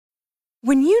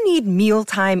When you need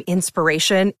mealtime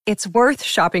inspiration, it's worth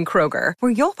shopping Kroger,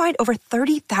 where you'll find over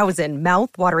 30,000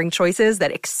 mouth-watering choices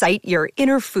that excite your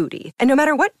inner foodie. And no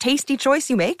matter what tasty choice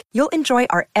you make, you'll enjoy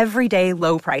our everyday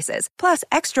low prices, plus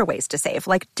extra ways to save,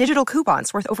 like digital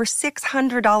coupons worth over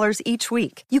 $600 each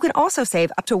week. You can also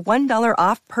save up to $1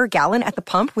 off per gallon at the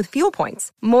pump with fuel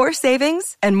points. More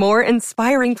savings and more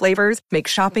inspiring flavors make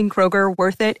shopping Kroger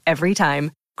worth it every time.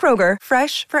 Kroger,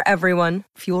 fresh for everyone.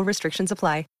 Fuel restrictions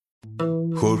apply.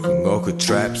 Hurken ook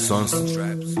trap sonsen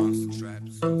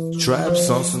Trap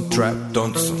sonsen trap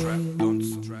dansen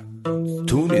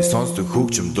Toen is hans de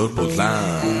hoekjem door på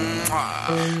land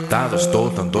Daar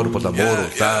stort dan door på de morgen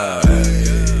daar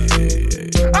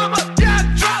I'm a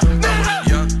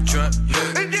young trap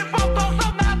nigga And you both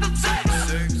also mad to say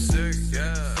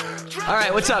All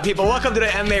right, what's up, people? Welcome to the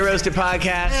MMA Roasted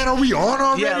Podcast. Man, are we on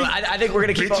already? Yeah, I think we're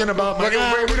gonna keep bitching about. We're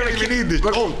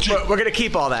gonna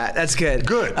keep all that. That's good.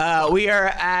 Good. We are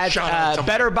at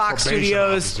Better Box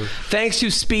Studios. Officer. Thanks to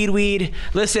Speedweed.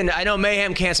 Listen, I know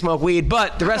Mayhem can't smoke weed,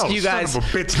 but the rest of you guys, son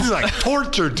of a bitch, this is like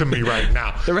torture to me right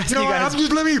now. The rest of you guys,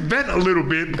 let me vent a little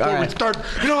bit before we start.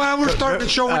 You know how we're starting the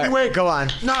show anyway. Go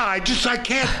on. Nah, I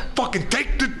can't fucking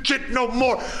take the shit no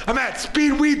more. I'm at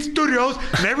Speedweed Studios,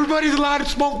 and everybody's allowed to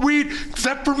smoke weed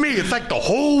except for me. It's like the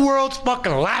whole world's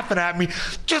fucking laughing at me,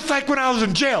 just like when I was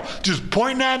in jail, just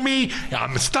pointing at me.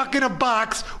 I'm stuck in a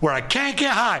box where I can't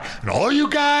get high, and all you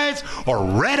guys are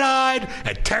red-eyed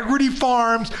at Integrity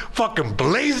Farms, fucking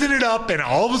blazing it up, and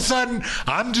all of a sudden,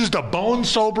 I'm just a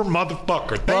bone-sober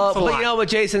motherfucker. Thanks a lot. But you know what,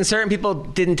 Jason? Certain people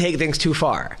didn't take things too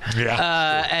far.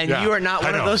 Yeah. And you are not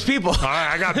one of those people. All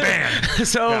right, I got banned.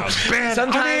 So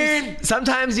banned.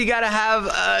 sometimes you got to have,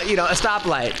 a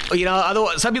stoplight. You know,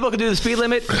 otherwise, some people can do the speed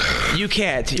limit. You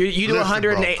can't. You do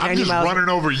 108. I'm just running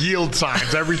over yield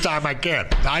signs every time I can.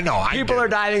 I know. People are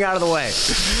diving out of the way.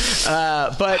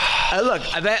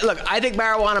 Look, I think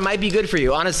marijuana might be good for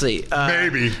you, honestly.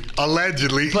 Maybe.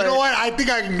 Allegedly. You know what? I think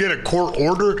I can get a court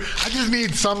order. I just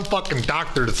need some fucking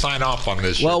doctor to sign off on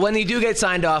this shit. Well, when you do get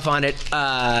signed off on it,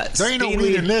 there ain't no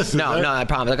weed in this. No, I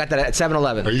promise. I got that at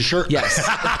 7-Eleven. Are you sure? Yes.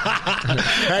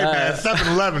 Hey, man,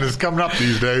 7-Eleven is coming up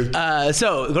these days.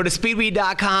 So go to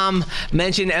speedweed.com,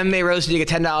 mention MMA Roasted, you get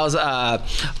 $10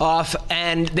 off,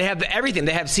 and they have everything.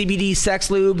 They have CBD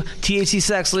sex lube, THC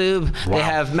sex lube, They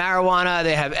have marijuana,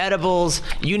 they have edibles,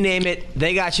 you name it,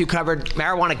 they got you covered.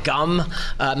 Marijuana gum,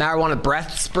 marijuana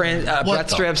breath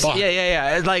strips. Fuck?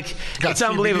 Yeah. It's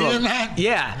unbelievable. CBD in that?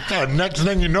 Yeah. Next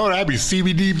thing you know, that'd be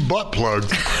CBD butt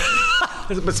plugs.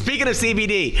 But speaking of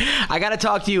CBD, I got to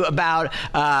talk to you about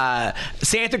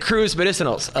Santa Cruz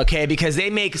Medicinals, okay? Because they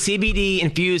make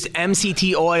CBD-infused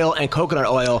MCT oil and coconut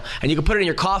oil, and you can put it in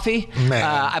your coffee.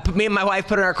 Man. Me and my wife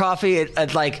put it in our coffee.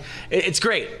 It's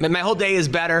great. My whole day is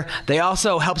better. They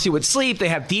also helps you with sleep. They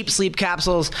have deep sleep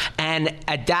capsules and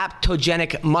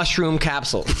adaptogenic mushroom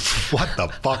capsules. What the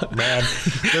fuck, man?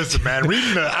 Listen, man,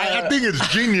 I think it's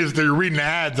genius that you're reading the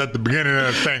ads at the beginning of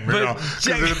the thing,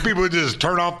 because if people just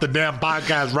turn off the damn podcast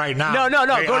right now.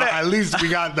 No. At least we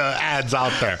got the ads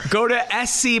out there. Go to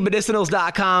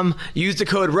scmedicinals.com. Use the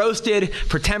code ROASTED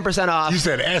for 10% off. You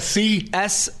said SC?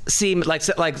 SC, like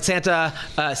Santa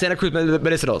Cruz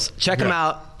Medicinals. Check them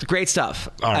out. Great stuff.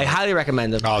 Right. I highly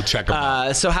recommend them. I'll check them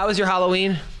out. So how was your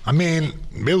Halloween? I mean,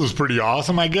 it was pretty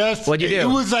awesome, I guess. What'd you do?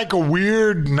 It was like a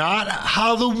weird, not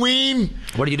Halloween.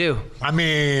 What do you do? I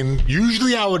mean,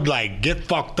 usually I would get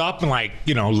fucked up and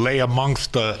lay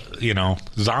amongst the,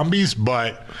 zombies.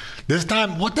 But this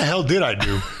time, what the hell did I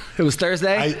do? It was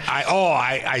Thursday?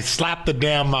 I slapped the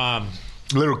damn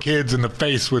little kids in the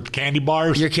face with candy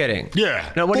bars. You're kidding.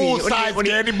 Yeah. No, full-size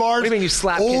candy bars. What do you mean you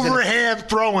slapped kids? Overhand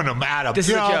throwing them at them. This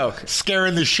is a joke.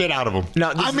 Scaring the shit out of them.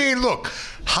 No, look,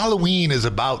 Halloween is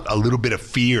about a little bit of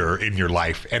fear in your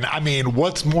life. And I mean,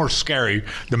 what's more scary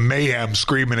than Mayhem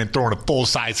screaming and throwing a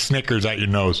full-size Snickers at your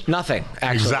nose? Nothing,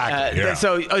 actually. Exactly. Yeah.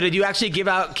 So, did you actually give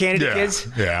out candy to kids?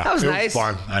 Yeah. That was nice.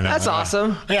 Fun. I know. That's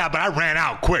awesome. Yeah, but I ran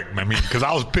out quick. I mean, because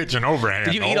I was pitching overhand.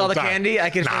 Did you eat all the candy? I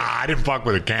didn't fuck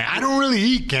with the candy. I don't really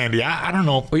eat candy. I don't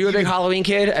know. Were you a big Halloween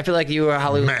kid? I feel like you were a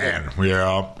Halloween kid.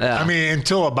 Yeah. I mean,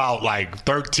 until about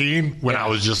 13 when I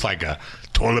was just like a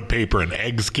toilet paper and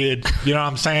eggs kid. You know what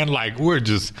I'm saying? I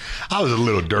was a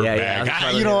little dirtbag.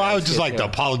 I would just like to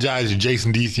apologize to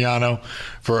Jason DiCiano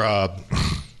for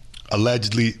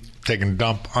allegedly taking a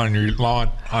dump on your lawn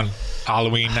on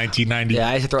Halloween 1994. Yeah,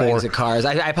 I used to throw eggs at cars.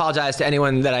 I apologize to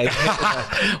anyone that I...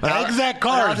 Eggs at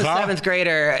cars, when I was a 7th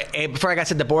grader, before I got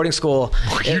sent to boarding school.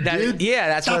 You did? Yeah,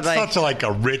 that's what such like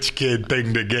a rich kid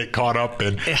thing to get caught up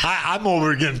in. I'm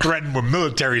over getting threatened with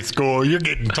military school. You're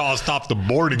getting tossed off the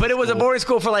boarding school. But it was a boarding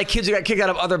school for like kids who got kicked out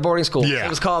of other boarding schools. Yeah. It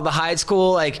was called the Hyde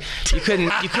School. Like you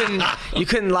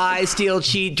couldn't lie, steal,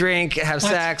 cheat, drink, have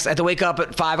sex. I had to wake up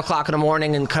at 5 o'clock in the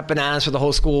morning and cut bananas for the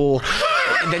whole school.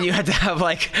 And then you had to have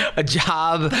like a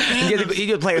job. You had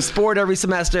to play a sport every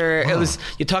semester. It was,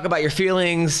 you talk about your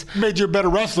feelings. Made you a better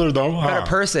wrestler though. Better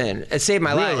person. It saved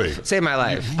my life. It saved my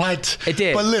life. What? It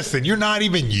did. But listen, you're not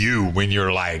even you when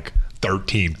you're like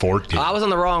 13, 14. I was on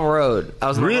the wrong road. I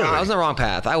was on the wrong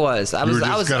path. I was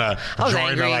gonna join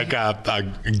angry. like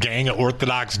a gang of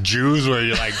Orthodox Jews where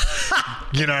you're like,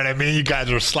 you know what I mean? You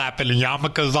guys are slapping the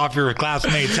yarmulkes off your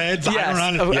classmates' heads. Yes.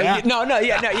 I don't know.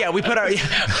 Yeah. We put our.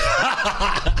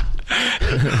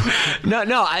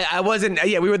 No, I wasn't.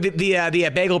 Yeah, we were the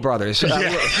Bagel Brothers.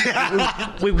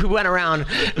 We went around.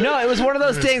 No, it was one of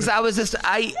those things. I was just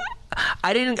I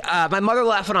didn't. My mother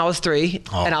left when I was 3,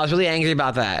 and I was really angry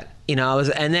about that. You know,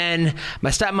 and then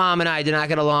my stepmom and I did not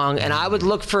get along, and I would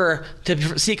look to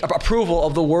seek approval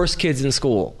of the worst kids in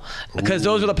school because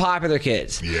those were the popular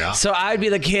kids. Yeah. So I would be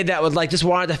the kid that would like just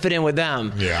wanted to fit in with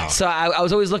them. Yeah. So I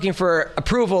was always looking for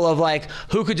approval of like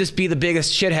who could just be the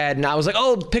biggest shithead, and I was like,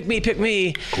 oh, pick me.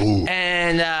 Ooh.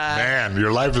 And man,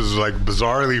 your life is like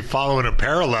bizarrely following a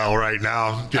parallel right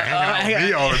now. You're hanging out with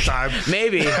me all the time.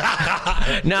 Maybe.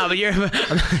 No, but you're.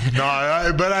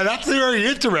 But that's very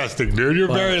interesting, dude.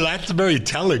 That's very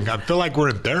telling. I feel like we're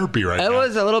in therapy right now. It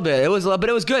was a little bit. But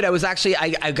it was good. It was actually,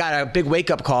 I got a big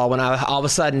wake up call when all of a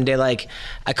sudden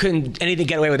I couldn't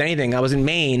get away with anything. I was in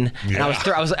Maine, and I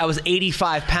was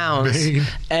 85 pounds,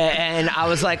 and I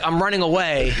was like, I'm running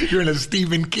away. You're in a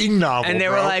Stephen King novel. And they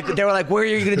were like, what are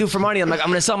you gonna do for money? I'm like, I'm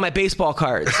gonna sell my baseball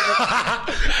cards.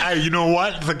 Hey, you know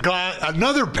what?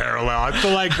 Another parallel. I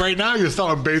feel like right now you're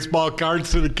selling baseball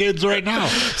cards to the kids right now.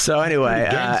 So anyway,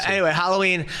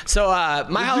 Halloween. So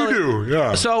my Halloween. You do,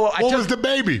 yeah. So what was the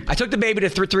baby? I took the baby to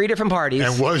 3 different parties.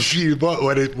 And was she?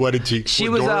 What did she? She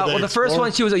was the first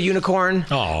one. She was a unicorn.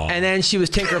 Oh. And then she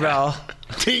was Tinkerbell.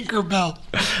 Tinkerbell.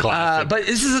 But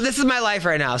this is my life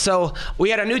right now. So we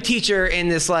had a new teacher in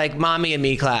this like mommy and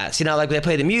me class. You know, like they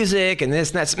play the music and this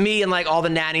and that's me and like all the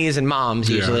nannies and moms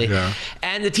usually. Yeah.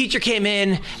 And the teacher came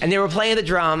in and they were playing the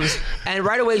drums, and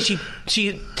right away she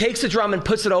takes the drum and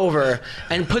puts it over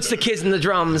and puts the kids in the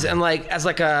drums and like as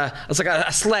like a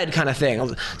sled kind of thing.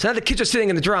 So now the kids are sitting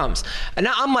in the drums, and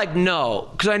now I'm like, no,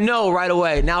 because I know right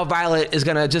away now Violet is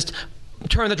gonna just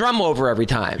turn the drum over every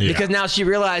time because now she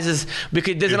realizes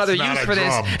there's another use for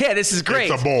this. Yeah, this is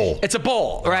great. It's a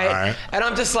bowl, right? And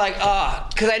I'm just like,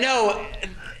 because I know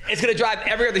it's going to drive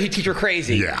every other teacher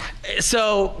crazy. Yeah.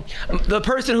 So the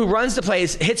person who runs the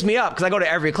place hits me up because I go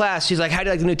to every class. She's like, how do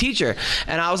you like the new teacher?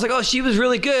 And I was like, oh, she was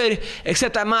really good,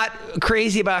 except I'm not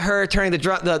crazy about her turning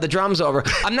the drums over.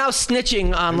 I'm now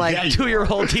snitching on like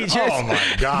 2-year-old teachers. Oh my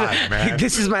God, man.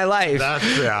 This is my life. I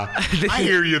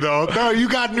hear you though. No, you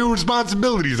got new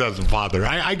responsibilities as a father.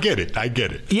 I get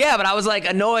it. Yeah, but I was like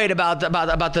annoyed about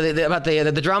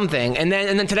the drum thing. And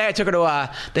then today I took her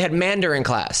to they had Mandarin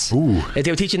class. Ooh.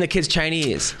 They were teaching the kids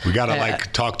Chinese. We gotta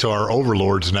talk to our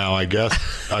overlords now, I guess.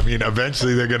 I mean,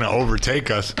 eventually they're gonna overtake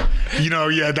us. You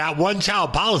know, that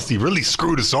one-child policy really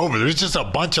screwed us over. There's just a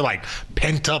bunch of like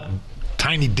pent-up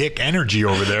tiny dick energy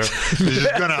over there. It's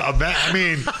just gonna.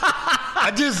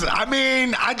 I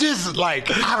just like,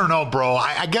 I don't know, bro.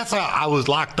 I guess I was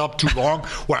locked up too long,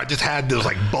 where I just had this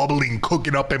like bubbling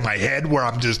cooking up in my head, where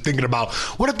I'm just thinking about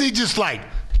what if they just like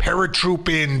paratroop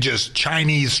in just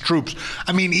Chinese troops.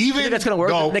 I mean, even... You think that's going to work?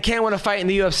 Though, they can't want to fight in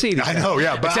the UFC. I know,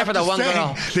 yeah. But except for the one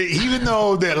girl. Even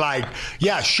though they're like,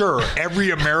 yeah, sure,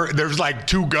 there's like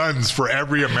 2 guns for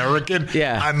every American.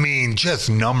 Yeah. I mean, just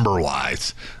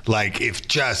number-wise. Like, if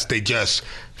they just...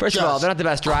 First of all, they're not the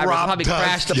best drivers. They'll probably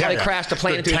crash the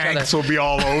plane into each other. The tanks will be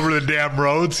all over the damn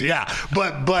roads. Yeah.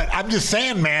 But I'm just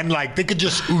saying, man, like, they could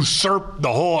just usurp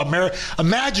the whole America.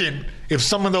 Imagine if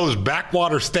some of those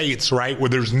backwater states, right, where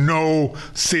there's no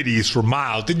cities for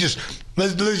miles, they just,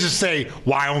 let's just say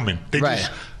Wyoming.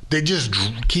 They just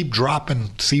keep dropping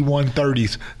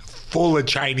C-130s full of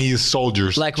Chinese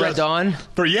soldiers. Like Red Dawn?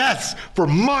 For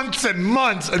months and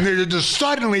months. And they're just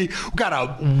suddenly got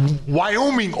a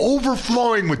Wyoming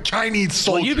overflowing with Chinese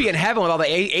soldiers. Well, you'd be in heaven with all the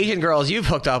Asian girls you've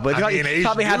hooked up with. You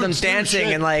probably have them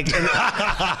dancing in like in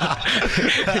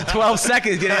 12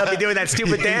 seconds. You'll be doing that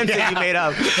stupid dance that you made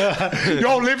up.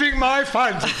 You're living my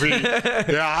fantasy.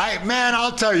 Yeah, man,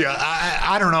 I'll tell you.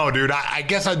 I don't know, dude. I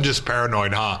guess I'm just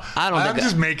paranoid, huh? I'm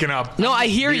just making up. No, I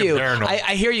hear you.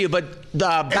 I hear you, but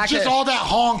back it's just all that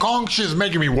Hong Kong shit is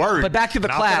making me worried. But back to the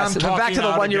class. Back to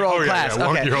the 1-year-old class. Yeah,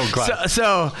 1-year-old class.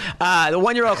 So the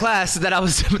 1-year-old class that I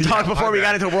was talking before we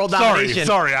got into world domination.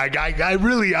 Sorry. I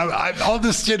really all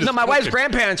this shit is. No, my wife's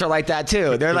grandparents are like that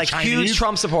too. They're like Chinese? huge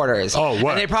Trump supporters. Oh,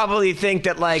 what? And they probably think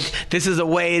that like this is a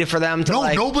way for them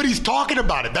to nobody's talking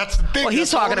about it. That's the thing. Well,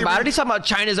 he's talking about it. He's talking about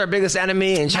China's our biggest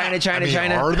enemy and China.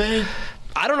 Are they?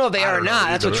 I don't know if they are or not.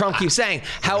 That's what Trump keeps saying.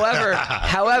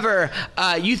 However,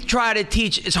 you try to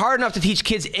teach. It's hard enough to teach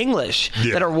kids English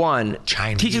that are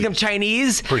Chinese. Teaching them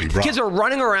Chinese. Pretty rough. Kids are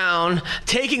running around,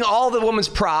 taking all the woman's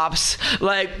props,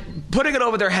 like putting it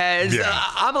over their heads. Yeah.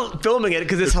 I'm filming it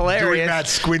because it's hilarious. Doing that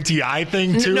squinty eye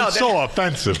thing too. No, so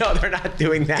offensive. No, they're not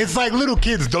doing that. It's like little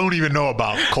kids don't even know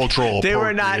about cultural. They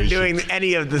were not doing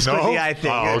any of the squinty eye thing.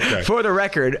 Oh, okay. For the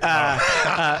record,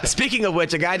 speaking of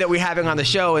which, a guy that we're having on the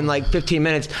show in like 15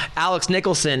 minutes, Alex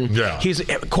Nicholson, he's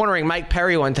cornering Mike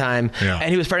Perry one time, and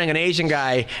he was fighting an Asian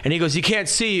guy, and he goes, "You can't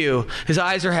see you." His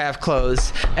eyes are half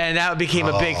closed, and that became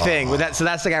a big thing. So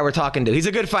that's the guy we're talking to. He's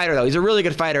a good fighter, though. He's a really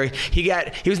good fighter. He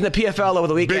was in the PFL over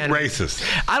the weekend. Big racist.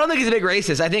 I don't think he's a big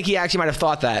racist. I think he actually might have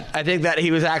thought that. I think that he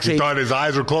was actually. You thought his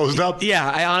eyes were closed up? Yeah,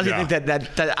 I honestly think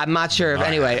that I'm not sure.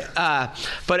 Anyway,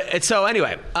 but it's so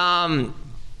anyway.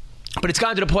 But it's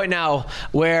gotten to the point now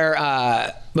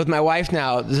where with my wife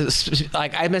now,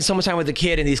 like I spent so much time with the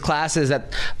kid in these classes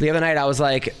that the other night I was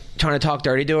like trying to talk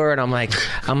dirty to her, and I'm like,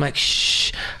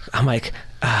 shh. I'm like,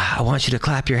 I want you to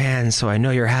clap your hands so I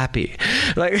know you're happy.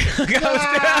 Like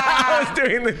I was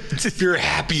doing the. If you're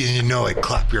happy and you know it,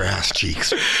 clap your ass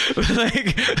cheeks.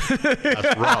 Like,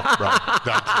 that's rough, bro.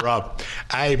 That's rough.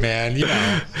 Hey, man, you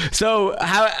know. So,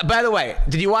 by the way,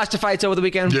 did you watch the fights over the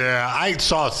weekend? Yeah, I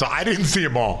saw. So I didn't see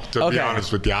them all. To be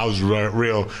honest with you, I was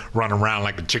real running around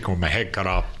like a chicken with my head cut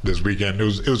off this weekend. It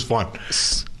was fun.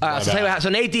 So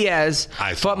Nate Diaz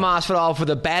fought Masvidal for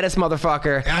the baddest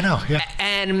motherfucker. I know, yeah.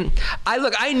 And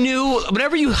I knew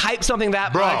whenever you hype something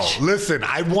that much. Bro, listen,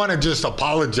 I want to just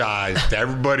apologize to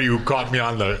everybody who caught me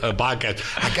on the podcast.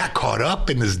 I got caught up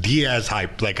in this Diaz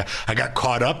hype. Like, I got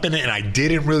caught up in it, and I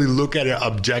didn't really look at it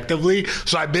objectively.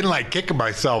 So I've been, like, kicking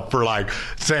myself for, like,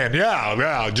 saying,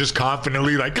 just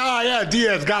confidently, like, oh, yeah,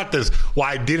 Diaz got this. Well,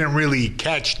 I didn't really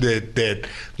catch that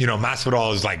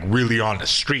Masvidal is, like, really on a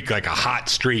streak, like a hot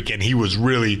streak. And he's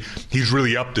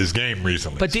really upped his game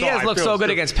recently. But Diaz looked so good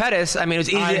against Pettis. I mean, it was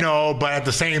easy. I know, but at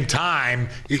the same time,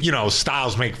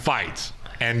 styles make fights.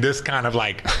 And this kind of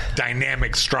like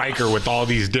dynamic striker with all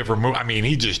these different moves, I mean,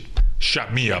 he just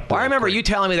shut me up. Well, I remember you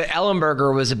telling me that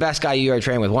Ellenberger was the best guy you ever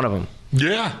trained with, one of them.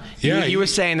 Yeah. You were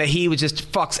saying that he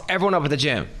just fucks everyone up at the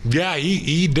gym. Yeah,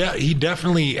 he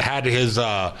definitely had his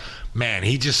man.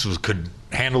 He just could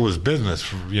handle his business,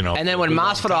 And then when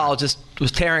Masvidal just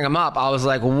was tearing him up, I was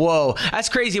like, "Whoa, that's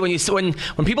crazy!" When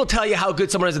people tell you how good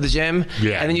someone is at the gym,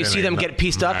 and then you see them get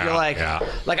pieced up, you're like,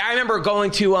 like I remember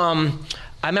going to,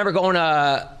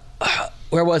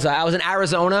 where was I? I was in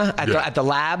Arizona at the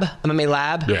lab, MMA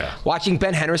lab, watching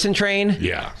Ben Henderson train,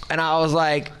 and I was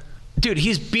like, dude,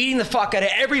 he's beating the fuck out of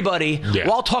everybody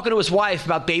while talking to his wife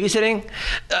about babysitting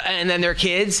and then their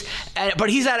kids. But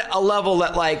he's at a level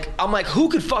that, like, I'm like, who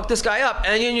could fuck this guy up?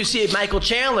 And then you see Michael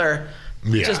Chandler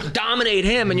just dominate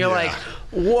him, and you're like,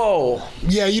 whoa.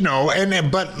 Yeah,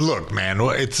 but look, man,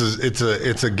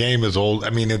 it's a game as old.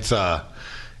 I mean, it's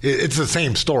the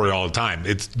same story all the time.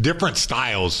 It's different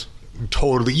styles.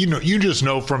 Totally, you just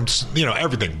know from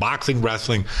everything, boxing,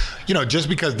 wrestling, just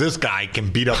because this guy can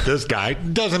beat up this guy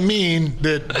doesn't mean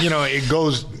that it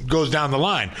goes down the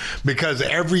line, because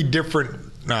every different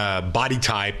body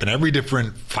type and every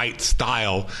different fight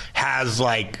style has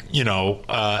a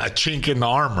chink in the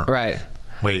armor. Right.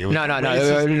 Wait, no,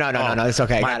 it's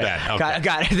okay. My bad. Okay.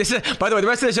 Got it. This is, by the way, the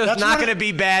rest of the show is not going to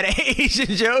be bad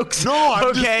Asian jokes. No,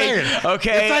 I'm just saying.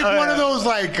 Okay. It's like one of those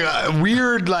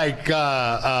weird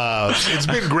it's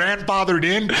been grandfathered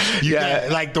in.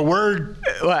 Like the word.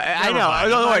 Well, I know.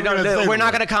 Don't worry. We're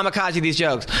not going to kamikaze these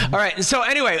jokes. All right. So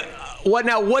anyway,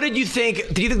 what did you think?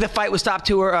 Did you think the fight was stopped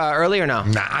too early or no?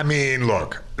 Nah, I mean,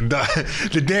 look.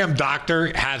 The damn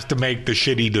doctor has to make the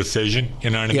shitty decision, you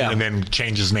know what I mean? And then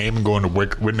change his name and go into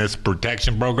witness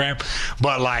protection program.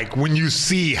 But like when you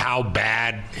see how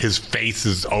bad his face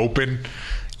is open,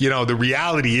 the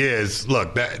reality is,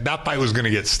 look, that fight was going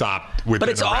to get stopped within But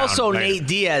it's a round also later. Nate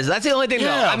Diaz. That's the only thing, though.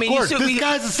 Yeah, I mean, of course. This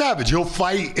guy's a savage. He'll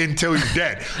fight until he's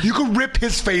dead. You can rip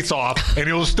his face off, and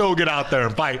he'll still get out there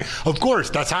and fight. Of course,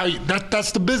 that's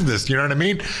that's the business. You know what I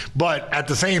mean? But at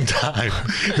the same time,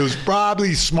 it was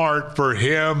probably smart for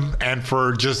him and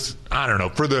for just, I don't know,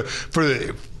 for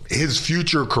his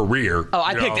future career. Oh,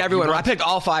 I picked everyone. I picked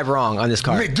all 5 wrong on this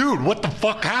card. I mean, dude, what the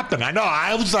fuck happened? I know.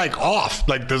 I was like off.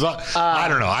 Like, I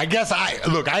don't know. I guess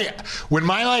when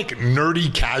my like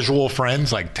nerdy casual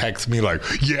friends like text me like,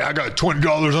 yeah, I got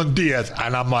 $20 on Diaz,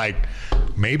 and I'm like,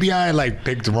 maybe I like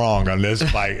picked wrong on this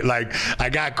fight. Like, I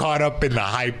got caught up in the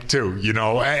hype too,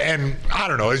 and I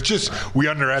don't know. It's just we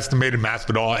underestimated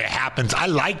Masvidal. It happens. I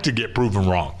like to get proven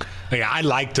wrong. Like, I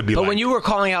like to be. But when you were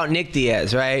calling out Nick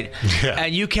Diaz, right? Yeah.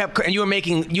 And you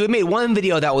had made one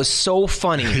video that was so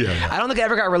funny. Yeah. I don't think it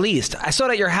ever got released. I saw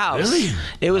it at your house. Really?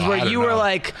 It was where I you don't were know.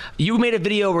 like, you made a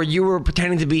video where you were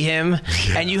pretending to be him,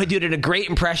 and you did a great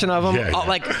impression of him, Yeah.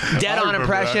 like dead I on remember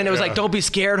impression. that, It was yeah. like, don't be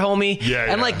scared, homie.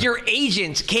 Yeah, and yeah. like your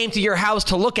agent came to your house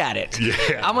to look at it.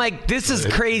 Yeah. I'm like, this is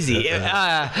crazy.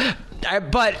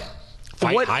 But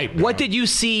Fight hype, what did you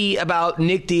see about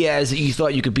Nick Diaz that you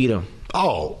thought you could beat him?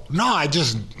 Oh, no, I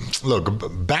just,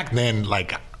 look, back then,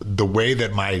 like, the way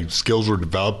that my skills were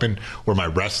developing, where my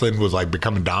wrestling was, like,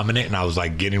 becoming dominant and I was,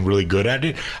 like, getting really good at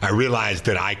it, I realized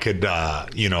that I could,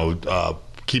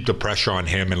 keep the pressure on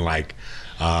him and, like,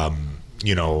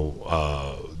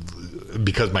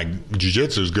 because my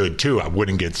jiu-jitsu is good, too, I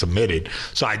wouldn't get submitted.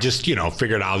 So I just,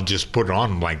 figured I'll just put it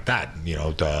on him like that,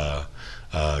 to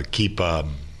keep a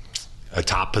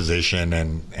top position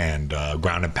and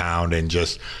ground and pound and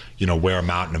just, wear him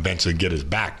out and eventually get his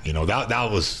back. That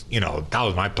was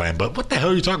my plan. But what the hell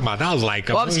are you talking about? That was like,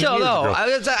 well, I'm still though.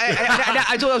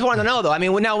 I just wanted to know though. I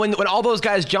mean, when all those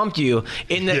guys jumped you on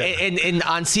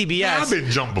CBS, yeah, I've been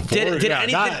jumped before. Did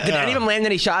any of them land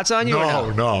any shots on you?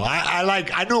 No.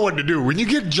 I know what to do. When you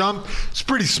get jumped, it's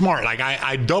pretty smart. Like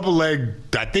I double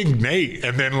legged, I think Nate,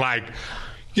 and then like,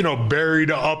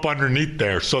 buried up underneath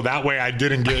there, so that way I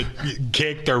didn't get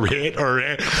kicked or hit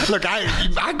or. Look,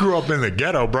 I grew up in the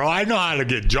ghetto, bro. I know how to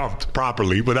get jumped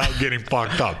properly without getting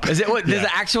fucked up. Is it what? There's an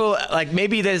actual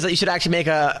maybe you should actually make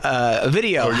a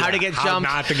video how to get jumped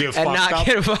not to get and fucked not up.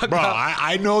 get fucked bro, up.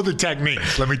 I know the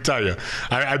techniques. Let me tell you,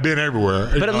 I've been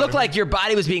everywhere. But it looked like your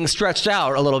body was being stretched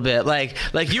out a little bit, like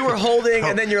you were holding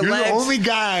and then your You're legs. the only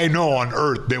guy I know on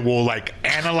earth that will like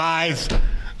analyze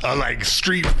a like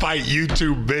street fight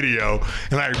YouTube video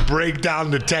and like break down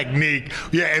the technique,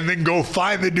 and then go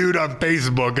find the dude on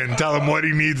Facebook and tell him what he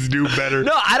needs to do better.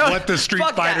 No, I don't. What the street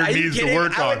fighter needs to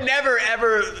work I on. would never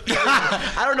ever.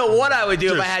 I don't know what I would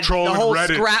do if I had the whole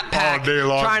Reddit scrap pack all day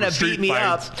long trying for to beat street me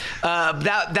fights. up.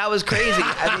 That was crazy.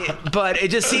 I mean, but it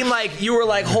just seemed like you were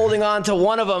like holding on to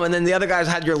one of them, and then the other guys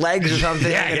had your legs or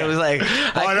something. Yeah, and yeah. it was like,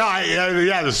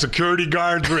 the security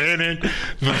guards were in it.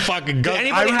 The fucking Gus. I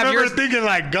anybody have remember your- thinking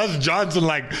like Gus Johnson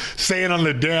like saying on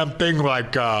the damn thing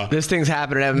like this thing's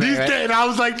happening to MMA, right? and I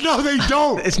was like, no, they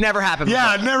don't. It's never happened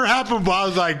Yeah, before. it never happened. But I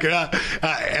was like,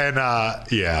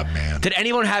 yeah, man. Did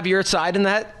anyone have your side in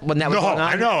that when that was No, going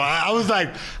on? I know. I was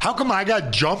like, how come I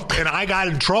got jumped and I got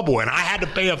in trouble and I had to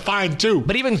pay a fine too?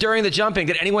 But even during the jumping,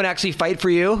 did anyone actually fight for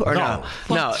you or no?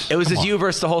 No. No, it was Come just on. you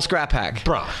versus the whole scrap pack.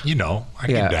 Bro, I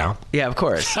get down. Yeah, of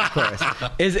course.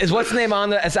 Is what's the name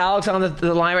on is Alex on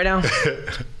the line right now?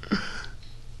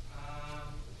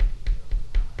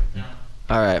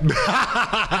 All right.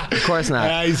 Of course not.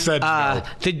 Yeah, he said no.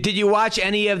 Did you watch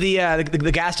any of the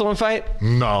Gastelum fight?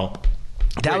 No.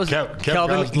 That was Kev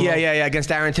Kelvin. Gastelum? Yeah, against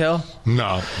Darren Till.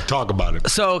 No. Talk about it.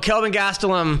 So Kelvin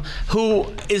Gastelum, who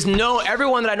is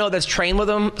everyone that I know that's trained with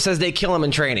him says they kill him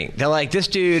in training. They're like, this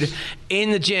dude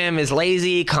in the gym is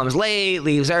lazy, comes late,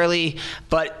 leaves early,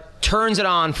 but turns it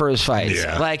on for his fights.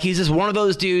 Yeah. Like, he's just one of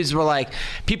those dudes where, like,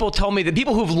 people told me, the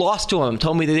people who've lost to him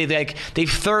told me that they've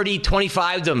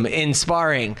 30-25'd him in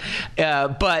sparring.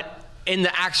 But in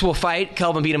the actual fight,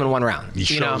 Kelvin beat him in one round. He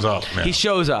shows up, man. He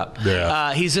shows up.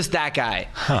 Yeah. He's just that guy.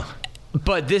 Huh.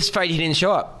 But this fight, he didn't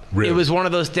show up. Really? It was one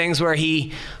of those things where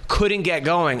he couldn't get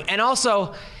going. And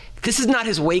also, this is not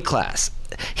his weight class.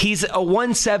 He's a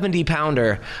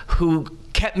 170-pounder who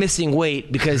kept missing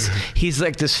weight because he's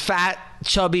like this fat,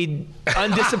 chubby,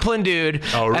 undisciplined dude.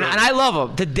 Oh, really? And I love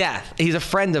him to death. He's a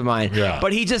friend of mine. Yeah.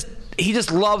 But he just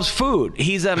loves food.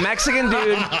 He's a Mexican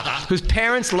dude whose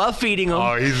parents love feeding him.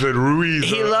 Oh, he's the Ruiz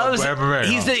He of loves MMA.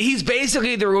 He's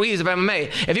basically the Ruiz of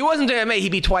MMA. If he wasn't doing MMA,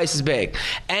 he'd be twice as big.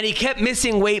 And he kept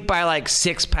missing weight by like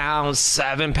 6 pounds,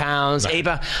 7 pounds, 8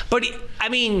 pounds. But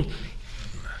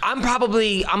I'm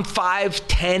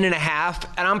 5'10" and a half,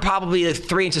 and I'm probably like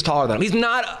 3 inches taller than him. He's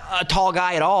not a tall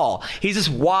guy at all. He's just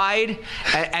wide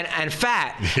and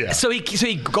fat. Yeah. So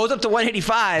he goes up to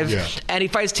 185 and he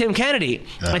fights Tim Kennedy.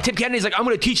 Yeah. And Tim Kennedy's like, I'm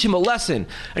going to teach him a lesson.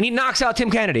 And he knocks out Tim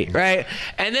Kennedy, right?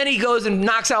 And then he goes and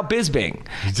knocks out Bisbing.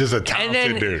 He's just a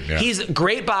talented dude. Yeah. He's a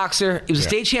great boxer. He was a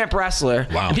state champ wrestler.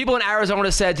 Wow. And people in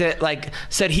Arizona said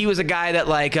he was a guy that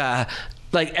like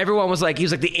everyone was like, he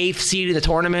was like the 8th seed in the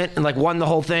tournament and like won the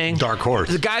whole thing. Dark horse.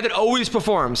 He's a guy that always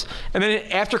performs. And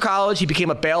then after college, he became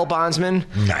a bail bondsman.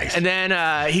 Nice. And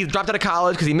then he dropped out of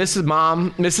college because he missed his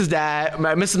mom, missed his dad,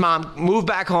 missed his mom, moved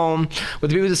back home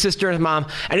with his sister and his mom.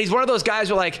 And he's one of those guys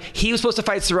where like he was supposed to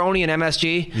fight Cerrone in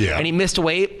MSG and he missed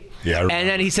weight. Yeah. And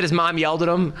then he said his mom yelled at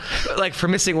him like for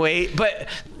missing weight. But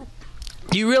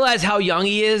do you realize how young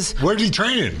he is? Where's he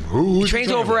training? He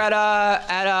trains over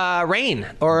at Rain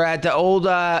or at the old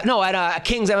at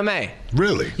King's MMA.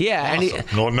 Really? Yeah.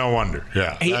 Awesome. And no wonder.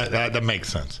 Yeah, that makes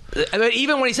sense. But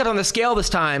even when he stepped on the scale this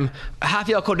time,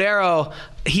 Rafael Cordero,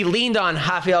 he leaned on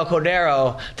Rafael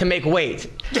Cordero to make weight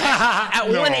at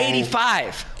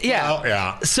 185. Yeah. Well,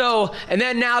 yeah. So, and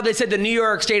then now they said the New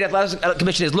York State Athletic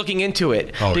Commission is looking into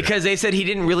it because they said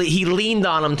he leaned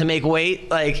on him to make weight,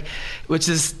 like, which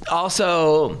is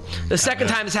also the second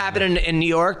time it's happened in New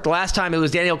York. The last time it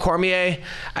was Daniel Cormier.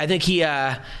 I think he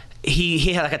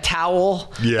had like a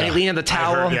towel. Yeah. And he leaned on the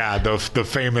towel. The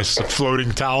famous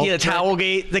floating towel. Yeah, the towel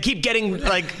gate. They keep getting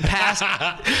like past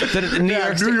the New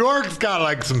York. New York's got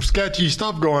like some sketchy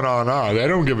stuff going on. They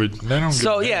don't give it.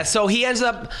 So he ends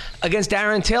up against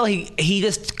Darren Till. He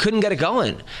just couldn't get it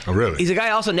going. Oh, really? He's a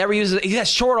guy also never uses. He has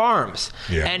short arms.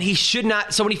 Yeah. And he should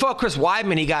not. So when he fought Chris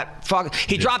Weidman, he got fucked.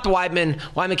 He dropped Weidman.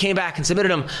 Weidman came back and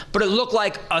submitted him, but it looked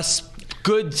like a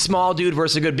good small dude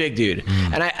versus a good big dude.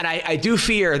 And I do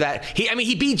fear that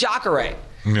he beat Jacare.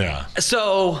 Yeah.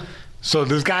 So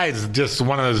this guy is just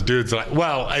one of those dudes. Like,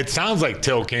 well, it sounds like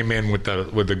Till came in with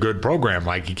a good program.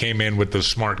 Like he came in with the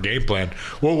smart game plan.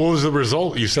 What was the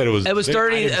result? You said it was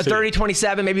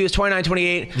 30-27. Maybe it was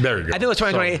 29-28. There you go. I think it was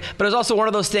 29-28. But it was also one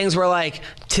of those things where like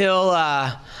Till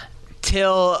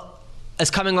is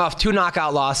coming off 2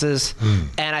 knockout losses,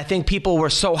 and I think people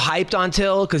were so hyped on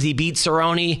Till because he beat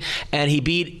Cerrone and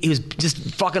he was just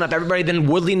fucking up everybody. Then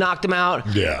Woodley knocked him out,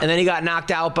 and then he got knocked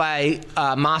out by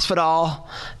Masvidal,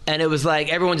 and it was like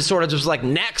everyone just sort of just like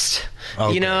next,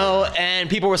 and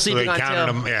people were sleeping on Till.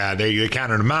 They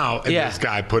counted him out, and this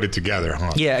guy put it together,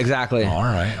 huh? Yeah, exactly. All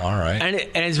right.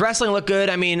 And his wrestling looked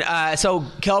good. I mean, so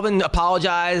Kelvin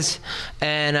apologized,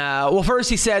 and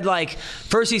first he said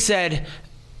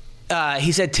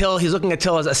Till, he's looking at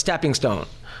Till as a stepping stone.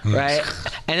 Right?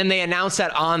 And then they announced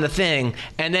that on the thing.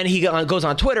 And then he goes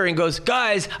on Twitter and goes,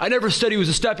 guys, I never said he was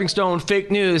a stepping stone,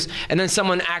 fake news. And then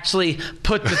someone actually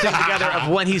put the thing together of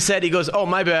when he said, he goes, oh,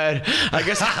 my bad. I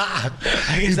guess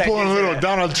he's pulling a little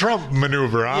Donald Trump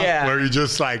maneuver, huh? Yeah. Where you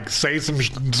just like say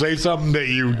something that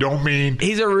you don't mean.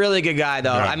 He's a really good guy, though.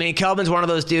 Right. I mean, Kelvin's one of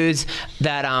those dudes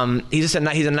that he's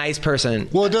a nice person.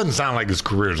 Well, it doesn't sound like his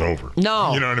career's over.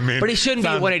 No. You know what I mean? But he shouldn't be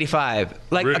at 185.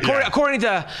 Like, according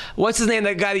to, what's his name,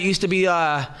 that guy that used to be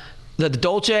the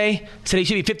Dolce, said he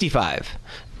should be 55.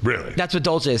 Really? That's what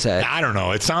Dolce said. I don't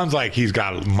know. It sounds like he's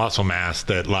got muscle mass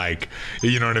that, like,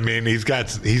 you know what I mean? He's got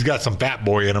some fat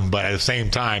boy in him, but at the same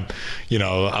time, a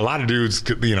lot of dudes,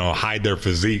 hide their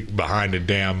physique behind a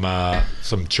damn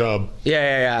some chub.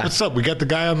 Yeah. What's up? We got the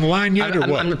guy on the line yet, or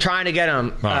what? I'm trying to get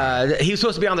him. He was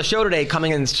supposed to be on the show today,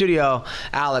 coming in the studio,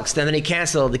 Alex. And then he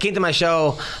canceled. He came to my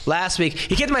show last week.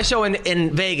 He came to my show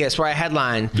in Vegas where I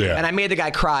headlined, and I made the guy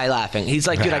cry laughing. He's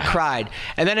like, dude, I cried.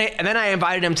 And then I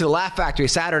invited him to the Laugh Factory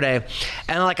Saturday,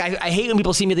 and like I hate when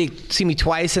people see me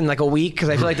twice in like a week because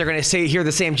I feel like they're gonna hear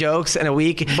the same jokes in a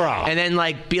week, and then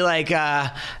like be like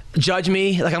judge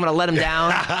me, like I'm gonna let him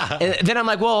down. And then I'm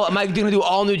like, well, am I gonna do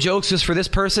all new jokes just for this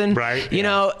person? Right. You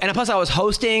know, and plus I was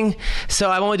hosting, so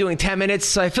I'm only doing 10 minutes,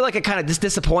 so I feel like I kind of just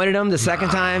disappointed him the second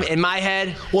time in my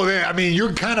head. Well, I mean,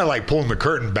 you're kind of like pulling the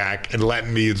curtain back and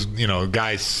letting these,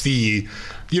 guys see.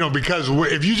 Because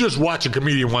if you just watch a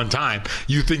comedian one time,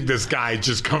 you think this guy is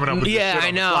just coming up with this shit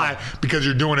on the fly because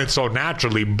you're doing it so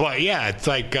naturally. But yeah, it's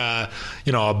like a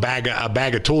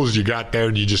bag of tools you got there,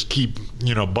 and you just keep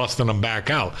busting them back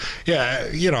out. Yeah,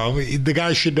 the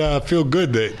guy should feel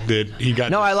good that he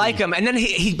got. No, I like him. And then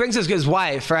he brings his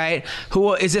wife, right,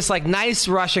 who is this like nice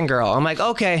Russian girl. I'm like,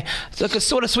 okay, it's like a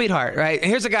sort of sweetheart, right? And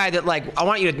here's a guy that like I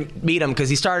want you to meet him because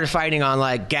he started fighting on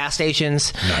like gas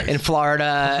stations in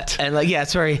Florida, and like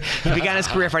it's where he began his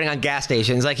career fighting on gas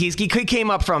stations. Like he came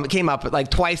up like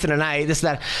twice in a night, this,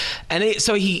 that. And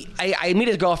I meet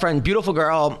his girlfriend, beautiful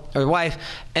girl, or wife,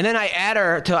 and then I add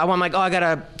her to, I'm like, oh, I got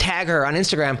to tag her on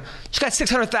Instagram. She's got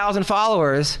 600,000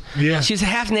 followers. Yeah. She's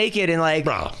half naked and like...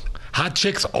 Bro. Hot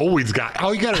chicks always got...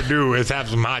 All you got to do is have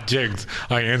some hot chicks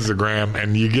on Instagram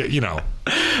and you get,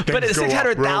 But it's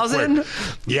 600,000?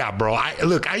 Yeah, bro.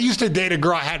 I used to date a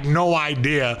girl. I had no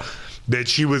idea that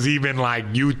she was even like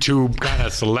YouTube kind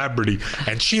of celebrity.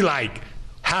 And she like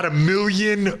had 1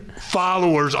 million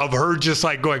followers of her just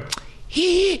like going,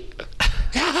 hee,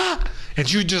 ha. And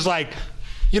she was just like...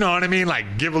 You know what I mean?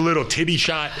 Like, give a little titty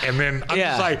shot, and then I'm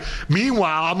just like,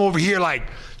 meanwhile, I'm over here, like,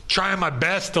 trying my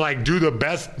best to, like, do the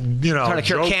best, trying to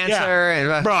cure cancer.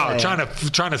 And, bro,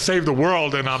 trying to save the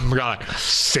world, and I'm got, like,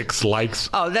 6 likes.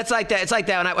 Oh, that's like that. It's like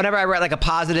that whenever I write, like, a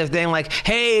positive thing, like,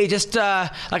 hey, just,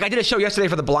 like, I did a show yesterday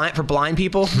for blind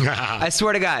people. I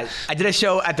swear to God. I did a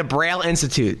show at the Braille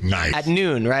Institute. Nice. At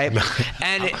noon, right?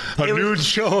 And a noon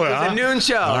show, It was a noon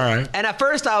show. All right. And at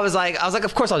first I was like,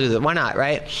 of course I'll do that. Why not,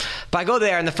 right? But I go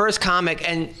there, and the first comic,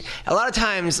 and a lot of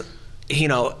times,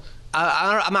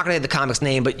 I'm not going to get the comic's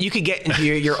name, but you could get into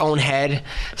your own head.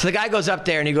 So the guy goes up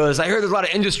there and he goes, I heard there's a lot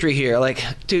of industry here. Like,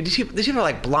 dude, these people are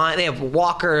like blind. They have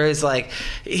walkers. Like,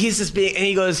 he's just being, and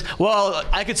he goes, well,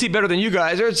 I could see better than you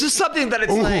guys. Or it's just something that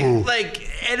it's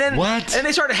like, and then, what? And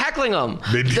they started heckling him.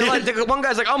 They're like, one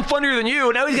guy's like, I'm funnier than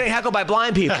you. Now he's getting heckled by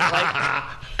blind people.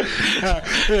 Like,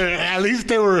 at least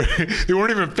they weren't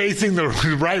even facing the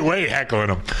right way heckling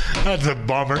him. That's a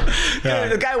bummer. Yeah.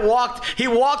 The guy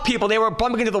walked people. They were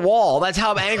bumping into the wall. That's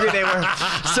how angry they were.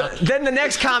 So then the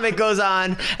next comic goes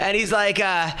on, and he's like,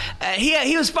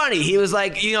 he was funny. He was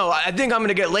like, I think I'm going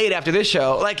to get laid after this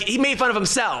show. Like, he made fun of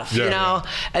himself, Yeah.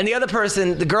 And the other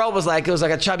person, the girl was like, it was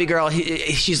like a chubby girl.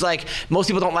 She's like, most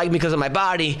people don't like me because of my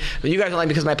body, but you guys don't like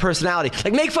me because of my personality.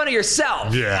 Like, make fun of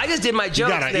yourself. Yeah. I just did my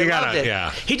jokes. They loved it.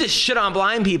 Yeah. He just shit on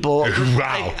blind people. Wow.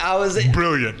 Like, I was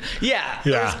brilliant. Yeah.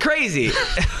 It was crazy.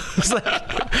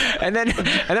 and then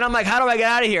I'm like, how do I get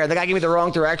out of here? The guy gave me the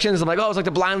wrong directions. I'm like, oh, it's like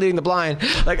the blind leading the blind.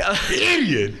 Like,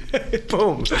 idiot.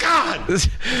 Boom. God.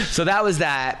 So that was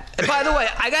that. And by the way,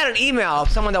 I got an email of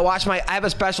someone that watched I have a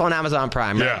special on Amazon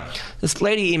Prime. Right? Yeah. This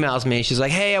lady emails me. She's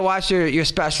like, hey, I watched your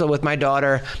special with my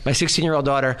daughter, my 16-year-old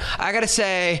daughter. I got to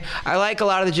say, I like a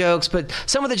lot of the jokes, but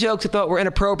some of the jokes I thought were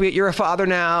inappropriate. You're a father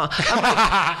now.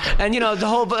 And, the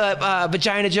whole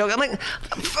vagina joke. I'm like, who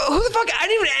the fuck? I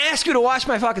didn't even ask you to watch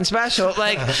my fucking special.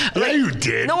 Like, yeah, you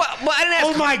did. No, I didn't ask.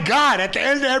 Oh, my God. At the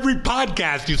end of every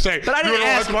podcast, you say, but I didn't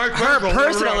ask her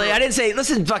personally. I didn't say,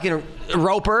 listen, fucking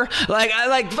Roper. Like, I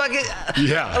like fucking.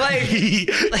 Yeah. Like,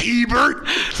 Ebert.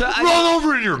 Roll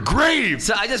over in your grave.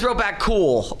 So I just wrote back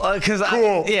cool.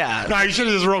 Cool. Yeah. No, you should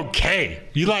have just wrote K.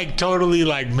 You totally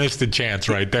missed a chance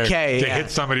right there. K, to hit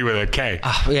somebody with a K.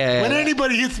 Yeah. When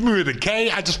anybody hits me with a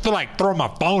K, I just feel like throwing my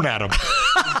phone at them.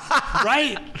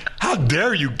 Right? How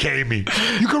dare you K me?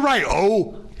 You could write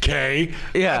O-K.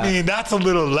 Yeah. I mean, that's a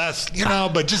little less,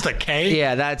 but just a K.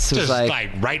 Yeah, that's just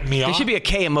like write me off. There should be a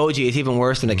K emoji. It's even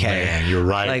worse than a K. Man, you're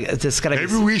right. Like, it's just gotta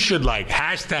Maybe we should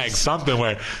hashtag something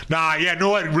where, know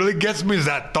what really gets me is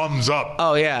that thumbs up.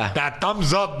 Oh, yeah. That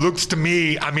thumbs up looks to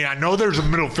me, I know there's a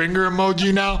middle finger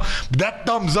emoji now, but that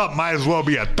thumbs up might as well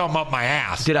be a thumb up my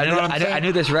ass. Dude, I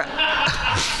knew this.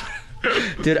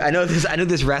 Dude, I know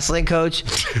this wrestling coach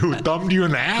who thumbed you in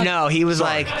the ass. No, he was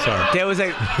Sorry. there was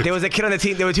a kid on the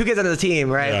team. There were 2 kids on the team,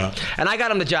 right? Yeah. And I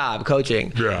got him the job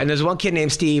coaching. Yeah. And there's one kid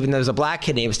named Steve, and there's a black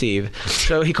kid named Steve.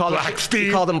 So he called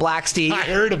him Black Steve. I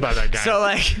heard about that guy. So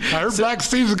I heard Black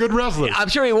Steve's a good wrestler. I'm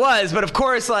sure he was, but of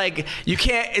course, you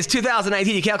can't. It's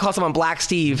 2019. You can't call someone Black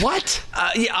Steve. What?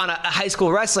 Yeah, on a high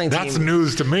school wrestling team. That's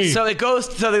news to me. So it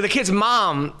goes. So the kid's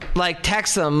mom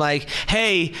texts him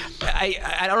hey,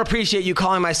 I don't appreciate you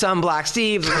calling my son Black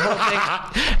Steve. The whole thing.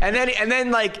 and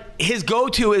then his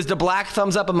go-to is the black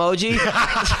thumbs up emoji.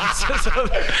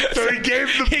 so he gave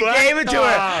He gave it to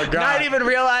her, God. not even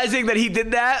realizing that he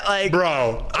did that.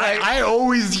 Bro, I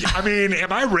always.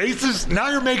 Am I racist? Now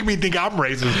you're making me think I'm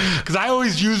racist because I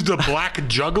always use the black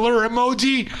juggler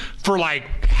emoji for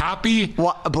happy.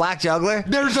 What, a black juggler?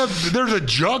 There's a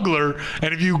juggler,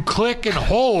 and if you click and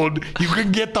hold, you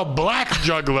can get the black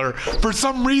juggler. For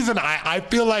some reason, I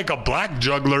feel like a black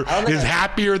juggler is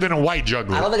happier than a white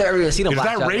juggler. I don't think I've ever seen a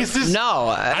black juggler. Is that racist? No.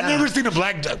 I've never seen a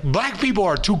black people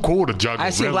are too cool to juggle.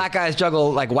 I've seen black guys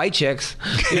juggle white chicks.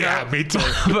 Yeah, me too.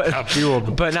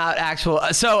 but not actual.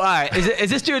 So, all right,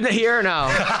 is this dude here or no?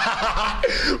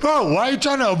 Bro, why are you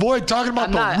trying to avoid talking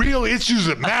about the real issues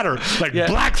that matter?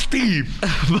 Black Steve.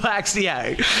 Blacks,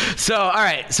 yeah. So, all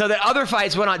right. So the other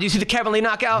fights went on. Do you see the Kevin Lee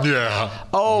knockout? Yeah.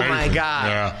 Oh, Amazing. my God.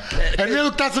 Yeah. And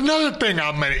look, that's another thing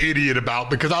I'm an idiot about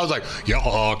because I was like,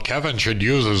 Kevin should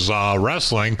use his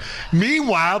wrestling.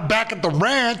 Meanwhile, back at the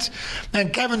ranch,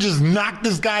 and Kevin just knocked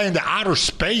this guy into outer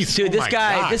space. Dude, this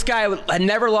guy had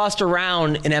never lost a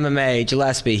round in MMA,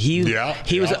 Gillespie.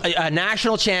 He was a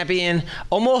national champion,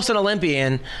 almost an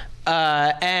Olympian,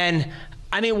 and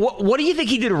I mean, what do you think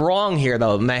he did wrong here,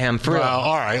 though, Mayhem?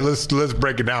 All right, let's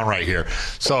break it down right here.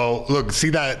 So, look, see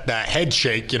that head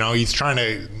shake? He's trying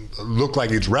to look like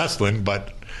he's wrestling,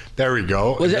 but there we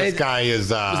go. This guy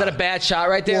is. Was that a bad shot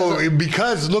right there? Well,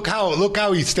 because look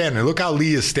how he's standing. Look how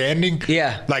Lee is standing.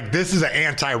 Yeah. Like this is an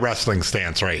anti-wrestling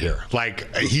stance right here.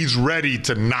 Like he's ready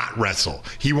to not wrestle.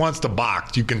 He wants to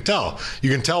box. You can tell.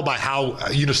 You can tell by how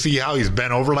see how he's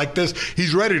bent over like this.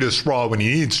 He's ready to sprawl when he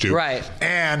needs to. Right.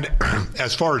 And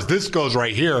as far as this goes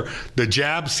right here, the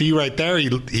jab. See right there.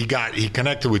 He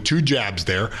connected with 2 jabs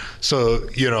there. So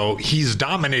he's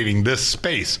dominating this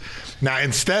space. Now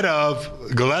instead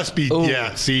of Gillespie,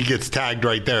 he gets tagged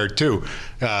right there too.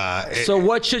 So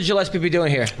what should Gillespie be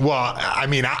doing here? Well, I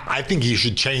mean, I think he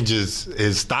should change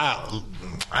his style.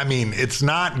 I mean, it's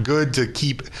not good to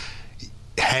keep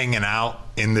hanging out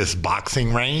in this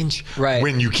boxing range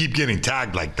when you keep getting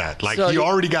tagged like that. Like he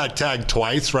already got tagged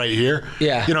twice right here.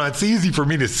 Yeah. It's easy for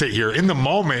me to sit here. In the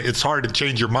moment, it's hard to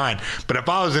change your mind. But if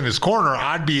I was in his corner,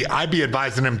 I'd be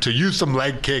advising him to use some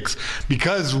leg kicks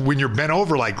because when you're bent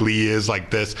over like Lee is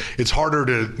like this, it's harder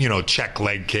to, check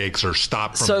leg kicks or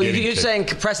stop from getting you're kicked. Saying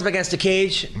press him against a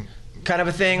cage? Kind of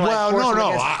a thing? Well,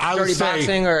 no. I would say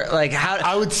boxing or like how?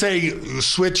 I would say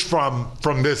switch from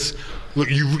this. Look,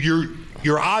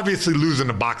 you're obviously losing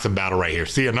the boxing battle right here.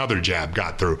 See, another jab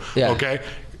got through. Yeah. Okay,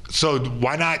 so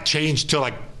why not change to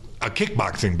like a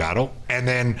kickboxing battle, and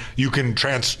then you can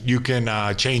change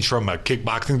from a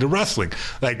kickboxing to wrestling.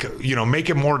 Like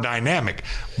make it more dynamic.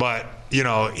 But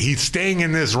he's staying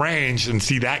in this range, and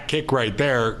see that kick right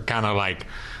there, kind of like.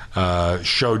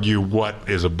 Showed you what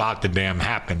is about to damn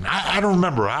happen. I don't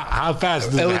remember how fast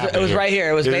this happened. It was right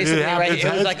here. It was basically right here.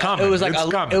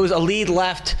 It was a lead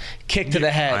left kick to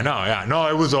the head. I know. Yeah. No,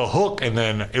 it was a hook, and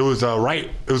then it was a right.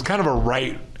 It was kind of a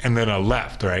right and then a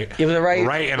left. Right. It was a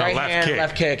right and a left kick.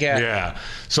 Left kick. Yeah. Yeah.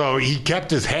 So he kept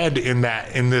his head in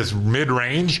this mid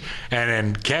range, and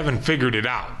then Kevin figured it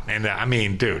out. And I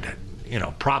mean, dude,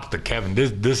 props to Kevin.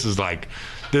 This is like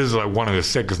one of the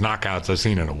sickest knockouts I've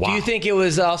seen in a while. Do you think it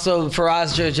was also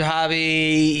Faraz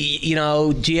Jahabi,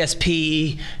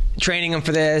 GSP training him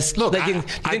for this? Look, do you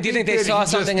think they saw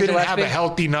something in Gillespie? He just didn't have a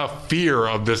healthy enough fear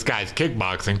of this guy's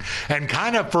kickboxing, and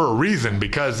kind of for a reason,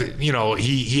 because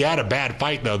he had a bad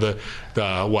fight though.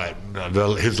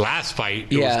 His last fight,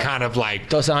 it was kind of like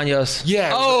Dos Anjos.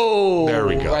 Yeah. Oh, there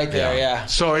we go. Right there, yeah.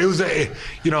 So it was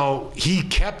he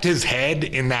kept his head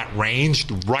in that range,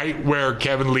 right where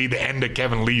the end of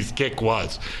Kevin Lee's kick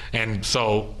was, and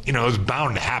so it was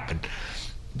bound to happen.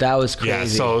 That was crazy. Yeah.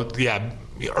 So yeah.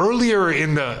 Earlier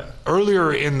in the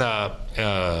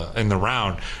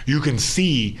round, you can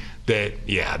see that.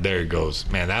 Yeah, there it goes.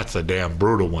 Man, that's a damn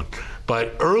brutal one.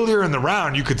 But earlier in the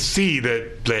round, you could see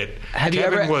that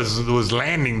Kevin was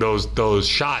landing those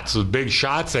shots, those big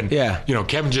shots, and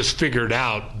Kevin just figured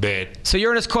out that. So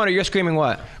you're in his corner. You're screaming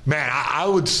what? Man, I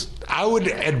would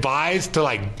advise to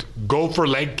like go for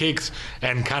leg kicks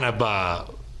and kind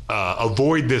of.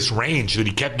 Avoid this range that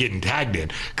he kept getting tagged in,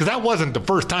 because that wasn't the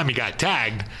first time he got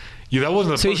tagged. That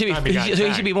wasn't the first time he got tagged. So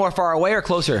he should be more far away or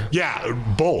closer? Yeah,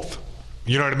 both.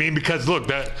 You know what I mean? Because look,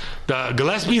 the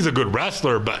Gillespie's a good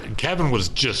wrestler, but Kevin was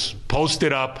just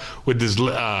posted up with his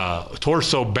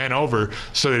torso bent over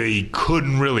so that he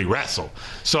couldn't really wrestle.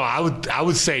 So I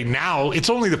would say now it's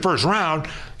only the first round.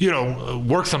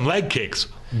 Work some leg kicks,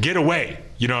 get away.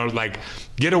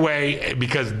 Get away,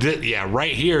 because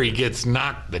right here he gets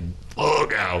knocked the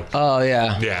fuck out. Oh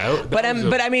yeah. Yeah. But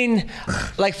I mean,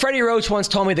 like Freddie Roach once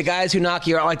told me, the guys who knock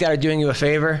you out like that are doing you a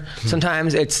favor.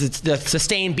 Sometimes it's the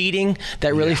sustained beating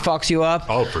that really fucks you up.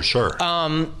 Oh, for sure.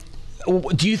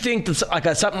 Do you think that's like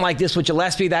something like this with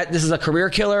Gillespie, that this is a career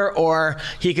killer, or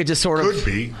he could just sort of could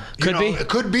be? It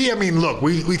could be. I mean, look,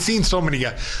 we've seen so many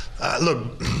guys.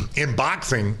 Look, in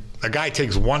boxing, a guy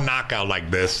takes one knockout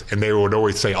like this, and they would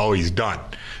always say, "Oh, he's done,"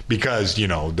 because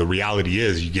the reality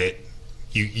is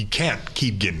you can't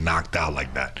keep getting knocked out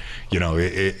like that.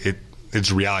 It's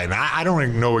reality. And I don't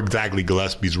even know exactly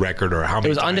Gillespie's record or how many. It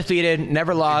was undefeated,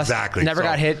 never lost, never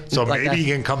got hit. So maybe he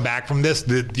can come back from this.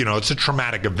 It's a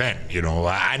traumatic event.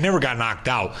 I never got knocked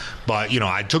out, but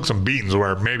I took some beatings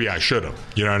where maybe I should have.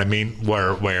 You know what I mean?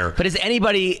 Where. But is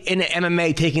anybody in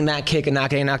MMA taking that kick and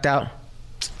not getting knocked out?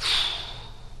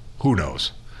 Who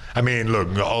knows? I mean, look,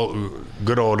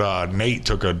 good old Nate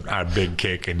took a big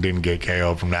kick and didn't get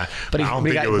KO from that. But I don't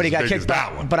think it was as big as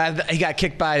that one. But he got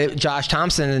kicked by Josh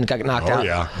Thompson and got knocked out. Oh,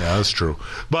 yeah, that's true.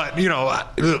 But,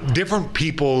 different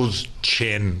people's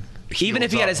chin. Even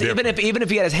if he had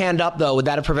his hand up, though, would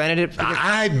that have prevented it?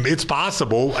 It's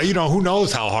possible. Who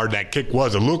knows how hard that kick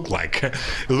was? It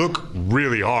looked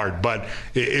really hard. But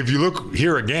if you look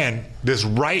here again, this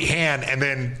right hand, and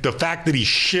then the fact that he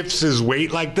shifts his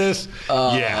weight like this,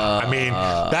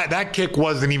 that kick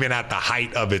wasn't even at the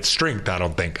height of its strength. I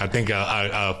don't think. I think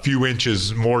a few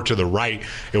inches more to the right,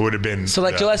 it would have been. So,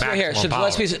 like Gillespie here, should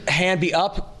Gillespie's hand be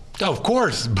up? Of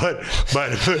course, but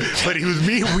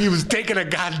he was taking a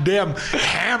goddamn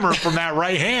hammer from that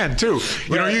right hand too.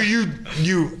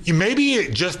 You maybe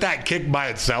just that kick by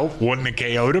itself wouldn't have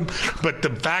KO'd him, but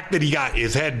the fact that he got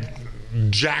his head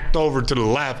jacked over to the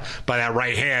left by that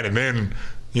right hand, and then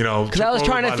because I was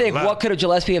trying to think, what could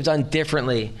Gillespie have done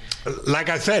differently? Like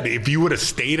I said, if you would have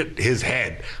stayed at his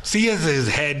head, see as his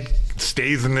head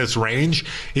stays in this range,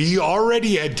 he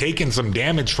already had taken some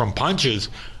damage from punches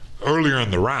earlier in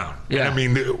the round. Yeah. And I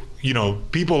mean,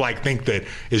 people think that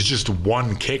it's just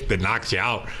one kick that knocks you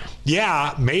out.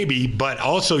 Yeah, maybe, but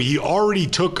also he already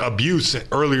took abuse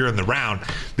earlier in the round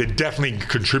that definitely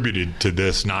contributed to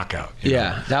this knockout.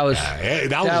 That was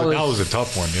a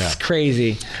tough one. Yeah, it's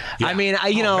crazy. Yeah. I mean,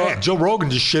 man, Joe Rogan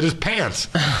just shit his pants.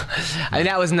 I mean,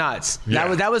 that was nuts.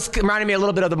 Yeah. That was reminding me a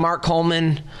little bit of the Mark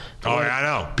Coleman. Oh yeah, I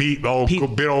know. Pete,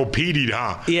 bit old Petey,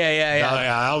 huh?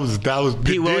 Yeah. That was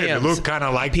Pete Williams. It looked kind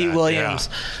of like Pete Williams.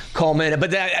 Yeah. Coleman,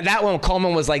 but that one,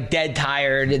 Coleman was dead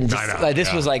tired, and just,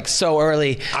 this was so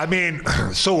early. I mean,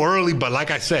 so early, but like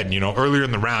I said, earlier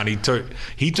in the round,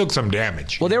 he took some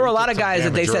damage. Well, there were a lot of guys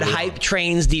that they said hype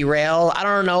trains derail. I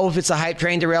don't know if it's a hype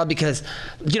train derail because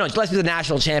Gillespie's a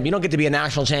national champion. You don't get to be a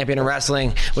national champion in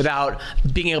wrestling without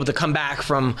being able to come back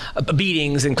from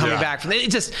beatings and coming back from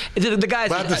it. Just the guys.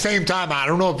 But at the same time, I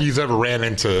don't know if he's ever ran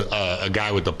into a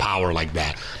guy with the power like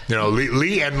that.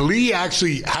 Lee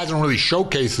actually hasn't really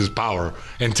showcased his power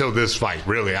until this fight,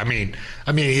 really. I mean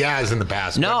he has in the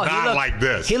past, but not like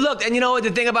this. He looked, and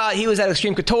the thing about, he was at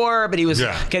Extreme Couture, but he was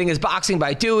getting his boxing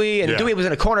by Dewey, and Dewey was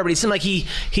in a corner, but he seemed like he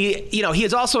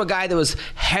is also a guy that was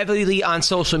heavily on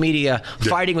social media,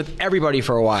 fighting with everybody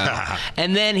for a while.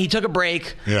 And then he took a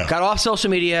break, got off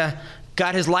social media,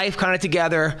 got his life kind of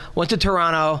together, went to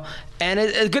Toronto. And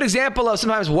a good example of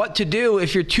sometimes what to do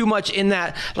if you're too much in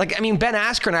that. Ben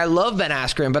Askren, I love Ben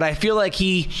Askren, but I feel like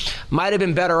he might have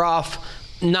been better off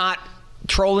not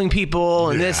trolling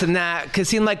people and this and that. Because it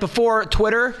seemed like before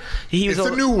Twitter, it's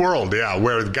a new world,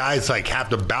 where guys have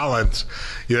to balance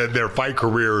their fight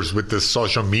careers with this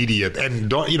social media. And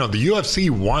the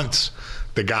UFC wants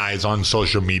the guys on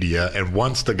social media and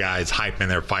wants the guys hyping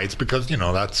their fights because,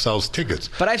 that sells tickets.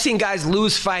 But I've seen guys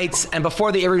lose fights and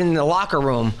before they ever in the locker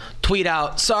room tweet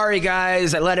out, "Sorry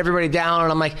guys, I let everybody down."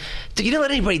 And I'm like, "Dude, you didn't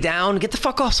let anybody down. Get the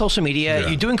fuck off social media.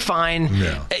 You're doing fine.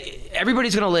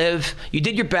 Everybody's going to live. You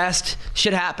did your best.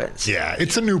 Shit happens." Yeah,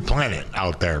 it's a new planet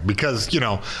out there because,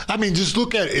 just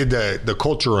look at the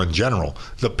culture in general.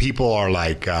 The people are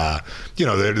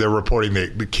they're reporting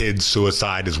that the kids'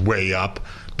 suicide is way up.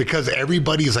 Because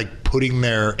everybody's putting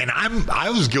and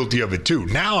I was guilty of it too.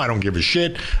 Now I don't give a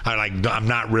shit. I'm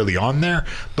not really on there.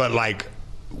 But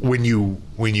when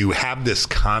you have this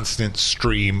constant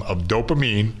stream of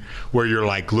dopamine where you're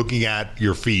looking at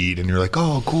your feed and you're like,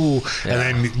 oh cool,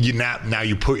 and then now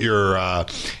you put your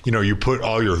you put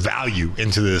all your value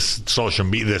into this social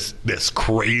media, this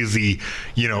crazy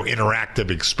interactive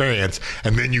experience,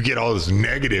 and then you get all this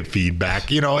negative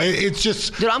feedback. It's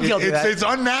just, dude, I'm guilty of that. It's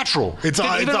unnatural. It's an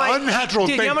unnatural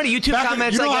thing. Dude, how many YouTube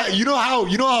comments you know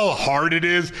how hard it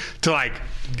is to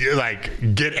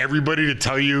get everybody to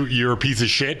tell you're a piece of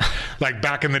shit,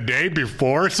 back in the day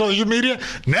before social media.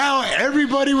 Now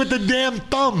everybody with the damn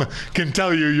thumb can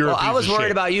tell you're a piece of shit. I was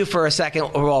worried about you for a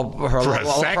second, for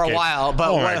a while.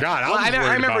 But my God,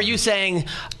 I remember you saying,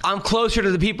 "I'm closer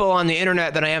to the people on the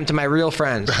internet than I am to my real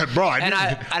friends." Bro,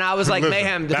 I was like, listen,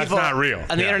 Mayhem, the people not real.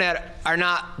 on the internet are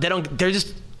not. They're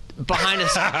just behind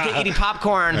us eating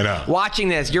popcorn, watching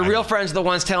this. Your real friends are the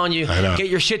ones telling you, get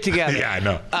your shit together. Yeah, I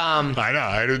know. I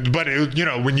know. But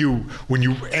when you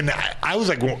and I was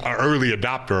an early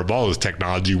adopter of all this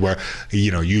technology where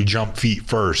you jump feet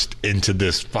first into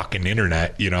this fucking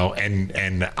internet,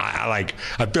 and I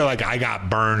feel like I got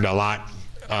burned a lot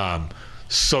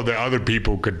so that other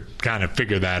people could kind of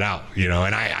figure that out, you know.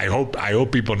 And I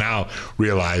hope people now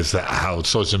realize that how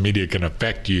social media can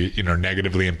affect you, you know,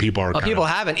 negatively, and people are. People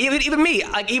haven't. Even me.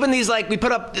 Like even these, like we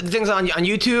put up things on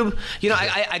YouTube. You know,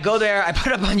 I go there. I put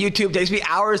it up on YouTube. It takes me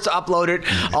hours to upload it.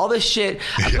 All this shit.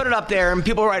 I put it up there, and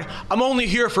people write, "I'm only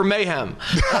here for Mayhem.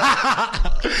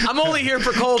 I'm only here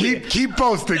for Colby." Keep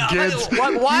posting, kids.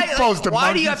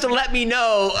 Why do you have to let me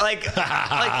know? Like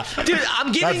dude,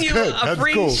 I'm giving you a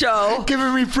free show.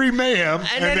 Giving me free Mayhem,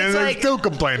 and then they're like, still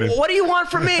complaining. What do you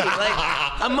want from me? Like,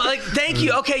 I'm like, thank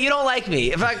you. Okay, you don't like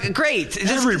me. Great.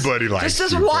 Everybody likes you.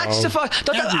 Just watch the fuck.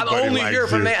 I'm only here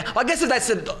for Mayhem. Well, I guess if that's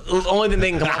the only thing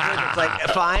they can come up with, it's like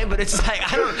fine. But it's like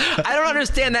I don't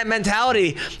understand that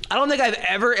mentality. I don't think I've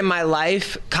ever in my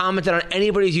life commented on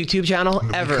anybody's YouTube channel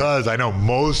ever. Because I know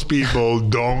most people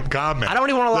don't comment. I don't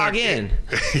even want to log in.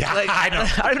 Yeah, like, I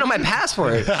don't even know my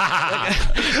password.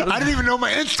 I don't even know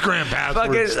my Instagram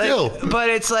password still. But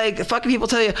it's like fucking people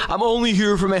tell you I'm only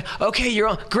here for Mayhem. Okay, you're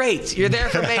on. Great, you're there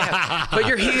for Mayhem, but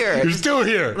you're here. You're still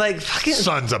here. Like fucking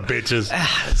sons of bitches.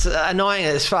 It's annoying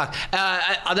as fuck.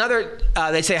 Another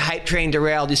they say hype train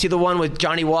derailed. You see the one with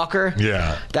Johnny Walker?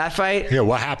 Yeah. That fight? Yeah,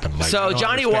 what happened? Like, so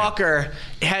Johnny Walker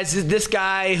has this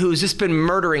guy who's just been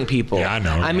murdering people. Yeah, I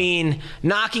know. I mean,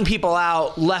 knocking people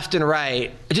out left and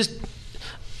right.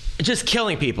 Just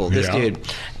killing people, this dude.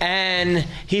 And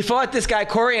he fought this guy,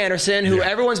 Corey Anderson, who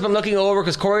everyone's been looking over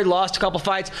because Corey lost a couple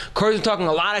fights. Corey's been talking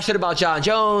a lot of shit about John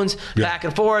Jones, back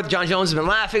and forth. John Jones has been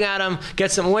laughing at him,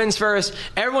 get some wins first.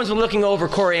 Everyone's been looking over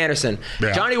Corey Anderson.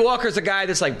 Yeah. Johnny Walker's a guy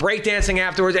that's like breakdancing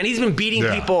afterwards, and he's been beating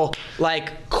people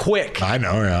like quick. I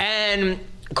know, And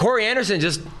Corey Anderson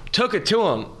just took it to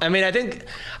him. I mean, I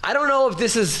don't know if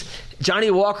this is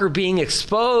Johnny Walker being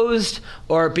exposed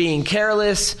or being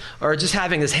careless or just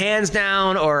having his hands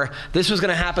down or this was going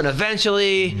to happen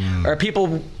eventually or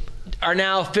people are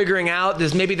now figuring out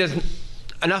there's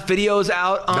enough videos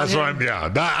out on him.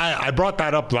 I brought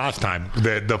that up last time.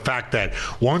 The fact that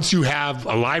once you have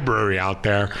a library out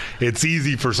there, it's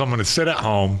easy for someone to sit at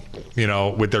home, you know,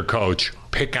 with their coach,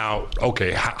 pick out,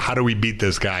 okay, how do we beat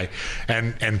this guy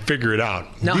and figure it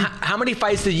out. Now, how many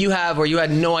fights did you have where you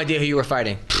had no idea who you were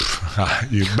fighting?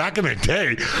 Back in the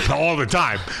day, all the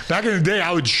time. Back in the day,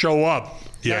 I would show up.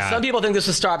 Yeah. Now, some people think this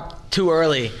was stopped too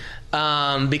early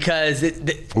because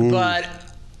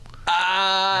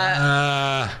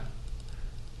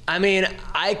I mean,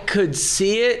 I could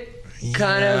see it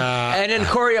kind of, and then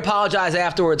Corey apologized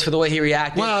afterwards for the way he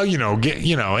reacted. Well,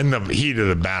 in the heat of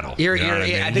the battle,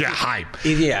 hype.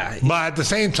 Yeah, but at the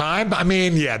same time, I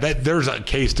mean, there's a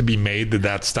case to be made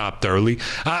that stopped early.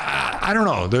 I don't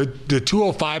know the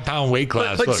 205-pound weight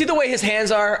class. But see the way his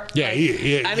hands are. Yeah,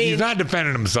 he's not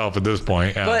defending himself at this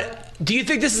point. Yeah. But do you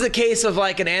think this is a case of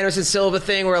like an Anderson Silva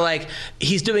thing where like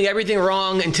he's doing everything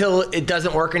wrong until it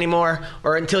doesn't work anymore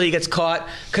or until he gets caught?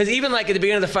 Because even like at the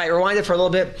beginning of the fight, rewind it for a little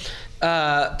bit.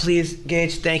 Please,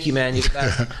 Gage. Thank you, man. You're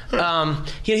the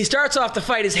best. He starts off the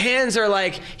fight. His hands are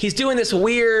like he's doing this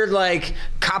weird like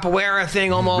capoeira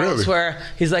thing almost, where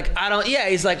he's like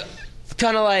he's like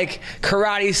kind of like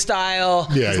karate style.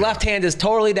 His left hand is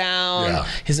totally down. Yeah.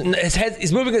 His head,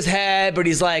 he's moving his head, but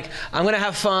he's like, I'm gonna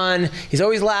have fun. He's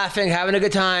always laughing, having a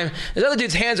good time. This other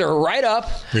dude's hands are right up.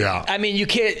 Yeah. I mean, you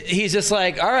can't. He's just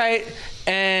like, all right,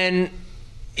 and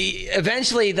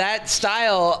eventually that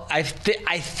style I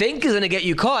think is going to get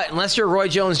you caught unless you're Roy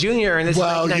Jones Jr. and this is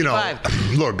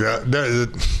 1995. Look,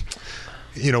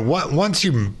 once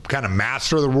you kind of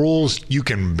master the rules, you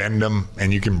can bend them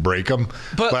and you can break them.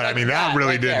 But I mean, that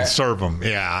really didn't serve him.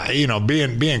 Yeah,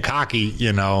 being cocky,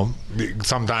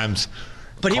 sometimes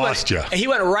cost you. He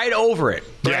went right over it,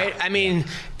 right? Yeah. I mean,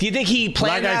 do you think he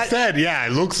planned that? Like I said,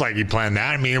 it looks like he planned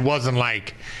that. I mean, it wasn't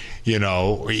like he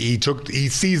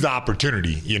seized the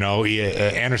opportunity.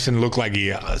 Anderson looked like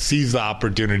he seized the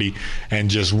opportunity and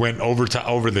just went over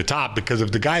the top, because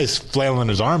if the guy is flailing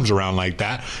his arms around like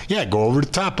that, go over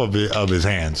the top of his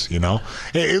hands.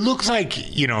 It looks like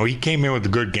he came in with a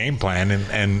good game plan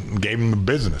and gave him the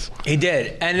business. He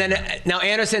did, and then now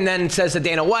Anderson then says to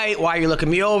Dana White, "Why are you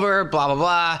looking me over? Blah blah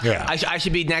blah. Yeah. I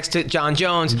should be next to John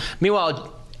Jones." Mm-hmm.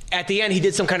 Meanwhile, at the end, he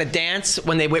did some kind of dance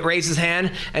when they raised his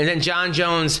hand, and then John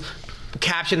Jones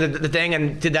captioned the thing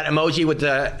and did that emoji with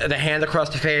the hand across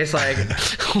the face, like,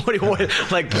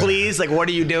 please, like, what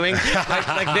are you doing?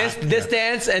 Like this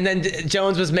dance, and then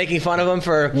Jones was making fun of him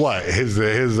for what his he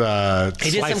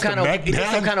did some kind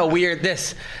of weird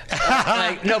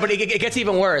no, but it gets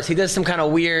even worse. He does some kind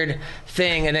of weird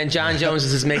thing, and then John Jones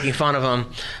is just making fun of him.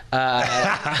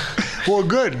 Well,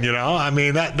 good, I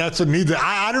mean that's what needs.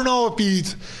 I don't know if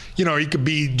you know, he could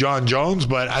be John Jones,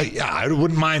 but I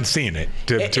wouldn't mind seeing it,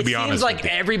 to be honest. It seems like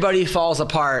everybody falls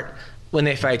apart when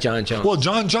they fight John Jones. Well,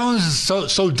 John Jones is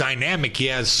so dynamic. He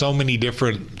has so many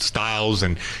different styles,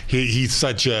 and he's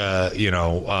such a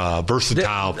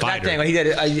versatile fighter. That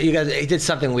thing, he did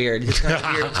something weird. It's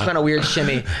kind of weird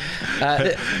shimmy.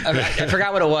 I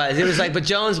forgot what it was. It was like, but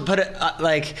Jones put it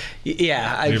I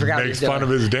forgot. He makes fun of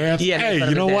his dance. Yeah. Hey,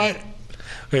 you know what?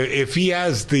 If he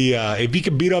has if he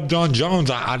can beat up John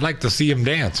Jones, I'd like to see him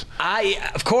dance.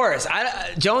 Of course.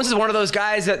 Jones is one of those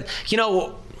guys that,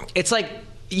 it's like,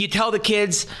 you tell the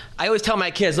kids, I always tell my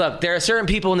kids, look, there are certain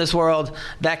people in this world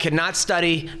that cannot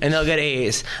study and they'll get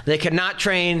A's. They cannot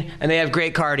train and they have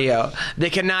great cardio. They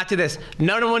cannot do this.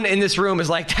 No one in this room is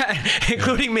like that,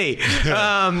 including me.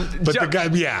 But the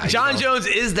guy, John Jones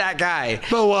is that guy.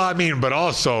 But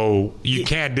also you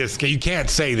can't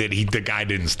say that the guy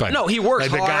didn't study. No, he works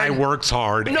hard. The guy works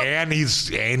hard, and he's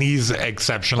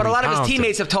exceptionally But a lot talented. of his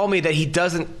teammates have told me that he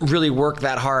doesn't really work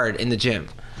that hard in the gym.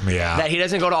 Yeah. That he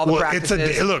doesn't go to all the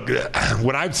practices. Look,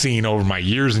 what I've seen over my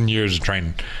years and years of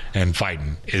training and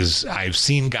fighting is I've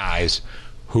seen guys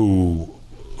who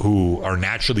are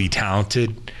naturally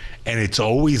talented, and it's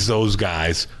always those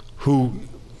guys who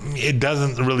it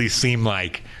doesn't really seem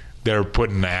like they're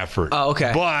putting the effort. Oh,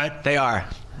 okay. But they are.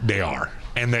 They are.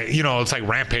 And it's like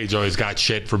Rampage always got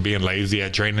shit for being lazy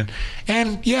at training,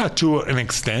 and yeah, to an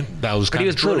extent that was kind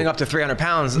of true. But he was ballooning up to 300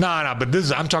 pounds. No, but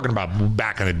I'm talking about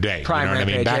back in the day. Prime you know what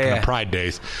Rampage, I mean? Back in the Pride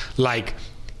days, like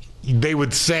they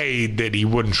would say that he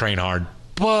wouldn't train hard,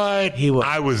 but he would.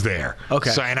 I was there.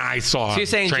 Okay. So, and I saw. So you're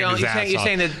saying Jones? You're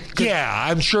saying that? Yeah,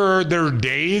 I'm sure there are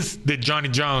days that Johnny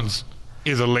Jones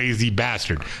is a lazy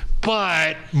bastard.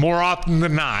 But more often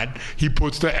than not, he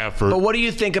puts the effort. But what do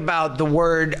you think about the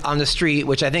word on the street,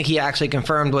 which I think he actually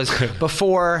confirmed was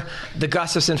before the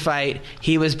Gustafsson fight,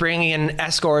 he was bringing in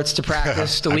escorts to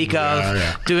practice the week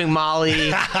of, doing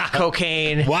Molly,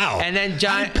 cocaine. Wow. And then He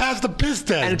passed the piss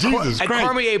test. And Jesus Christ.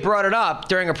 Cormier brought it up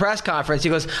during a press conference.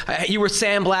 He goes, you were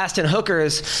sandblasting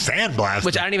hookers. Sandblasting?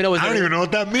 Which I don't even know. I don't even know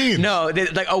what that means. No,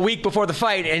 like a week before the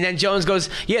fight. And then Jones goes,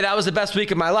 yeah, that was the best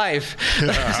week of my life. So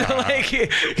like,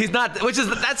 he's not,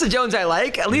 that's the Jones I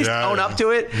like. At least own up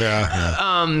to it.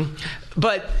 Yeah.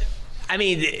 But I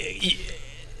mean,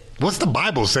 what's the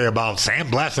Bible say about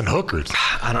sandblasting hookers?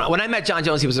 I don't know. When I met John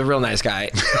Jones, he was a real nice guy.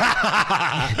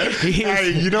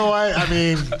 Hey, you know what? I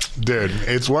mean, dude,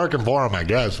 it's working for him, I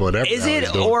guess. Whatever. Is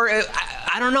it? Or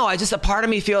I don't know. A part of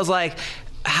me feels like,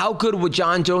 how good would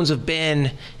John Jones have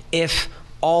been if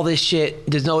all this shit,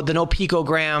 there's no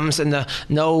picograms and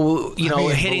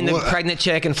hitting the pregnant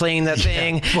chick and fleeing the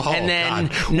thing, and then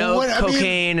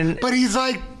cocaine. But he's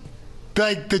like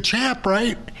the champ,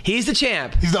 right? He's the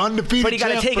champ. He's the undefeated champ. But he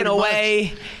got it taken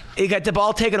away. He got the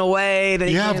ball taken away. Then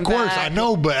yeah, of course. I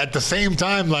know. But at the same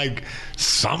time, like,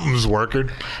 something's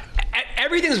working.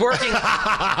 Everything's working in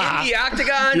the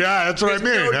octagon. Yeah, that's what I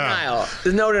mean. No denial.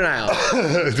 There's no denial.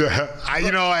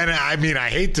 I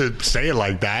hate to say it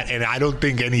like that, and I don't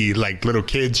think any like little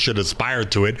kids should aspire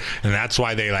to it, and that's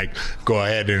why they like go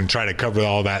ahead and try to cover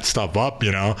all that stuff up,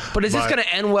 But is this going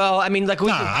to end well? I mean, like,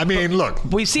 look,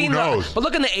 we've seen. But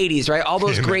look in the '80s, right? All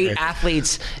those great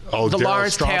athletes, the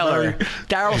Lawrence Taylor,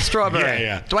 Darryl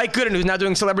Strawberry, Dwight Gooden, who's now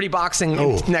doing celebrity boxing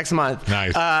next month.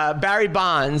 Nice. Barry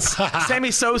Bonds,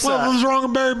 Sammy Sosa. Well, what's wrong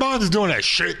with Barry Bonds? Is doing a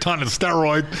shit ton of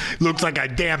steroids. Looks like a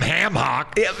damn ham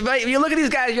hock. Yeah, but you look at these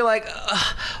guys, you're like,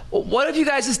 what if you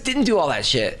guys just didn't do all that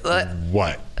shit?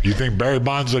 What? You think Barry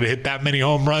Bonds would have hit that many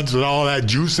home runs with all that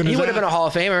juice in his He would have been a Hall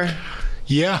of Famer.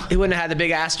 Yeah. He wouldn't have had the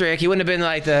big asterisk. He wouldn't have been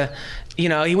like he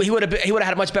would have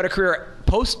had a much better career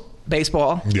post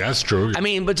baseball. Yeah, that's true. I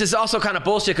mean, but just also kind of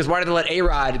bullshit, because why did they let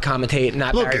A-Rod commentate,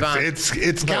 not Barry Bonds?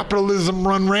 It's capitalism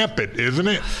run rampant, isn't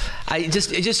it? I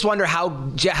just wonder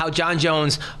how John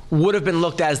Jones would have been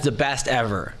looked as the best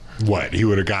ever. What? He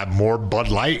would have got more Bud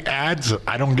Light ads?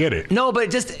 I don't get it. No, but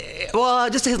just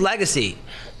his legacy.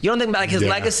 You don't think about his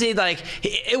legacy? Like,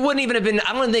 it wouldn't even have been.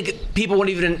 I don't think people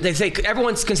wouldn't even. They say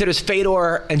everyone considers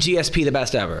Fedor and GSP the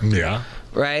best ever. Yeah.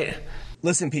 Right.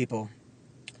 Listen, people,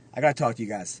 I gotta talk to you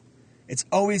guys. It's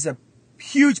always a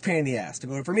huge pain in the ass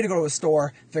for me to go to a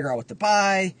store, figure out what to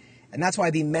buy, and that's why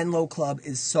the Menlo Club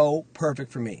is so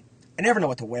perfect for me. I never know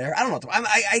what to wear. I don't know what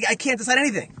to. I can't decide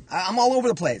anything. I'm all over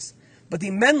the place. But the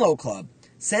Menlo Club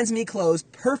sends me clothes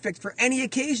perfect for any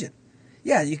occasion.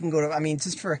 Yeah, you can go to,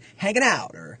 just for hanging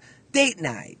out or date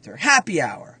night or happy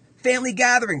hour, family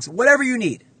gatherings, whatever you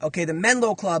need. Okay, the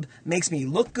Menlo Club makes me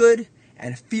look good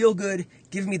and feel good,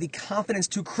 giving me the confidence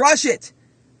to crush it.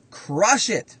 Crush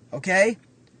it, okay?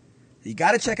 You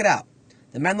got to check it out.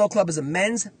 The Menlo Club is a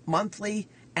men's monthly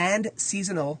and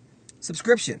seasonal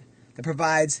subscription. that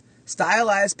provides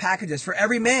stylized packages for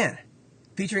every man,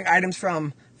 featuring items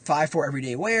from 5'4"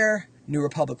 everyday wear, New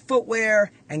Republic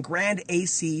footwear, and Grand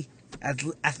AC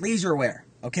athleisure wear,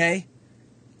 okay?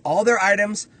 All their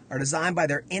items are designed by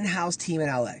their in-house team in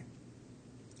LA.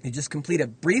 You just complete a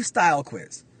brief style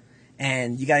quiz,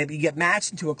 and you get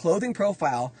matched into a clothing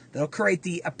profile that'll curate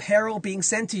the apparel being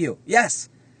sent to you. Yes,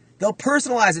 they'll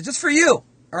personalize it just for you,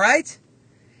 all right?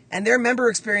 And their member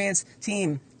experience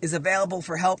team is available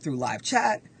for help through live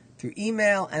chat, through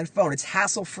email, and phone. It's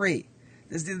hassle-free.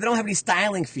 They don't have any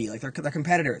styling fee like their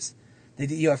competitors.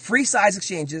 You have free size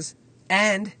exchanges,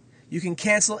 and you can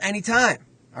cancel anytime,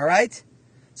 all right?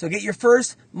 So get your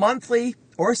first monthly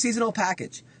or seasonal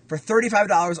package for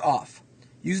 $35 off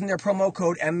using their promo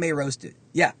code MMARoasted.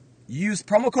 Yeah, use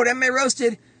promo code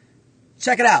MMARoasted.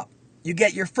 Check it out. You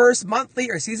get your first monthly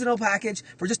or seasonal package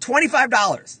for just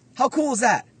 $25. How cool is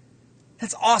that?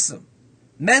 That's awesome.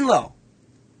 Menlo.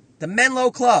 The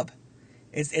Menlo Club.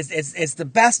 It's the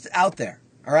best out there,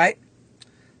 all right?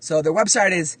 So their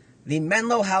website is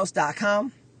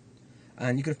themenlohouse.com,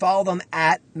 and you can follow them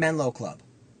at Menlo Club.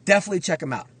 Definitely check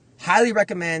them out. Highly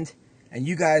recommend, and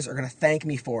you guys are going to thank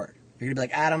me for it. You're going to be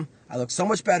like, Adam, I look so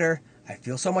much better. I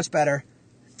feel so much better.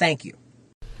 Thank you.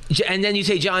 And then you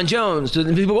say John Jones.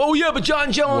 People go, oh, yeah, but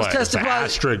John Jones testified. What,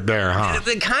 asterisk there, huh?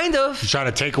 Kind of. You're trying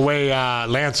to take away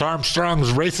Lance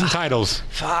Armstrong's racing titles.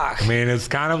 Fuck. I mean, it's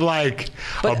kind of like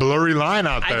a blurry line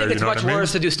out there. I think it's much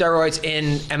worse to do steroids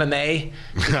in MMA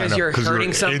because you're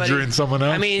hurting somebody. Injuring someone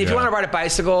else. I mean, if you want to ride a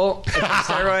bicycle,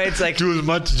 steroids, like do as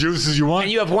much juice as you want.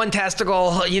 And you have one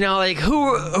testicle, you know, like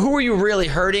who are you really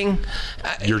hurting?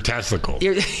 Your testicle.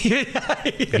 Yeah.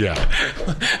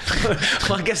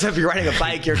 Well, I guess if you're riding a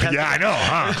bike, you're yeah, I know,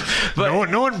 huh? But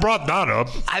no one brought that up.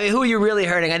 I mean, who are you really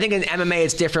hurting? I think in MMA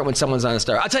it's different when someone's on a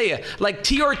steroid. I'll tell you, like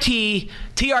TRT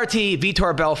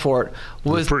Vitor Belfort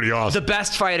was pretty awesome. The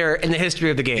best fighter in the history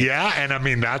of the game. Yeah, and I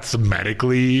mean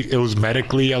it was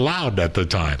medically allowed at the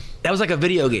time. That was like a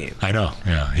video game. I know,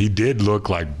 yeah. He did look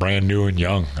like brand new and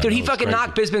young. Dude, he fucking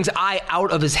knocked Bisping's eye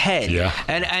out of his head. Yeah.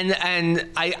 And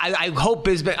I hope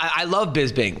Bisping, I love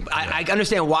Bisping. I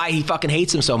understand why he fucking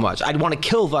hates him so much. I'd want to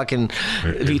kill fucking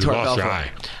Vitor Belfort.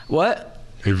 What?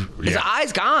 His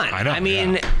eye's gone. I know. I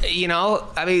mean,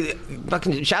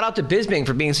 fucking shout out to Bisping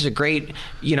for being such a great,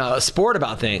 sport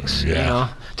about things. Yeah. You know?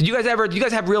 Did you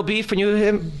guys have real beef when you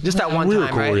him? Just that one time,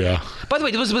 cool, right? Yeah. By the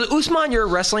way, was Usman your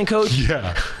wrestling coach?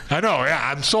 Yeah, I know.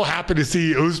 Yeah, I'm so happy to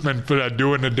see Usman for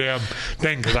doing the damn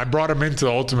thing because I brought him into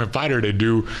the Ultimate Fighter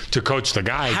to coach the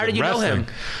guys. How did you wrestling.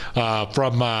 know him?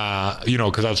 From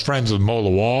because I was friends with Mo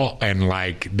Lawal and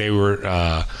like they were,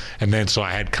 and then so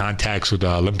I had contacts with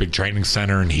the Olympic Training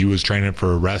Center and he was training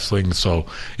for wrestling. So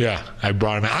yeah, I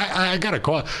brought him. I gotta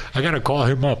call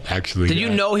him up actually. Did you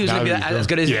know he was gonna be as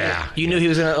good as you? Yeah, you knew he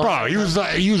was gonna. Bro, he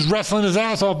was wrestling his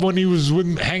ass off when he was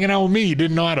hanging out with me. He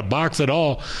didn't know how to box at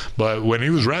all, but when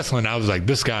he was wrestling, I was like,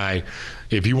 this guy,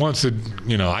 if he wants to,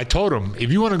 I told him,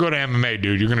 if you want to go to MMA,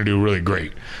 dude, you're going to do really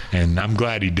great. And I'm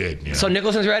glad he did. So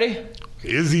Nicholson's ready?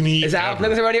 Is he neat? Is Alex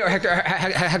Nicholson ready or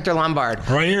Hector Lombard?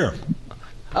 Right here.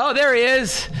 Oh, there he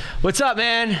is. What's up,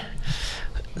 man?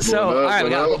 So, all right, we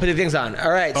got to put the things on.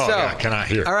 All right, I cannot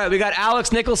hear. All right, we got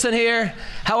Alex Nicholson here.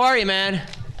 How are you, man?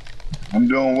 I'm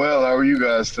doing well. How are you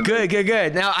guys today?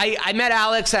 Good. Now, I met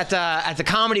Alex at the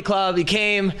comedy club. He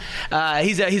came.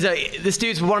 This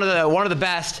dude's one of the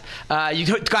best.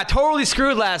 You got totally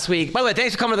screwed last week. By the way,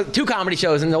 thanks for coming to the 2 comedy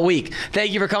shows in the week.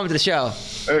 Thank you for coming to the show.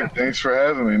 Hey, thanks for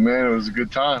having me, man. It was a good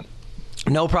time.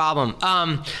 No problem.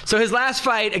 So his last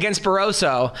fight against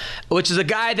Barroso, which is a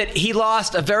guy that he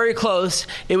lost a very close.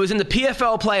 It was in the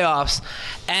PFL playoffs,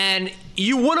 and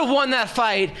you would have won that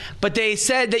fight, but they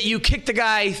said that you kicked the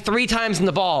guy 3 times in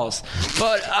the balls.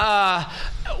 But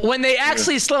when they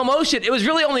actually slow motion, it was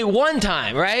really only 1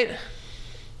 time, right?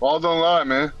 Ball don't lie,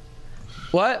 man.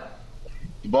 What?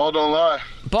 Ball don't lie.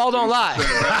 Ball don't lie.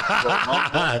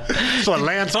 That's what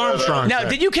Lance Armstrong Now, said.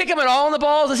 did you kick him at all in the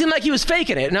balls? It seemed like he was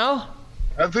faking it, no?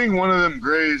 I think one of them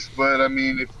grazed, but I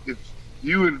mean, if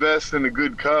you invest in a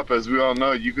good cup, as we all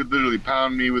know, you could literally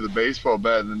pound me with a baseball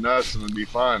bat in the nuts and it'd be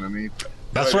fine. I mean,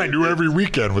 that's what I do every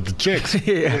weekend with the chicks.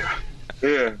 Yeah.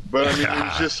 Yeah, but I mean, it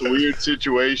was just a weird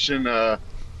situation.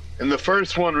 And the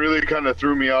first one really kind of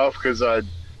threw me off because I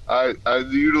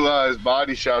utilized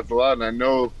body shots a lot, and I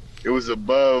know it was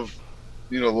above,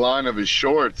 line of his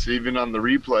shorts. Even on the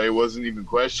replay, it wasn't even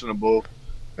questionable.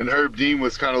 And Herb Dean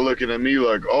was kind of looking at me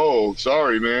like, oh,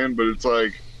 sorry, man. But it's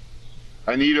like,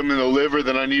 I need him in the liver,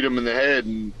 then I need him in the head.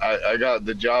 And I got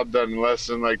the job done in less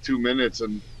than like 2 minutes.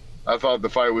 And I thought the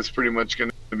fight was pretty much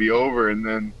going to be over. And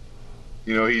then,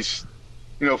 he's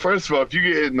first of all, if you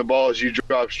get hit in the balls, you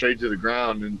drop straight to the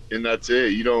ground, and that's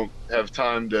it. You don't have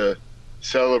time to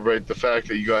celebrate the fact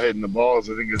that you got hit in the balls.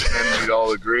 I think as men, we'd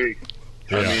all agree.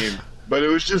 Yeah. I mean, but it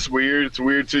was just weird. It's a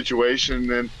weird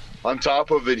situation. And on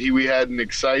top of it, we had an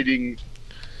exciting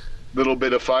little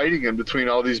bit of fighting in between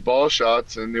all these ball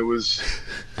shots, and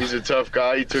he's a tough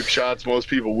guy. He took shots most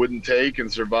people wouldn't take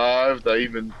and survived. I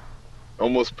even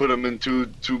almost put him into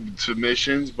two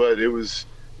submissions, but there's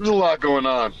a lot going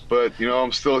on. But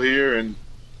I'm still here, and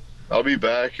I'll be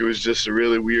back. It was just a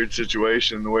really weird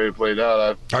situation the way it played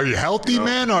out. Are you healthy,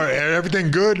 man? Or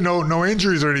everything good? No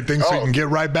injuries or anything, so you can get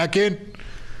right back in?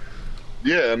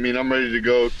 Yeah, I mean, I'm ready to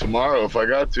go tomorrow if I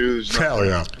got to. There's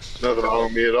nothing wrong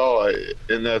with me at all.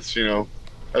 And that's,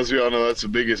 as we all know, that's the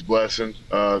biggest blessing,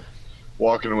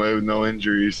 walking away with no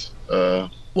injuries.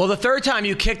 Well, the third time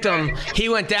you kicked him, he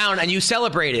went down and you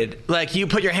celebrated. Like, you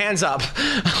put your hands up.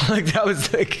 Like, that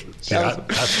was like...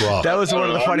 That's rough. That was one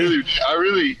of the funny... I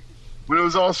really, when it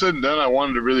was all said and done, I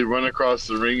wanted to really run across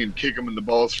the ring and kick him in the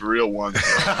balls for real once.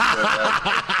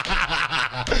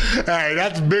 Hey,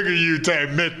 that's big of you to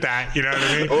admit that, you know what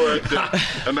I mean?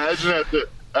 Or imagine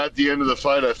at the end of the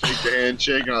fight, I faked a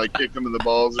handshake and I kicked him in the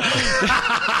balls.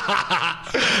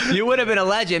 You would have been a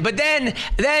legend, but then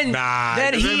he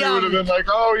would have been like,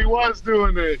 "Oh, he was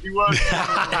doing it. He was."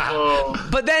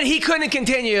 But then he couldn't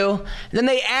continue. Then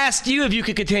they asked you if you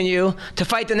could continue to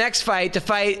fight the next fight, to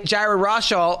fight Jared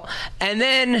Rosholt, and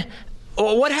then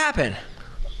what happened?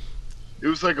 It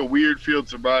was like a weird field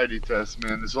sobriety test,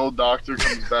 man. This old doctor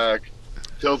comes back,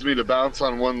 tells me to bounce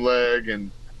on one leg and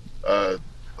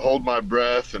hold my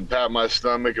breath and pat my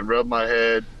stomach and rub my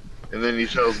head, and then he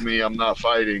tells me I'm not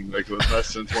fighting. Like, it was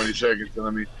less than 20 seconds. And I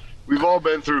mean, we've all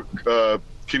been through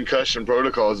concussion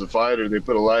protocol as a fighter. They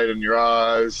put a light in your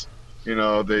eyes,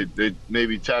 they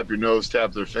maybe tap your nose,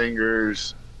 tap their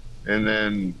fingers, and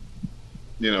then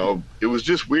it was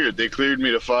just weird. They cleared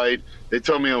me to fight. They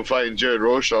told me I'm fighting Jared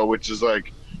Rosholt, which is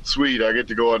like, sweet, I get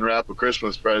to go unwrap a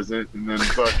Christmas present and then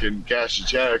fucking cash a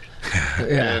check.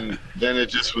 Yeah. And then it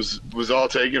just was all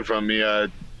taken from me. I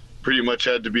pretty much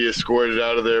had to be escorted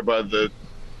out of there by the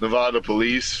Nevada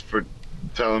police for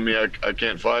telling me I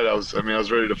can't fight. I was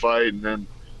ready to fight. And then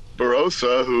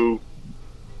Barossa, who,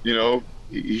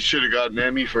 he should have gotten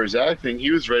Emmy for his acting,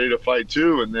 he was ready to fight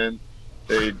too. And then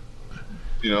they,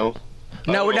 No,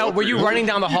 were you running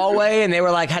down the hallway and they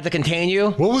were like, had to contain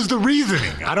you? What was the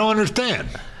reasoning? I don't understand.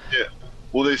 Yeah.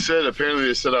 Well, apparently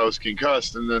they said I was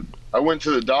concussed, and then I went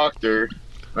to the doctor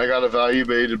and I got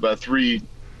evaluated by 3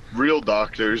 real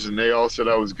doctors, and they all said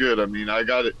I was good. I mean, I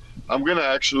got it. I'm going to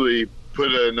actually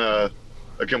put in a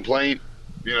complaint,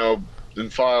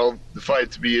 and file the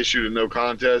fight to be issued a no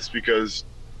contest, because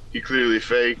he clearly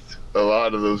faked a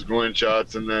lot of those groin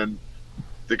shots, and then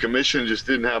the commission just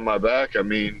didn't have my back. I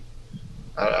mean,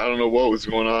 I don't know what was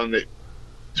going on.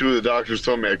 2 of the doctors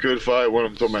told me I could fight. One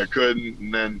of them told me I couldn't.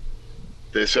 And then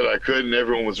they said I couldn't.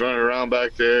 Everyone was running around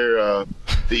back there.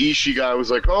 The Ishii guy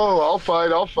was like, "Oh, I'll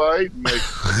fight. And like,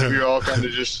 we were all kind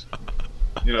of just,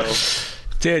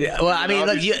 Dude, well, I mean,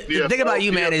 look, think about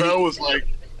you, man. PFL was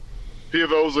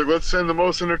like, let's send the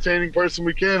most entertaining person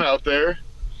we can out there.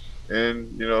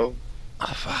 And, What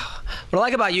I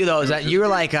like about you, though, is that you were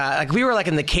like we were like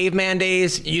in the caveman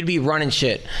days. You'd be running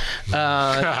shit.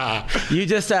 You're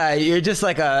just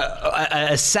like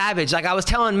a savage. Like I was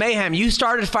telling Mayhem, you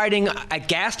started fighting at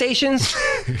gas stations.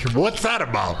 What's that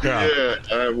about? Yeah.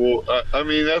 I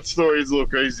mean, that story is a little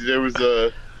crazy. There was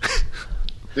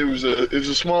it was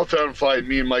a small town fight.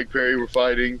 Me and Mike Perry were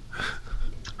fighting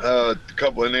a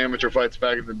couple of amateur fights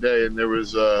back in the day, and there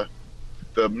was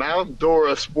the Mount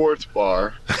Dora Sports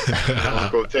Bar,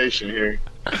 quotation here.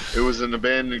 It was an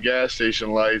abandoned gas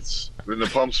station lights. When the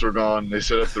pumps were gone, they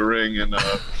set up the ring, and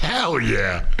hell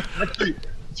yeah! Actually,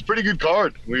 it's a pretty good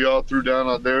card. We all threw down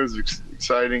out there. It was an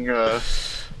exciting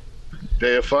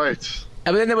day of fights.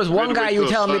 And then there was one guy you were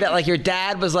telling me that like your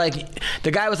dad was like,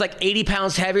 the guy was like 80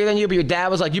 pounds heavier than you, but your dad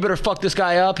was like, you better fuck this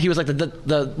guy up. He was like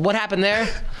the what happened there?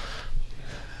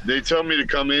 They tell me to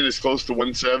come in as close to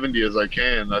 170 as I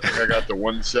can. I think I got to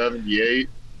 178,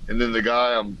 and then the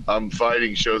guy I'm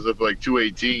fighting shows up like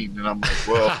 218, and I'm like,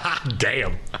 well,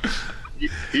 damn. He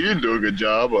didn't do a good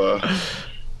job.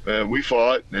 And we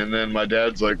fought, and then my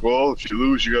dad's like, well, if you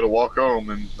lose, you got to walk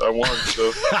home, and I won.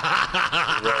 So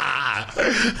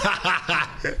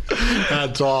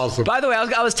that's awesome. By the way,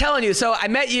 I was telling you. So I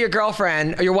met your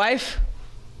girlfriend or your wife.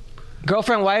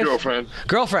 Girlfriend, wife?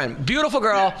 Girlfriend. Beautiful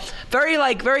girl.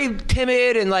 Very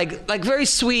timid and like very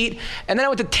sweet. And then I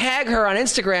went to tag her on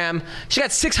Instagram. She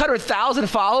got 600,000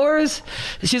 followers.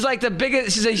 She's like the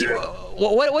biggest. She's like,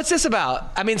 what's this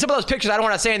about? I mean, some of those pictures, I don't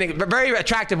want to say anything, but very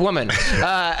attractive woman.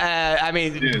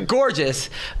 Gorgeous.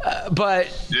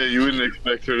 But yeah, you wouldn't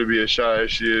expect her to be as shy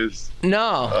as she is.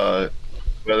 No.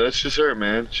 But that's just her,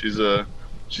 man. She's a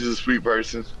sweet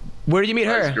person. Where did you meet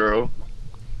her? Nice girl.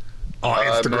 On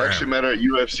Instagram. I actually met her at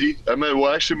UFC. I met her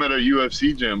at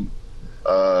UFC gym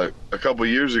a couple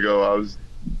years ago.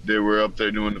 They were up there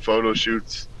doing the photo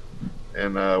shoots,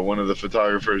 and one of the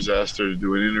photographers asked her to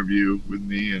do an interview with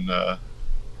me, and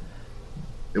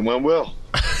it went well.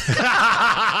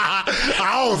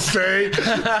 I'll say.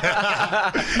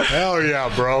 Hell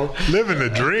yeah, bro. Living the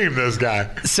dream, this guy.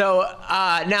 So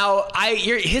now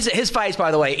his fights,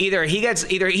 by the way, either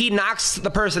he knocks the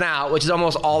person out, which is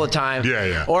almost all the time.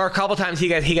 Yeah. Or a couple times he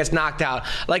gets knocked out.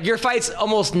 Like your fights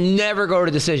almost never go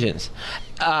to decisions.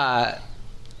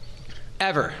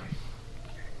 Ever.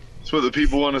 That's what the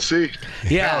people want to see.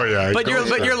 Yeah. Hell yeah, But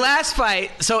your last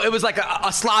fight, so it was like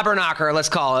a slobber knocker, let's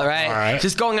call it, right? All right.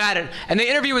 Just going at it. And they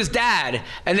interviewed his dad,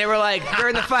 and they were like,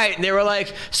 during the fight, and they were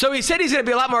like, so he said he's going to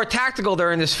be a lot more tactical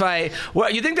during this fight.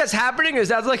 What, you think that's happening? His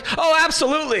dad's like, oh,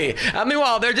 absolutely.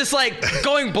 Meanwhile, they're just like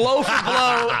going blow for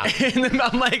blow. And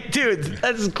I'm like, dude,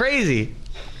 that's crazy.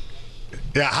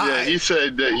 Yeah, he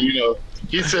said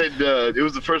that, it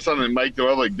was the first time they mic'd him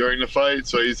up, like, during the fight,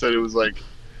 so he said it was like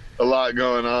a lot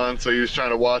going on, so he was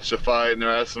trying to watch the fight, and they're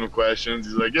asking him questions.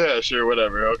 He's like, yeah, sure,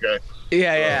 whatever, okay.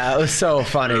 Yeah, it was so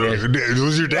funny, dude.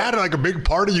 Was your dad like a big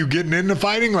part of you getting into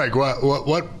fighting? Like what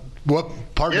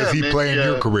part does he play in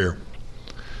your career?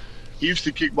 He used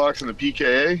to kickbox in the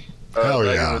PKA. Hell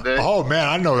back yeah! in the day. Oh man,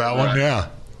 I know that one. Yeah.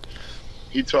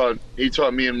 He taught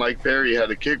me and Mike Perry how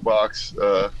to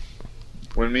kickbox.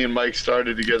 When me and Mike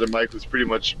started together, Mike was pretty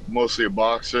much mostly a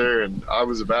boxer, and I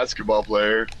was a basketball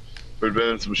player. We'd been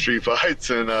in some street fights,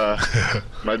 and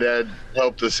my dad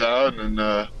helped us out and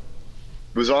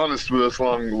was honest with us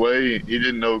along the way. He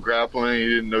didn't know grappling, he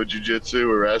didn't know jiu-jitsu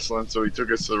or wrestling, so he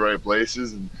took us to the right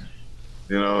places. And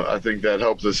I think that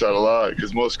helped us out a lot,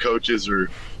 because most coaches are,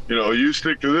 you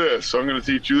stick to this, so I'm going to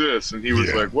teach you this. And he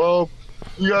was like, well,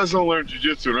 you guys don't learn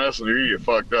jiu-jitsu and wrestling, you're going to get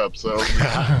fucked up. So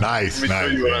nice. Let me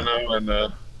tell you what I know.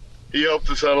 And he helped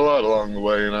us out a lot along the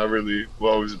way, and I really will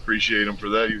always appreciate him for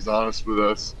that. He was honest with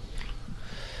us.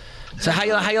 So how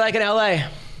you like in LA?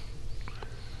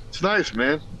 It's nice,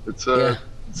 man. It's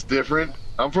different.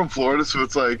 I'm from Florida, so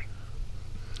it's like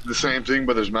the same thing,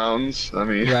 but there's mountains. I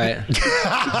mean, right. It's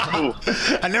cool.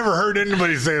 I never heard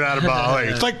anybody say that about LA.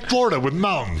 It's like Florida with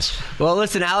mountains. Well,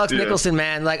 listen, Alex Nicholson,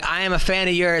 man, like I am a fan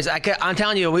of yours. I'm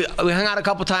telling you, we hung out a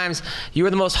couple times. You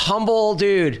were the most humble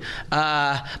dude. But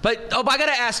I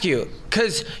gotta ask you,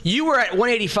 because you were at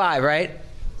 185, right?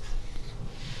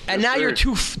 And now you're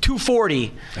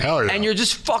 240. Hell yeah. And you're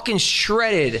just fucking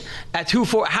shredded at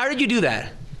 240. How did you do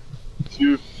that?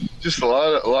 Just a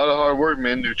lot of hard work,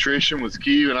 man. Nutrition was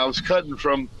key, and I was cutting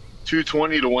from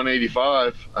 220 to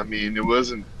 185. I mean, it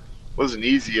wasn't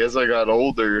easy. As I got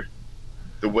older,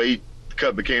 the weight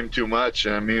cut became too much.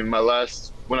 I mean,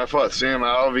 when I fought Sam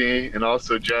Alvey and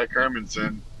also Jack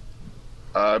Hermanson,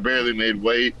 I barely made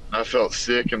weight. I felt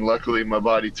sick, and luckily my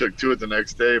body took to it the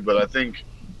next day. But I think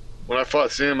when I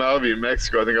fought Sam Alvey in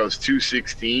Mexico, I think I was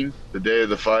 216 the day of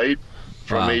the fight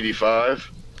from 85,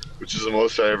 which is the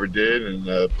most I ever did. And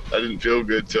I didn't feel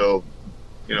good till,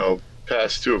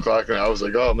 past 2 o'clock. And I was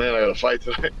like, oh, man, I got to fight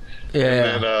tonight.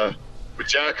 Yeah. And then with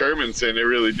Jack Hermanson, it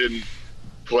really didn't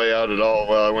play out at all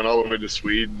well. I went all the way to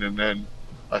Sweden, and then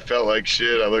I felt like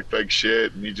shit. I looked like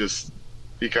shit, and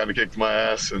he kind of kicked my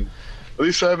ass. And at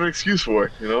least I have an excuse for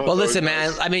it, Well, listen,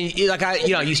 man. I mean, you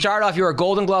started off. You were a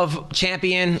Golden Glove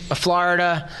champion of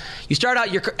Florida. You started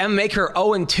out your MMA career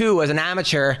 0-2 as an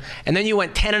amateur, and then you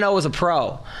went 10-0 as a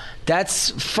pro. That's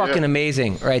fucking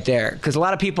amazing, right there. Because a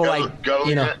lot of people gotta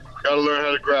learn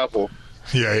how to grapple.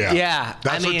 Yeah. Yeah.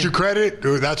 That's what you credit.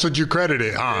 That's what you credit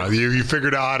it. You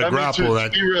figured out how to grapple. To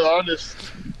be real honest,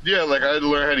 I had to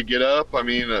learn how to get up. I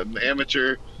mean, an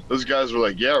amateur. Those guys were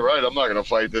like, yeah, right, I'm not going to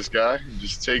fight this guy.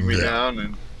 Just take me down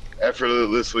and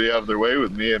effortlessly have their way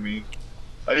with me. I mean,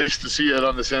 I used to see it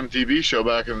on this MTV show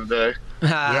back in the day.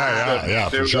 Yeah,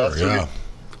 for sure, yeah.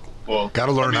 Well, got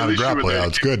to learn how to grapple. Yeah,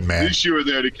 it's good, man. At least you were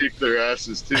there to kick their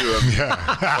asses, too.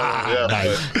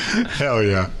 Nice. Hell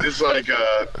yeah. It's like,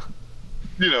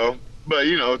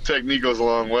 technique goes a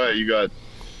long way. You got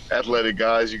athletic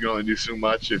guys. You can only do so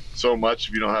much if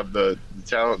you don't have the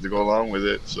talent to go along with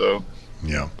it. So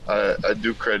yeah, I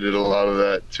do credit a lot of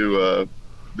that to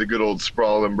the good old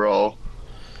sprawl and brawl.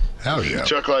 Hell yeah. If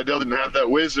Chuck Liddell didn't have that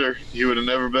whizzer, he would have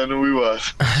never been who he was.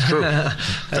 True.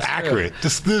 It's accurate.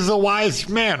 This is a wise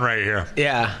man right here.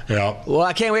 Yeah. Yeah. Well,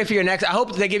 I can't wait for your next. I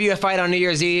hope they give you a fight on New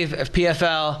Year's Eve at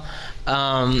PFL,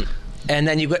 and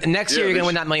then next year you're gonna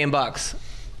win that $1 million.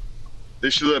 They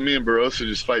should let me and Barossa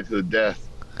just fight to the death.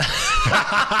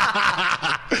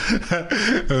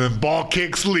 And then ball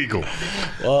kicks legal.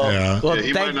 Well,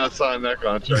 He might not sign that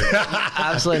contract.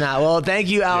 Absolutely not. Well, thank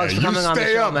you, Alex, for coming on the show,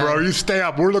 You stay up, man. bro. You stay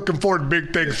up. We're looking forward to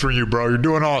big things for you, bro. You're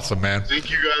doing awesome, man. Thank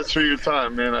you guys for your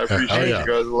time, man. I appreciate yeah. you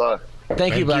guys a lot.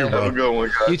 Thank you, brother. Have a good one,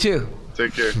 guys. You too.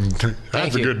 Take care.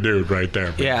 That's a good dude right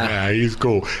there. Man. Yeah. He's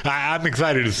cool. I'm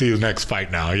excited to see his next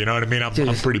fight now. You know what I mean? I'm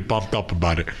pretty pumped up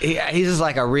about it. He's just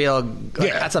like a real.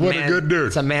 That's a what man. a good dude.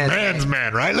 It's a man's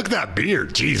man, right? Look at that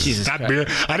beard. Jesus that Christ. beard.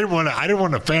 I didn't want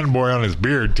to fanboy on his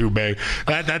beard too, babe.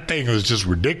 That thing was just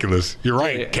ridiculous. You're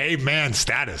right. Yeah. Caveman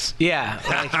status. Yeah,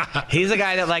 like, he's a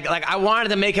guy that like I wanted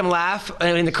to make him laugh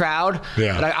in the crowd.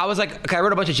 Yeah. But I was like, I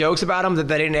wrote a bunch of jokes about him that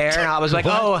they didn't air, and I was like,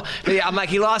 I'm like,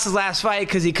 he lost his last fight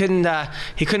because he couldn't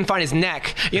find his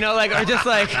neck, like, or just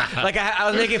like I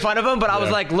was making fun of him, but I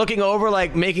was like looking over,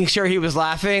 like making sure he was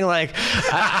laughing, like,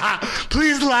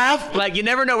 please laugh. like you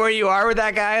never know where you are with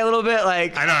that guy a little bit,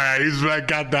 like. I know, right? He's like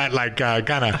got that like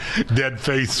kind of dead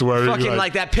face where Fucking he's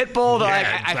like that pit bull. Yeah, Like,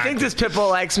 I exactly. think this pit bull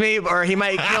likes me, or he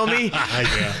might kill me.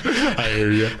 Yeah, I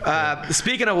hear you.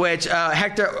 Speaking of which,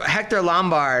 Hector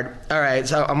Lombard. All right,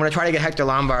 so I'm gonna try to get Hector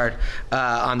Lombard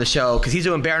on the show because he's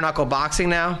doing bare knuckle boxing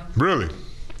now. Really?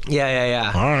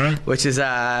 Yeah. All right. Which is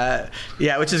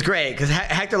great because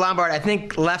Hector Lombard, I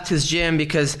think, left his gym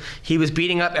because he was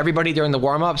beating up everybody during the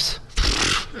warm-ups.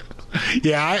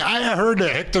 Yeah, I heard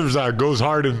that Hector's goes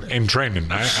hard in training.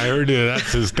 I heard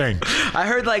that's his thing. I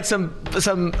heard like some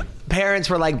parents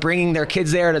were like bringing their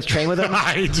kids there to train with him.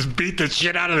 He just beat the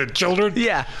shit out of the children.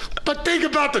 Yeah. But think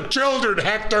about the children,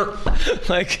 Hector.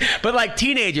 But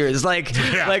teenagers, like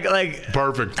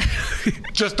perfect.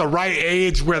 Just the right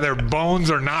age where their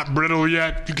bones are not brittle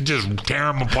yet. You can just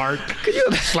tear them apart.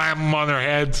 Slam them on their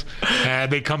heads, and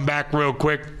they come back real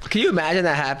quick. Can you imagine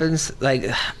that happens? Like,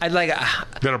 I'd like.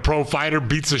 That a pro fighter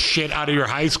beats the shit out of your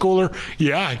high schooler?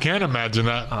 Yeah, I can't imagine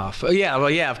that.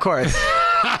 Yeah, of course.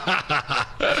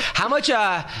 How much?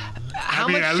 How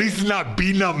much? At least not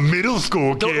beating up middle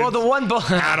school kids. Well, the one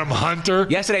Adam Hunter.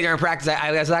 Yesterday during practice,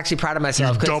 I was actually proud of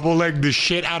myself. Double-legged the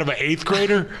shit out of an 8th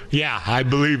grader? Yeah, I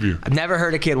believe you. I've never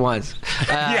hurt a kid once.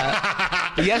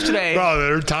 Yesterday, bro,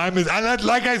 their time is.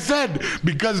 Like I said,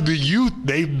 because the youth,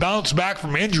 they bounce back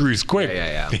from injuries quick.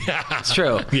 Yeah. It's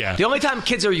true. Yeah. The only time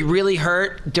kids are really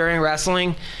hurt during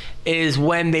wrestling is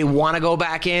when they want to go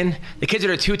back in. The kids that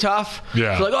are too tough,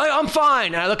 yeah, they're like, oh, I'm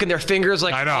fine. And I look at their fingers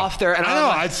like off their. And I know.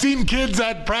 I've seen kids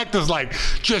at practice like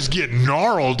just get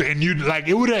gnarled, and you like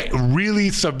it would have really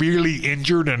severely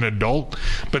injured an adult,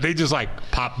 but they just like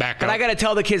pop back up. But I got to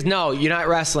tell the kids, no, you're not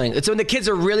wrestling. It's when the kids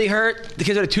are really hurt, the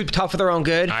kids that are too tough for their own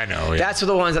good. I know. Yeah. That's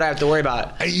the ones that I have to worry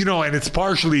about. And it's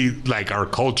partially like our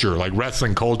culture, like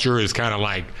wrestling culture is kind of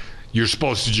like. You're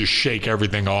supposed to just shake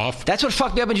everything off. That's what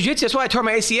fucked me up in jiu-jitsu. That's why I tore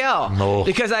my ACL. No.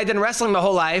 Because I'd done wrestling my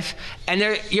whole life, and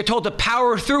you're told to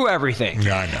power through everything.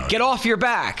 Yeah, I know. Get off your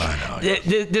back. I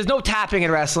know. There's no tapping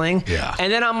in wrestling. Yeah.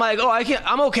 And then I'm like,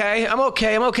 I'm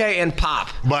okay, and pop.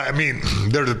 But I mean,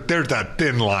 there's that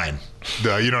thin line.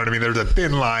 You know what I mean? There's a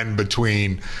thin line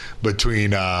between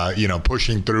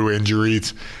pushing through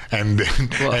injuries and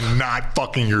not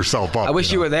fucking yourself up. I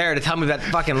wish you were there to tell me that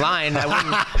fucking line. I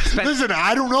wouldn't Listen,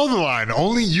 I don't know the line.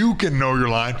 Only you can know your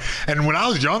line. And when I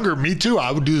was younger, me too,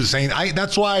 I would do the same.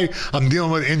 That's why I'm dealing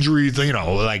with injuries,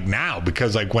 like now,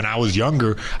 because like when I was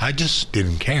younger, I just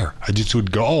didn't care. I just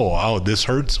would go, oh, this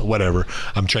hurts, whatever.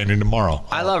 I'm training tomorrow.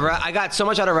 I got so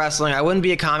much out of wrestling. I wouldn't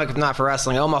be a comic if not for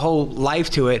wrestling. I owe my whole life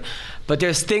to it. But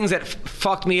there's things that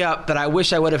fucked me up that I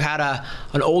wish I would have had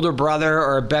an older brother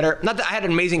or a better. Not that I had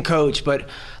an amazing coach, but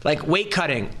like weight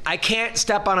cutting. I can't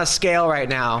step on a scale right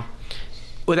now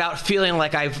without feeling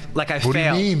like I've failed. What do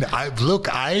you mean?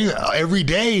 I every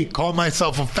day call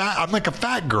myself I'm like a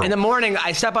fat girl. In the morning,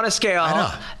 I step on a scale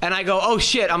and I go, oh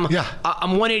shit, I'm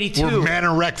 182. We're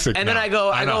manorexic. And now. then I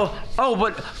go, oh,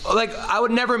 but like I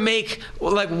would never make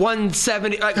like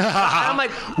 170. Like, I'm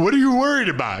like, what are you worried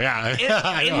about?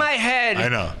 Yeah, in my head, I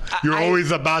know you're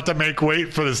always about to make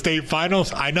weight for the state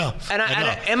finals. I know. And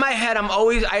in my head,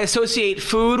 I associate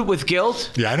food with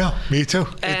guilt. Yeah, I know. Me too.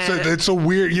 It's a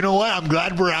weird. You know what? I'm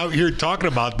glad we're out here talking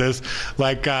about this,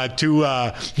 like two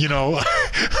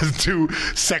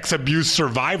sex abuse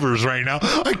survivors right now.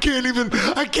 I can't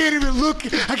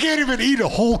even eat a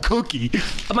whole cookie.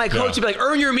 My coach would be like,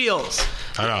 earn your meals.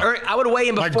 I know. Or I would weigh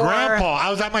in before. My grandpa, I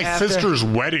was at my after. sister's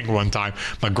wedding one time.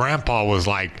 My grandpa was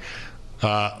like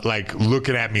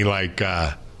looking at me like,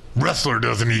 wrestler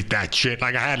doesn't eat that shit.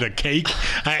 Like I had a cake.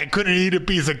 I couldn't eat a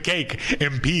piece of cake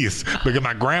in peace because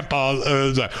my grandpa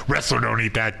was a wrestler don't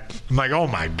eat that. I'm like, oh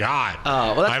my God.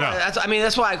 Oh, well,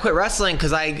 that's why I quit wrestling,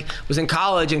 because I was in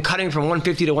college and cutting from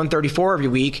 150 to 134 every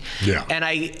week. Yeah. And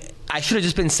I should have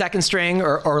just been second string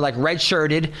or like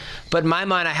red-shirted. But in my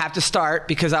mind, I have to start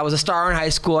because I was a star in high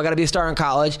school. I got to be a star in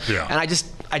college. Yeah. And I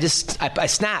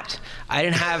snapped. I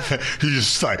didn't have... You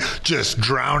just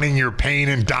drowning your pain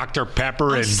in Dr.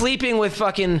 Pepper. I'm sleeping with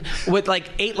like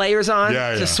 8 layers on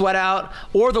to sweat out,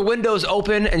 or the windows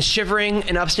open and shivering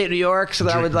in upstate New York so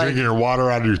that I would like... Drinking your water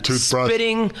out of your toothbrush.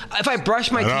 Spitting. If I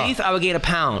brushed my teeth, I would gain a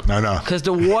pound. I know. Because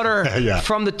the water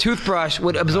from the toothbrush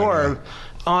would absorb.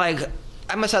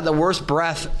 I must have the worst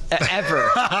breath ever.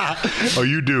 Oh,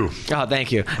 you do. Oh,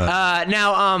 thank you.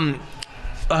 Now,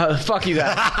 fuck you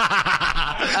guys.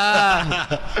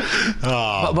 What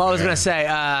I was going to say,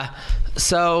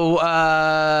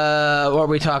 what were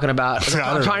we talking about?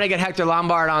 I'm trying to get Hector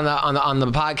Lombard on the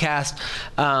podcast.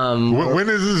 When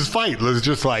is his fight? Let's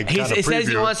just he says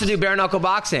he wants to do bare knuckle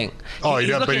boxing. Oh,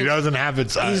 but he doesn't have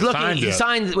it signed yet. He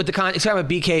signed with he's signed with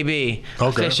BKB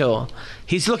official.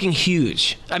 He's looking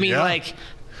huge. I mean,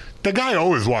 the guy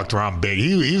always walked around big.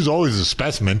 He was always a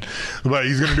specimen, but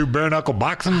he's going to do bare knuckle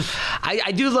boxing.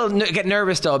 I do get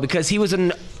nervous though, because he was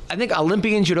I think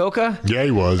Olympian judoka. Yeah,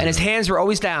 he was. And his hands were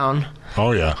always down.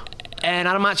 Oh yeah. And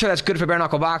I'm not sure that's good for bare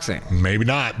knuckle boxing. Maybe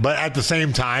not. But at the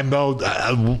same time, though,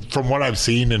 from what I've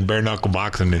seen in bare knuckle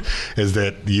boxing, is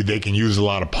that they can use a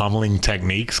lot of pummeling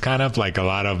techniques, kind of like a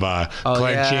lot of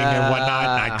clenching and whatnot.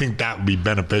 And I think that would be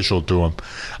beneficial to him.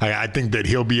 I think that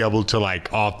he'll be able to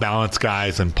off balance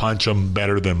guys and punch them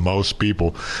better than most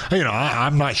people.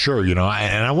 I'm not sure. And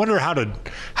I wonder how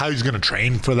he's going to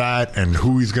train for that and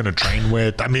who he's going to train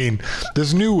with. I mean,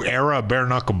 this new era of bare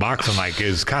knuckle boxing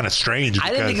is kind of strange. I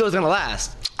didn't think it was going to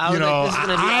last. I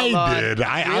did.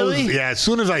 I was as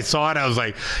soon as I saw it, I was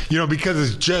like,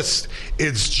 because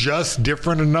it's just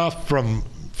different enough from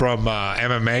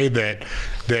MMA that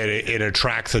it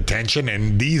attracts attention.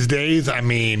 And these days, I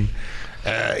mean,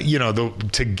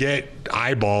 to get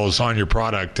eyeballs on your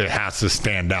product, it has to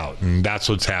stand out, and that's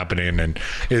what's happening. And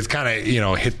it's kind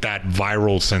of hit that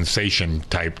viral sensation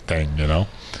type thing.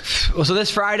 Well, so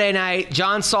this Friday night,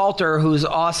 John Salter, who's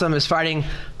awesome, is fighting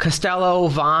Costello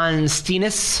Von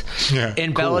Steenis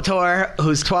in Bellator,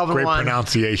 who's 12-1. Great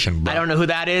pronunciation, bro. I don't know who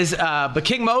that is, but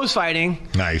King Mo's fighting.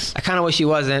 Nice. I kind of wish he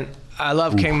wasn't. I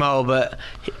love King Mo, but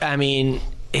I mean,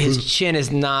 his chin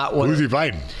is not what. Who's he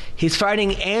fighting? He's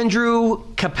fighting Andrew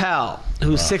Capel,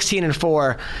 who's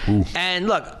 16-4. And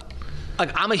look,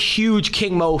 I'm a huge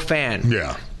King Mo fan.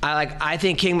 Yeah. I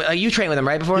think King. You trained with him,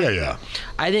 right, before? Yeah.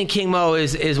 I think King Mo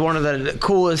is one of the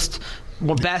coolest,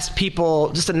 best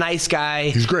people. Just a nice guy.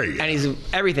 He's great, and he's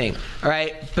everything. All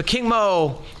right, but King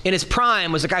Mo in his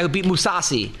prime was the guy who beat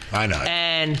Musasi. I know.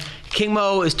 And King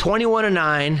Mo is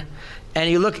 21-9, and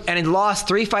he lost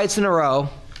 3 fights in a row,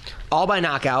 all by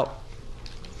knockout.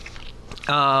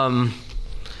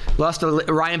 Lost to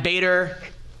Ryan Bader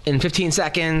in 15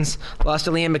 seconds, lost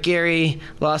to Liam McGarry,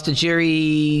 lost to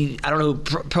Jerry, I don't know who,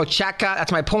 Prochaka,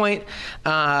 that's my point.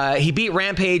 He beat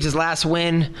Rampage his last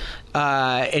win,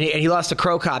 and he lost to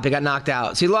Crow Cop. He got knocked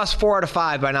out. So he lost 4 out of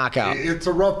 5 by knockout. It's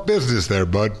a rough business there,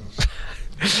 bud.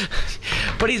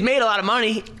 But he's made a lot of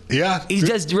money. Yeah. He's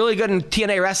just really good in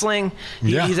TNA wrestling.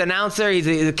 He's an announcer. He's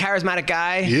a charismatic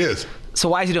guy. He is. So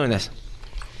why is he doing this?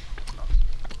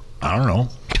 I don't know.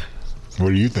 What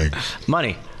do you think?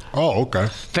 Money. Oh, okay.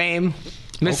 Fame.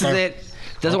 Misses it.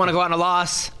 Doesn't want to go out on a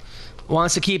loss.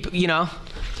 Wants to keep,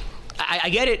 I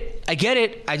get it.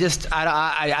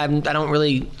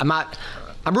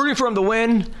 I'm rooting for him to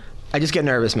win. I just get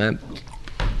nervous, man.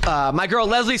 My girl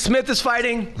Leslie Smith is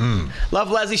fighting.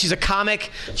 Love Leslie. She's a comic.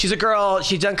 She's a girl.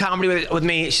 She's done comedy with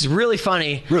me. She's really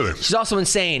funny. Really? She's also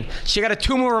insane. She got a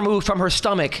tumor removed from her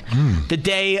stomach the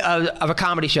day of a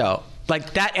comedy show.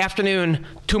 Like that afternoon,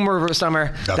 tumor removed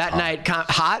stomach. That's that hot. Night,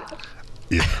 hot?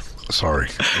 Yeah. Sorry.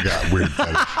 I got a weird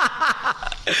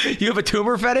fetish. You have a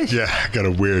tumor fetish? Yeah, I got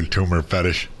a weird tumor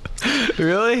fetish.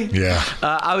 Really? Yeah.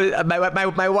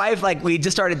 My wife, we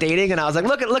just started dating, and I was like,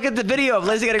 look at the video of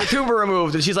Lizzie getting a tumor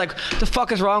removed, and she's like, "What the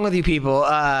fuck is wrong with you people?"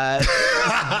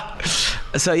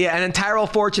 So, yeah, and then Tyrell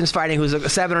Fortune's fighting, who's a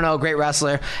 7-0 great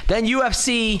wrestler. Then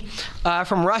UFC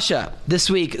from Russia this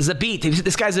week, Zabit.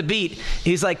 This guy's Zabit.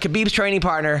 He's like Khabib's training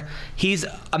partner. He's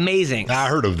amazing. I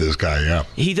heard of this guy, yeah.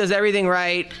 He does everything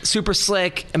right, super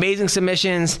slick, amazing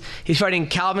submissions. He's fighting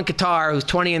Calvin Kattar, who's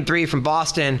 20-3 from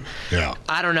Boston. Yeah.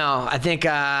 I don't know. I think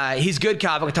he's good,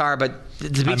 Calvin Kattar, but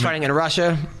Zabit's fighting in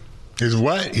Russia. Is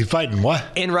what? He's fighting what?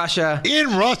 In Russia.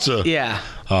 In Russia? Yeah.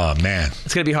 Oh, man.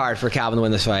 It's going to be hard for Calvin to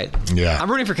win this fight. Yeah.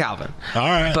 I'm rooting for Calvin. All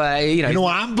right. But, you know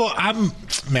what?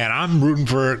 I'm rooting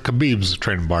for Khabib's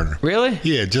training partner. Really?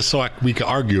 Yeah, just so we can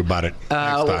argue about it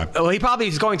next time. Well, he probably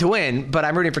is going to win, but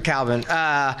I'm rooting for Calvin.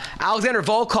 Alexander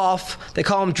Volkov, they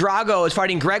call him Drago, is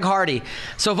fighting Greg Hardy.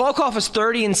 So Volkov is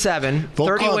 30-7,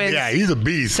 30 wins. Yeah, he's a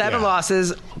beast. 7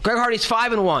 losses. Greg Hardy's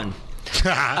 5-1.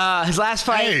 His last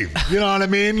fight. Hey, you know what I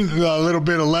mean? A little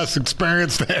bit of less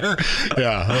experience there.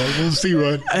 Yeah, we'll see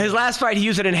what. His last fight, he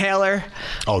used an inhaler.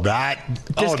 That's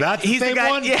the same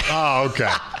one? Yeah. Oh,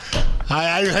 okay.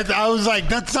 I was like,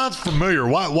 that sounds familiar.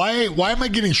 Why am I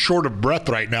getting short of breath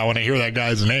right now when I hear that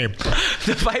guy's name?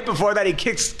 The fight before that, he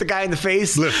kicks the guy in the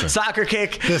face. Listen, soccer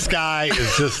kick. This guy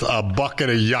is just a bucket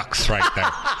of yucks right there.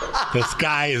 This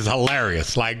guy is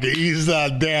hilarious. Like, he's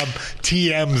the damn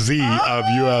TMZ of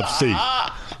UFC.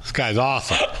 This guy's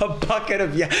awesome. A bucket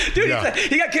of Dude, yeah.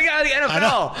 He got kicked out of the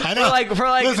NFL. I know. For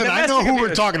like Listen, I know who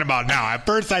we're talking about now. At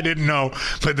first, I didn't know,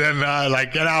 but then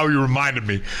now you reminded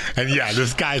me. And yeah,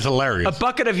 this guy's hilarious. A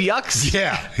bucket of yucks?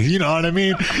 Yeah. You know what I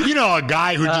mean? You know, a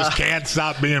guy who just can't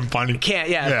stop being funny. Can't,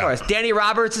 yeah, of course. Danny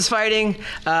Roberts is fighting.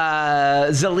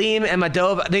 Zalim and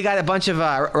Madova. They got a bunch of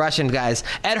Russian guys.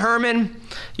 Ed Herman.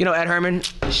 You know Ed Herman?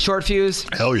 Short fuse.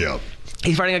 Hell yeah.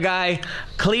 He's fighting a guy,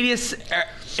 Kalidas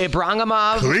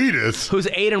Ibrahimov. Kalidas? Who's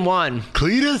 8-1.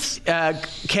 Kalidas?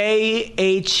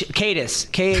 Khadis.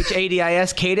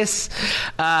 Khadis. Khadis.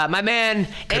 My man,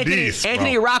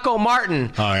 Anthony Rocco Martin,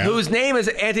 whose name is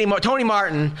Tony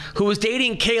Martin, who was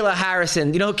dating Kayla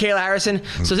Harrison. You know who Kayla Harrison?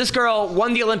 So this girl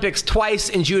won the Olympics twice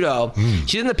in judo.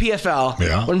 She's in the PFL.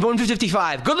 Yeah. Won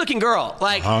 155. Good-looking girl.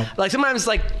 Like sometimes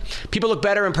people look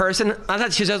better in person. I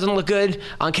thought she doesn't look good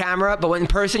on camera, but when in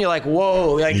person, you're like, whoa.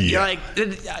 You're like,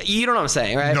 you don't know what I'm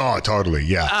saying, right? No, totally,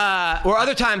 yeah. Or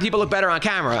other times people look better on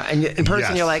camera, and in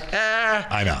person you're like,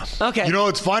 I know. Okay. You know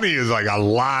what's funny is a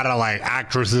lot of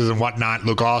actresses and whatnot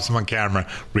look awesome on camera.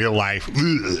 Real life.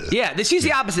 Ugh. Yeah, she's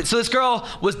the opposite. So this girl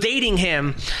was dating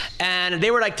him, and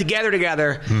they were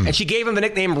together, and she gave him the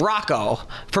nickname Rocco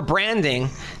for branding.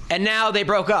 And now they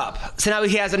broke up. So now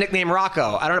he has a nickname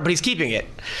Rocco. I don't know, but he's keeping it.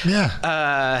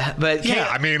 Yeah. But yeah,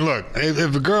 I mean, look,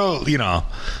 if a girl,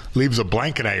 leaves a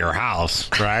blanket at your house,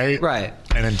 right? Right.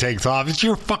 And then takes off, it's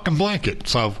your fucking blanket.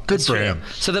 So good for him.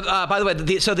 So by the way, the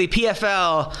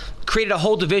PFL created a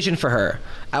whole division for her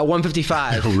at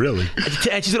 155. Oh, really?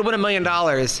 And she's gonna win $1 million.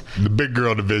 The big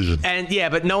girl division. And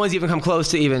but no one's even come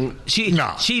close to even. She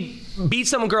beat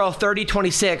some girl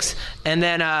 30-26, and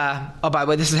then by the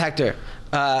way, this is Hector.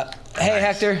 Hey,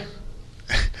 Hector.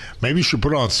 Maybe you should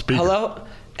put it on speaker. Hello?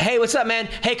 Hey, what's up, man?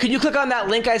 Hey, can you click on that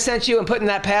link I sent you and put in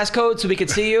that passcode so we could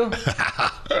see you?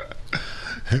 What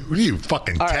are you,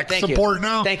 fucking tech support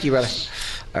now? Thank you, brother.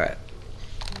 All right.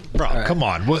 Bro, come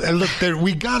on. Well, look,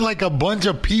 we got a bunch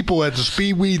of people at the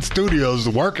Speedweed Studios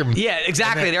working. Yeah,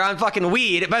 exactly. They're on fucking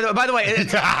weed. By the way,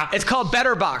 it's called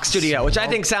Better Box Studio, which I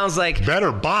think sounds like...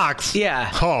 Better Box?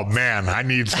 Yeah. Oh, man, I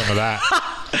need some of that.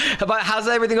 How's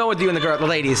everything going with you and the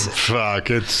ladies?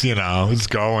 Fuck, it's, it's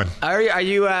going. Are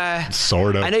you...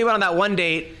 Sort of. I know you went on that one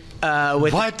date...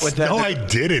 with no, I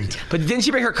didn't. But didn't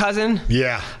she bring her cousin?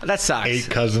 Yeah. That sucks. 8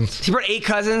 cousins. She brought 8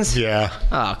 cousins? Yeah.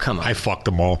 Oh, come on. I fucked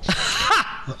them all.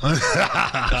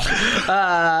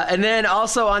 And then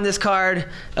also on this card,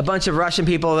 a bunch of Russian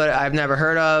people that I've never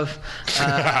heard of.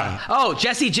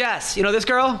 Jessie Jess. You know this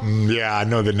girl? Yeah, I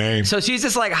know the name. So she's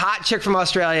this hot chick from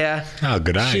Australia. Oh,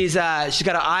 good eye. She's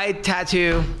got an eye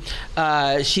tattoo.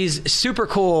 She's super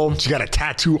cool. She got a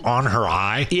tattoo on her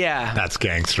eye? Yeah. That's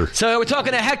gangster. So we're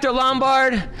talking to Hector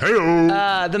Lombard.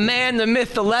 Hello. The man, the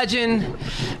myth, the legend.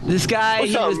 This guy,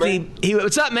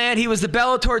 what's up, man? He was the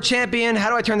Bellator champion. How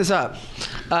do I turn this up?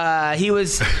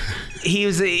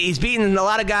 He's beaten a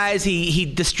lot of guys. He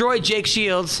destroyed Jake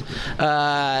Shields.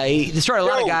 He destroyed a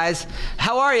lot of guys.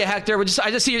 How are you, Hector?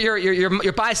 I just see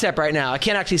your bicep right now. I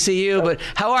can't actually see you, but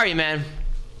how are you, man?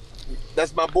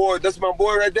 That's my boy. That's my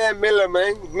boy right there, Miller,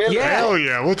 man. Miller. Yeah. Hell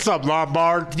yeah. What's up,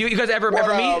 Lombard? Did you guys ever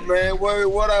meet? Man?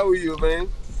 What are you, man?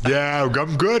 Yeah,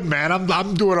 I'm good, man.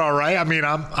 I'm doing all right. I mean,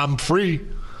 I'm free.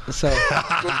 So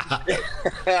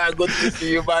good to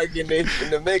see you back in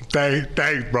the mix.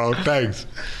 Thanks, bro. Thanks.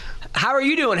 How are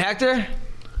you doing, Hector?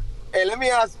 Hey, let me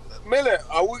ask, Miller,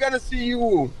 are we gonna see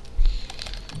you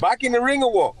Back in the ring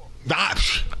or what?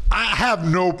 I have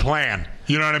no plan.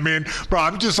 You know what I mean? Bro,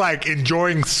 I'm just like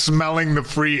enjoying smelling the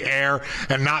free air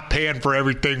and not paying for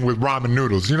everything with ramen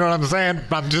noodles. You know what I'm saying?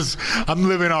 I'm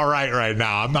living all right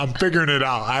now. I'm figuring it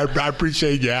out. I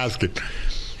appreciate you asking.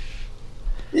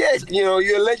 Yes,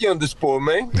 you're a legend of the sport,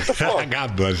 man. What the fuck?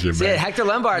 God bless you, man. Yeah, Hector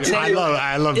Lombard.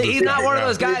 I love this He's not guy, one of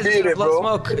those guys that's gonna blow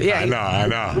smoke. Yeah, I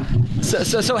know.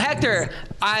 So Hector,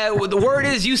 the word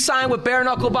is you signed with Bare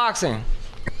Knuckle Boxing.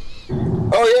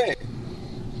 Oh yeah.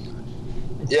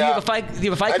 Do you have a fight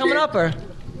coming up, or?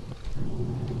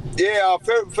 Yeah,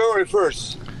 February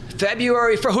 1st.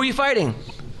 February for who are you fighting?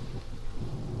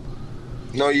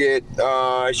 Not yet.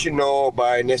 I should know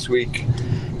by next week.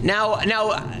 Now,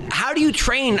 how do you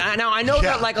train? Now, I know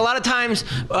that like a lot of times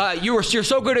you're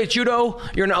so good at judo,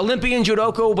 you're an Olympian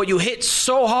judoka, but you hit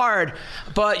so hard,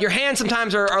 but your hands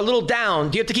sometimes are a little down.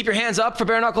 Do you have to keep your hands up for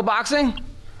bare knuckle boxing?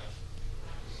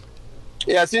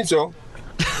 Yeah, I think so.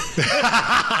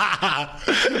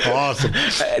 Awesome.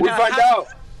 We'll find out.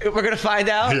 We're gonna find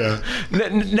out. Yeah.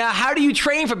 Now, how do you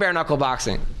train for bare knuckle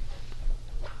boxing?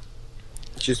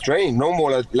 Just train, no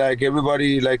more like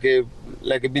everybody like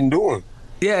I've been doing.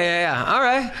 Yeah. All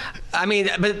right. I mean,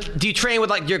 but do you train with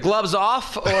like your gloves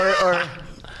off or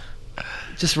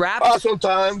just wraps?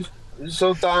 Sometimes,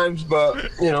 but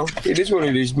it is what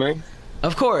it is, man.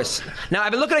 Of course. Now,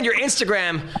 I've been looking at your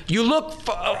Instagram. You look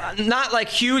not like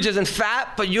huge as in fat,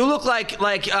 but you look like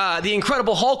the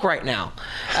Incredible Hulk right now.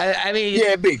 I mean...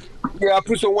 Yeah, big. Yeah, I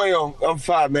put some weight on. I'm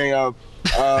fat, man.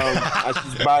 I'm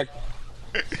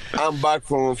back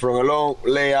from a long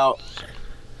layout.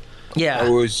 Yeah.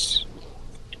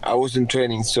 I wasn't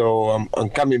training, so I'm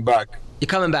coming back. You're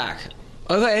coming back.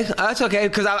 Okay, that's okay,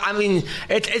 because I mean,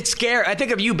 it's scary. I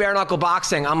think of you bare knuckle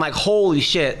boxing, I'm like, holy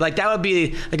shit. Like, that would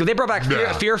be, like, if they brought back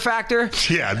Fear Factor.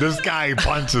 Yeah, this guy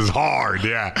punches hard,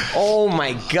 yeah. Oh,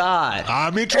 my God.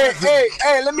 I'm interested. Hey,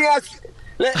 let me ask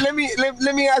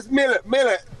Miller.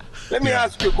 Let me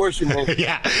ask you a question, man.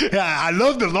 Yeah, I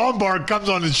love that Lombard comes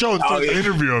on the show and starts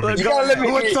interviewing me. You gotta let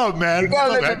me What's up, man? You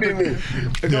gotta let me be me.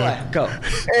 Go ahead, go.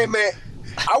 Hey, man.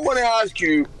 I want to ask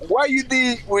you what you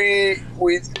did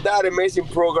with that amazing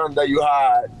program that you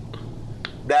had,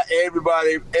 that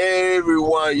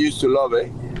everyone used to love it.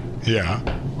 Yeah.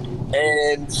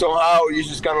 And somehow you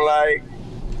just kind of like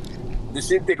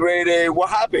disintegrated. What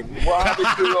happened? What happened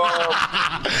to?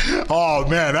 Oh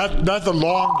man, that's a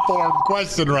long form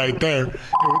question right there.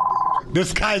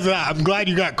 This guy's. I'm glad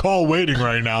you got call waiting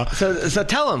right now. So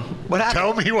tell him what happened.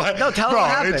 Tell me what. No, tell him what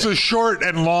happened. It's a short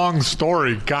and long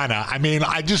story, kind of. I mean,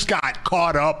 I just got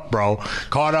caught up, bro.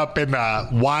 Caught up in the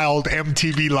wild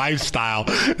MTV lifestyle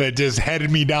that just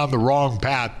headed me down the wrong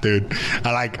path, dude.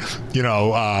 I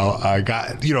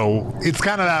got, it's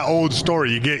kind of that old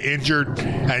story. You get injured,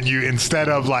 and you instead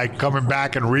of like coming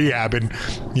back and rehabbing,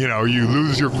 you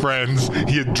lose your friends,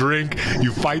 you drink,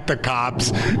 you fight the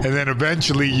cops, and then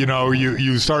eventually,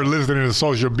 you start listening to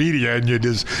social media and you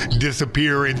just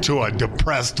disappear into a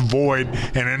depressed void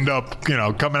and end up,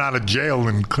 coming out of jail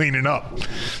and cleaning up.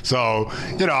 So,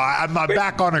 I'm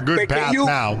back on a good path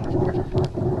now.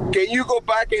 Can you go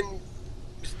back and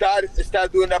start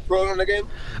doing that program again?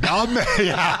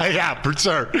 Yeah, for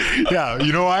sure. Yeah,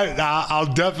 you know what?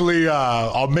 I'll definitely,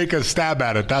 I'll make a stab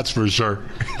at it. That's for sure.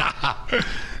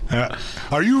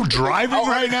 Are you driving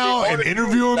right now and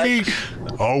interviewing me?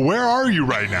 Oh, where are you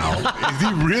right now? Is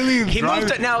he really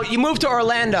driving? You moved to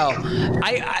Orlando.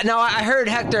 I heard,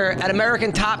 Hector, at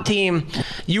American Top Team,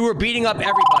 you were beating up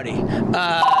everybody.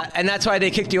 And that's why they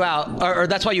kicked you out. Or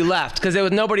that's why you left, because there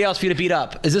was nobody else for you to beat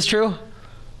up. Is this true?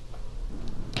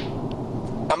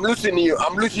 I'm losing you.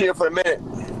 I'm losing you for a minute.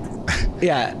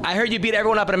 Yeah, I heard you beat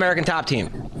everyone up at American Top Team.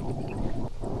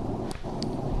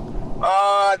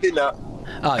 I did not.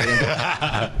 Oh,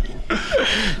 yeah.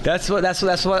 That's what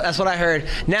I heard.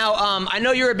 Now, I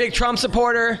know you're a big Trump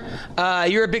supporter.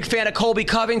 You're a big fan of Colby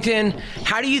Covington.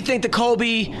 How do you think the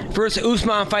Colby versus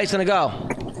Usman fight's gonna go?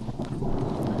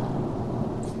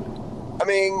 I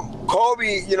mean,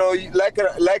 Colby, like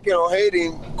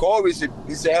hating, Colby's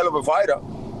he's a hell of a fighter.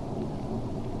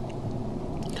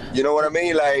 You know what I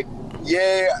mean? Like,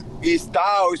 yeah, his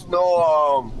style is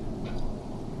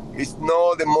it's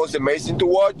not the most amazing to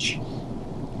watch,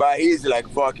 but he's like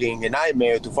fucking a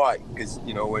nightmare to fight. Because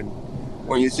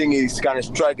when you think he's gonna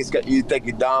strike, he take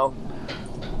it down.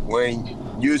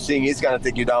 When you think he's gonna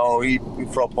take you down, he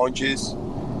throw punches,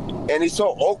 and it's so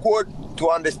awkward to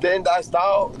understand that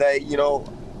style that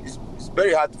it's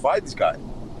very hard to fight this guy.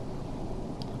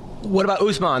 What about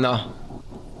Usman though?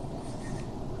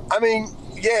 I mean,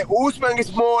 yeah, Usman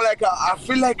is more like I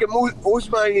feel like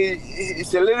Usman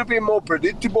is a little bit more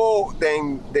predictable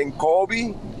than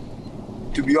Colby.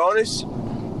 to be honest.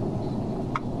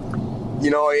 You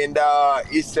know, and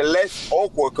it's less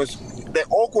awkward because the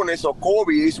awkwardness of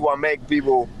Kobe is what makes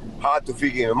people hard to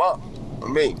figure him out. I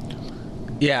mean,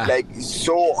 yeah, like it's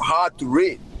so hard to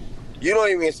read. You don't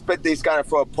even expect this kind of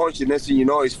throw a punch, and next thing you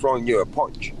know, it's throwing you a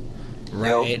punch.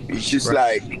 right. You know? It's just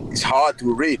like it's hard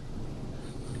to read.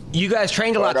 You guys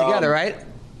trained a lot together, right?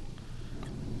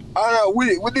 I don't know.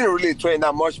 We didn't really train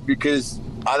that much because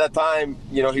at that time,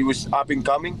 you know, he was up and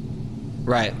coming.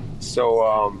 Right.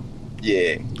 So,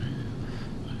 yeah.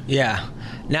 Yeah.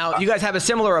 Now, you guys have a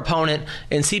similar opponent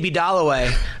in CB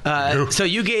Dollaway. So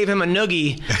you gave him a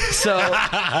noogie. So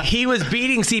he was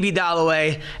beating CB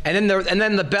Dollaway, and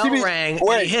then the bell rang,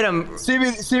 and he hit him.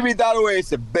 CB Dollaway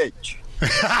is a bitch.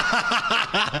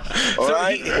 All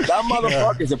right? That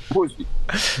motherfucker is a pussy.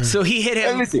 So he hit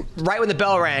him right when the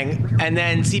bell rang, and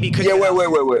then CB couldn't. Yeah, wait.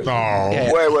 Oh.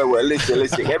 Wait.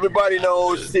 Listen. Everybody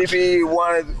knows CB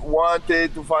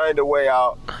wanted to find a way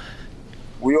out.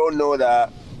 We all know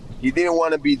that. He didn't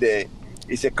want to be there.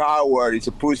 He's a coward. He's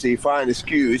a pussy. He find an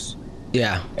excuse.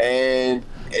 Yeah. And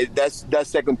that's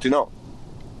second to none.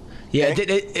 Yeah,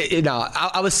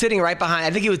 I was sitting right behind. I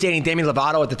think he was dating Demi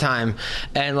Lovato at the time,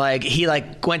 and like he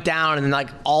like went down, and like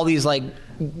all these like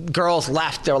girls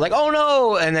left. They were like, "Oh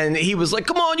no!" And then he was like,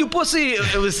 "Come on, you pussy!"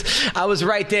 I was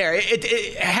right there.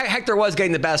 Hector was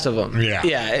getting the best of him.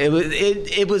 Yeah.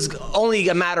 It was only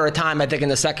a matter of time. I think in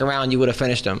the second round you would have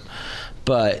finished him,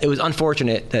 but it was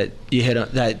unfortunate that you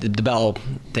hit that the bell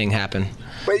thing happened.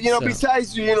 But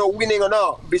besides winning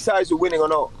or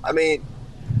not, I mean,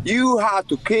 you have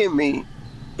to kill me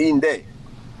in there,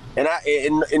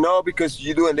 and not because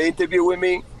you're doing the interview with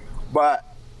me, but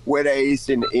whether it's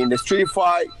in the street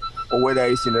fight, or whether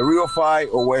it's in a real fight,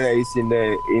 or whether it's in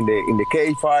the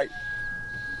cage fight,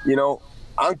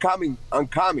 I'm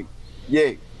coming.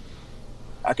 Yeah,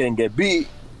 I can get beat,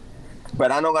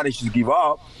 but I'm not gonna just give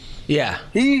up. Yeah.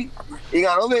 In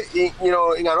another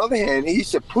hand,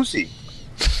 he's a pussy.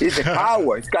 He's a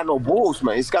coward. He's got no balls,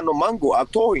 man. He's got no mango. I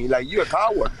told him, like, you're a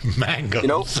coward. Mango.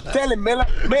 Tell him, Miller,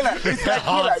 it's like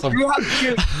awesome. Miller. You have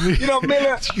to kill,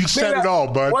 Miller. You said it all,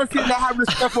 bud. One thing I have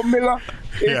respect for Miller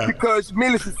is because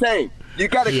Miller's the same. You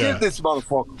got to kill this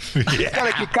motherfucker. He's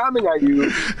going to keep coming at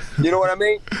you. You know what I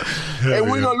mean? And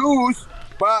we're going to lose,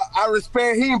 but I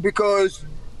respect him because,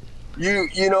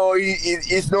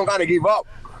 he's not going to give up.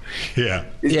 Yeah.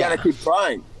 He's going to keep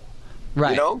trying.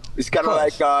 Right. It's kind of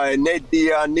like Nate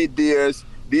Diaz.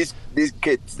 These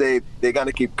kids, they're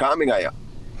gonna keep coming at you.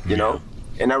 You know,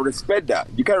 and I respect that.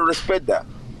 You gotta respect that.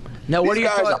 Now, what these are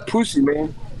your guys thoughts? are pussy,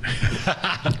 man.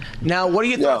 Now, what are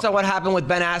your thoughts on what happened with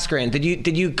Ben Askren? Did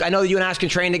you? I know that you and Askren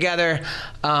trained together.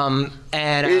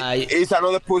 It's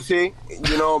another pussy.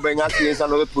 Ben Askren is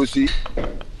another pussy.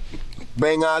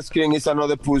 Ben Askren is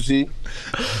another pussy.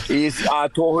 I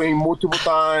told him multiple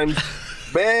times.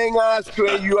 Ben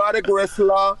Askren, you are a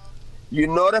wrestler. You're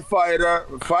not a fighter.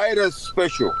 Fighter's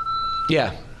special.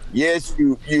 Yeah. Yes,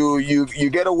 you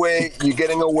get away. You're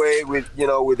getting away with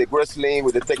with the wrestling,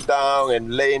 with the takedown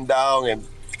and laying down and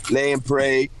laying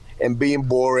prey and being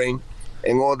boring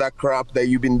and all that crap that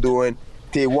you've been doing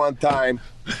till one time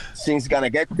things gonna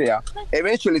get there.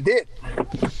 Eventually did.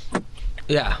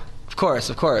 Yeah. Of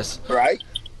course. Right.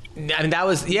 I mean, that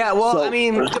was, well, so, I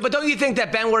mean, but don't you think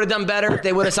that Ben would have done better if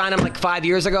they would have signed him like 5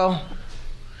 years ago?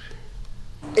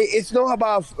 It's not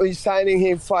about signing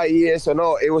him 5 years or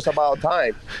no. It was about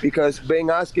time because Ben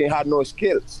Askren had no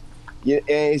skills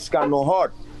and he's got no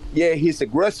heart. Yeah, he's a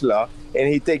wrestler and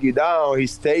he take you down, he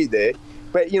stay there.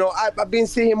 But, I've been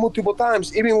seeing him multiple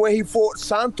times. Even when he fought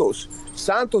Santos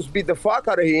beat the fuck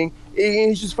out of him and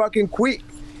he just fucking quit.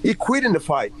 He quit in the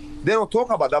fight. They don't talk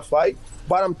about that fight.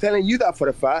 But I'm telling you that for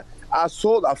a fact. I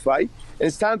saw that fight,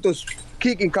 and Santos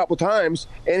kicking a couple times,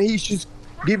 and he just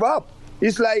give up.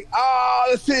 He's like,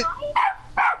 that's it.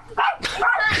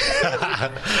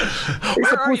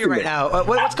 Where are you right now?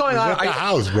 What's going on? At the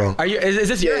house, bro. Are you? Is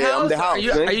this your house? I'm the house,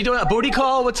 are you doing a booty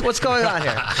call? What's going on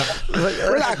here?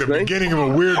 Relax, the beginning of a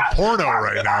weird porno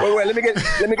right now. Wait. Let me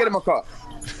get in my car.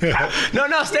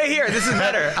 No, stay here. This is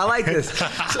better. I like this.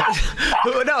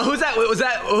 Who's that?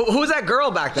 Who's that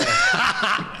girl back there?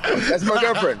 That's my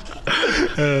girlfriend.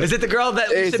 Is it the girl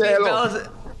that used to be hello. Bella's?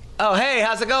 Oh, hey,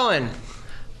 how's it going?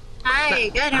 Hi,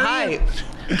 good. How are you?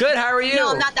 Good. How are you?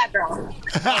 No, not that girl.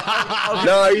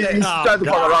 No, he's trying to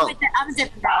fuck around. I'm a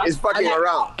different girl. He's fucking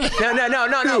around.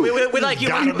 No. We like you.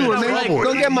 Got him in trouble.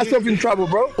 Don't get myself in trouble,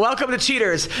 bro. Welcome to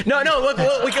Cheaters. No, look,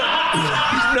 we go.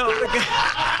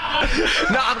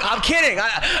 No, I'm kidding.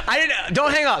 I didn't.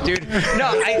 Don't hang up, dude.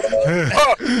 No,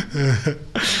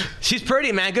 she's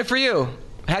pretty, man. Good for you,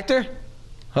 Hector.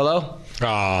 Hello.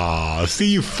 Oh, see,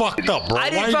 you fucked up, bro. I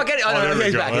didn't fuck it. Oh, no, there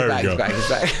he's we back. go. He's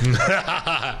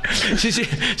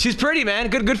back. She's pretty, man.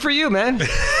 Good for you, man.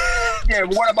 Yeah,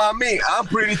 but what about me? I'm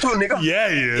pretty too, nigga. Yeah,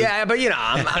 he is. Yeah, but you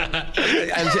know,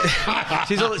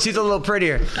 she's a little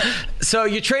prettier. So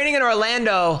you're training in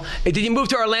Orlando. Did you move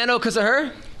to Orlando because of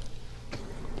her?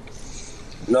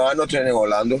 No, I'm not training in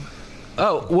Orlando.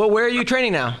 Oh, well, where are you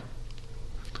training now?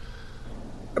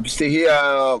 I'm still here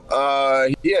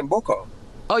in Boca.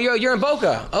 Oh, you're in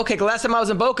Boca. Okay, the last time I was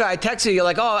in Boca, I texted you. You're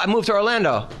like, oh, I moved to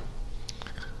Orlando.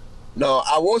 No,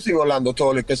 I was in Orlando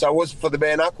totally because I was for the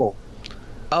bare knuckle.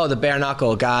 Oh, the bare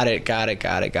knuckle. Got it.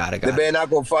 The bare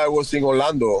knuckle fight was in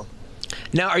Orlando.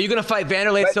 Now, are you gonna fight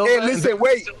Vanderlei But, Silva? hey, listen,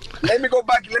 wait. Let me go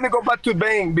back to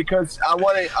Bang because I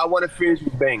want to finish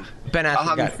with Bang. Ben Askren. I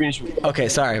haven't finished with. Okay,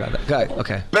 sorry about that. Go ahead.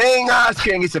 Okay. Bang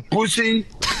Askren is a pussy.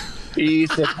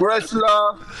 He's a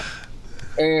wrestler,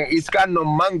 and he's got no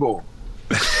mango.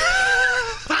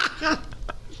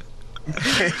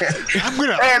 I'm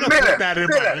gonna put that in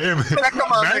my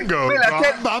come on, mango. Miller,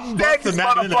 I'm busting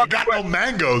that in. I got no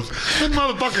mangoes. This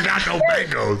motherfucker got no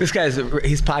mangoes. This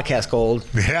he's podcast gold.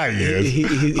 Yeah, he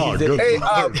is. Good. Hey,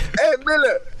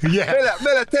 Miller. Yeah.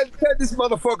 Miller, tell these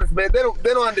motherfuckers, man. They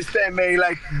don't understand, man.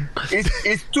 Like,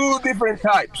 it's two different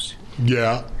types.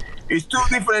 Yeah. It's two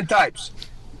different types.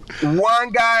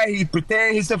 One guy, he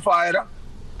pretends he's a fighter.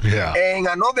 Yeah. And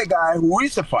another guy who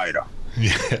is a fighter.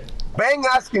 Yeah. Bang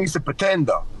Askren is a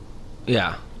pretender.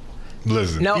 Yeah.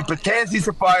 Listen. No. He pretends he's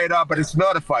a fighter, but it's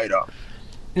not a fighter.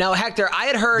 Now, Hector, I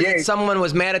had heard that someone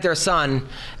was mad at their son,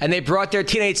 and they brought their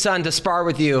teenage son to spar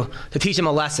with you to teach him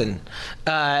a lesson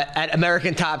at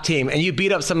American Top Team, and you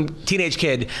beat up some teenage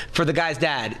kid for the guy's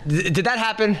dad. Did that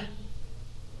happen?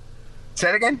 Say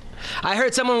it again? I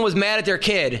heard someone was mad at their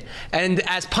kid, and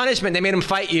as punishment, they made him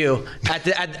fight you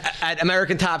at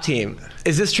American Top Team.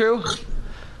 Is this true?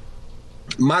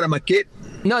 Mad at my kid?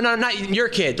 No, not your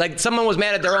kid. Like someone was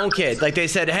mad at their own kid. Like they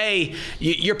said, "Hey,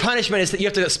 your punishment is that you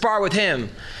have to spar with him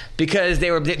because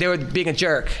they were being a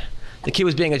jerk." The kid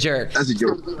was being a jerk. That's a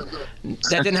joke.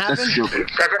 That didn't happen? That's a joke.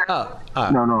 Oh.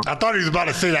 No. I thought he was about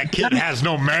to say that kid has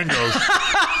no mangoes.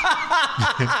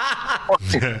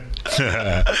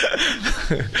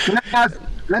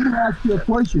 Let me ask you a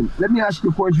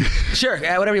question. Sure,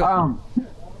 whatever you want.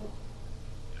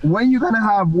 When you gonna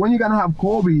have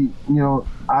Kobe,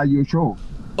 at your show?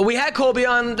 We had Colby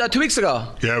on 2 weeks ago.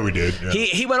 Yeah, we did. Yeah.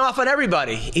 He went off on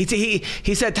everybody. He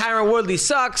said Tyron Woodley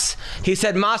sucks. He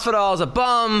said Masvidal is a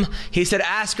bum. He said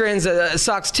Askren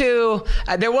sucks too.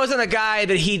 There wasn't a guy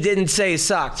that he didn't say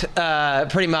sucked.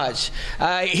 Pretty much.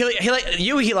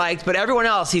 He liked, but everyone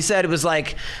else he said it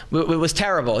was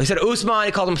terrible. He said Usman.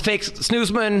 He called him fake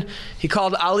snoozman. He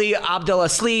called Ali Abdullah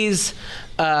sleaze.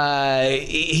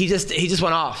 He just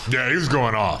went off. Yeah, he was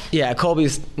going off. Yeah,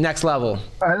 Colby's next level.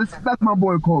 That's my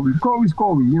boy Kobe. Kobe's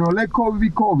Kobe. Let Kobe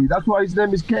be Kobe. That's why his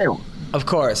name is Kale. Of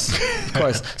course.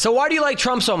 So why do you like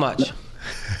Trump so much?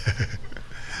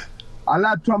 I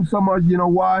like Trump so much. You know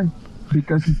why?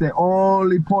 Because he's the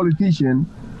only politician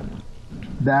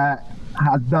that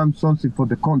has done something for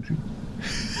the country.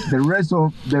 The rest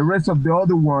of the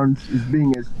other ones is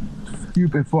being a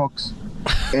stupid fox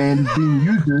and being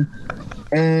useless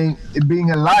and being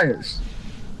a liars.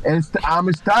 And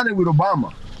I'm standing with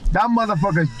Obama. That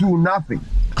motherfucker do nothing.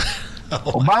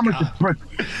 Obama's a prick.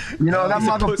 That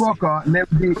motherfucker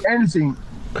never did anything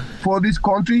for this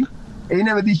country. He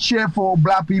never did shit for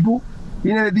black people.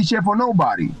 He never did shit for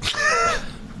nobody.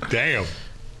 Damn.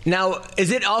 Now,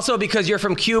 is it also because you're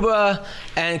from Cuba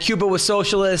and Cuba was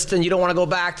socialist and you don't want to go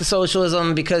back to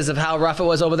socialism because of how rough it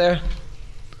was over there?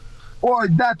 Or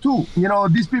that too.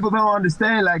 These people don't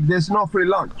understand, there's no free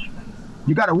lunch.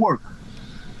 You gotta work.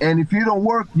 And if you don't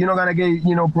work, you're not gonna get,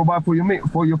 provide for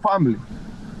your family.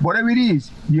 Whatever it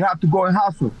is, you have to go and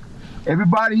hustle.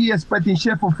 Everybody here expecting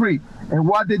shit for free. And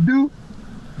what they do,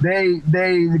 they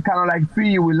kind of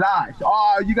feed you with lies.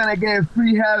 Oh, you're gonna get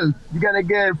free health. You're gonna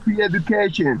get free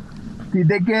education. See,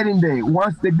 they get in there.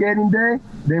 Once they get in there,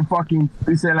 they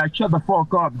say shut the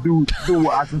fuck up, do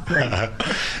what I say.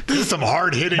 This is some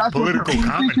hard-hitting political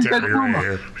commentary right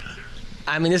here.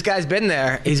 I mean, this guy's been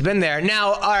there. He's been there.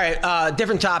 Now, all right,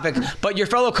 different topic. But your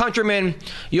fellow countrymen,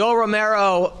 Yoel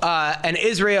Romero and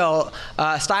Israel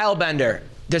Stylebender,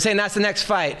 they're saying that's the next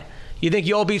fight. You think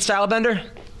Yoel beats Stylebender?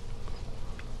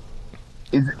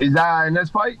 Is that a next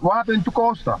fight? What happened to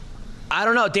Costa? I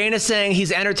don't know. Dana's saying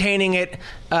he's entertaining it,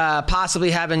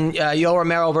 possibly having Yoel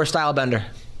Romero versus Stylebender.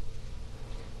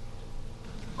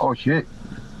 Oh, shit.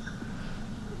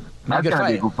 That's going to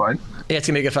be a good fight. Yeah, it's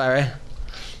going to be a good fight, right?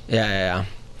 Yeah.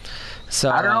 So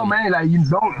I don't know, man. Like, you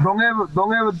don't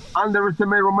ever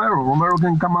underestimate Romero. Romero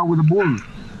can come out with a boom.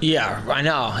 Yeah, I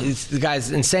know. The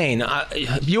guy's insane.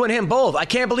 You and him both. I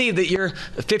can't believe that you're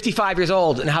 55 years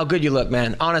old and how good you look,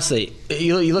 man. Honestly,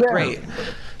 you look great.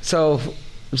 So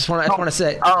I just want to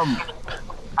say.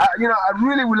 I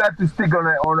really would like to stick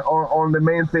on the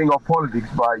main thing of politics,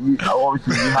 but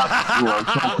obviously you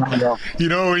have,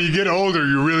 when you get older,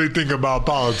 you really think about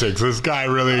politics. This guy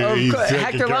really.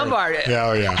 Hector Lombard.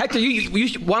 Yeah. Hector,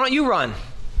 why don't you run?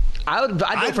 I'd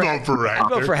vote for Hector. I'd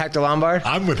vote for Hector Lombard.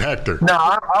 I'm with Hector. No,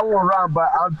 I won't run, but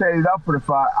I'll tell you that for the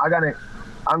fact.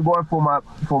 I'm going for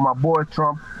my boy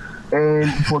Trump.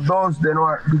 And for those that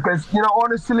know, because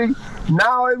honestly,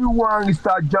 now everyone is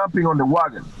start jumping on the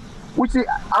wagon, which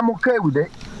I'm okay with it.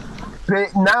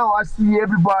 But now I see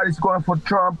everybody's going for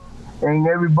Trump, and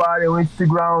everybody on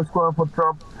Instagram is going for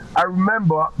Trump. I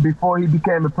remember before he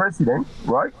became a president,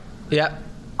 right? Yeah.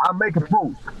 I make a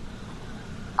post.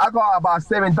 I got about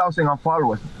 7,000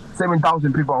 followers.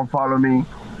 7,000 people unfollow me.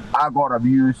 I got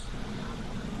abused.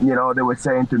 They were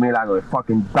saying to me like, "A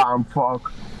fucking dumb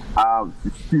fuck,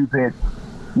 stupid."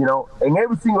 And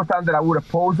every single time that I would have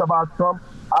posted about Trump,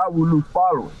 I would lose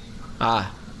followers.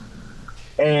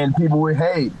 And people would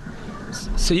hate.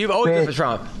 So you've always been for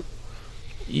Trump?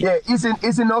 Yeah,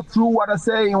 isn't not true what I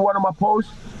say in one of my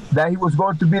posts that he was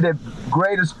going to be the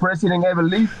greatest president ever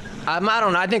lived? I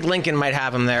don't know. I think Lincoln might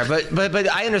have him there, but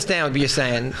I understand what you're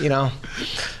saying.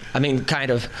 I mean,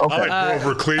 kind of. Okay. I like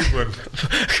Grover Cleveland.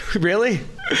 Really?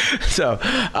 So,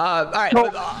 all right.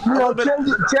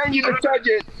 Changing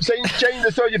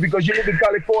the subject because you live in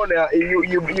California,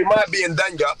 you might be in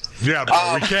danger. Yeah,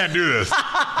 bro, we can't do this.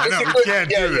 We can't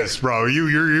do this, bro.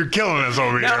 You're killing us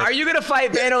over here. Now, are you gonna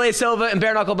fight Vanderlei Silva in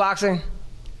bare knuckle boxing?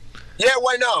 Yeah,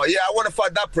 why not? Yeah, I want to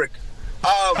fight that prick.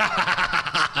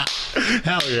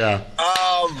 Hell yeah.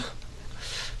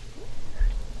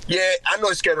 Yeah, I know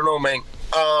it's scared of no man.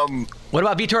 What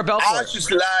about Vitor Belfort? I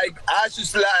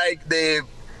just like the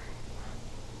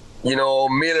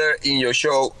Miller in your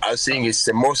show. I think he's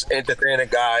the most entertaining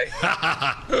guy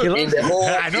in the whole.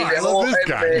 I love this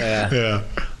guy. Yeah.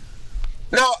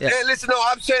 No, hey, listen. No,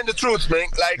 I'm saying the truth, man.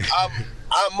 Like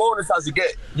I'm honest as you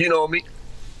get. You know me,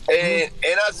 and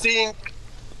I think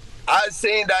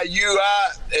that you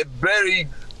are a very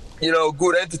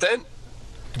good entertainer.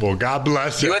 Well, God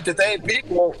bless you. You entertain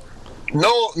people.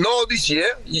 No, this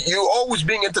year you always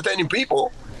been entertaining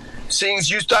people since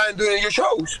you started doing your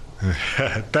shows.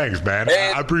 Thanks, man.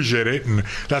 I appreciate it, and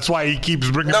that's why he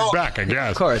keeps bringing me back, I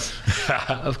guess. Of course.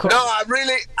 No, I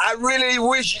really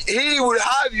wish he would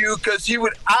have you because he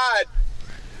would add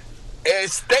a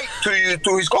stake to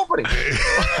his company.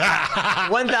 I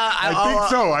think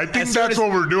so. I think that's what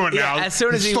we're doing now. As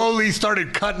soon as he slowly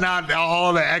started cutting out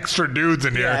all the extra dudes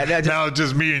in here. Now it's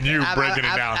just me and you breaking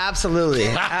it down. Absolutely.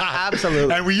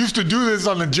 Absolutely. And we used to do this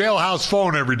on the jailhouse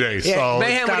phone every day. So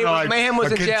Mayhem, it's kind of like Mayhem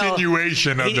was a in jail.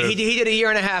 continuation of this. He did a year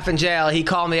and a half in jail. He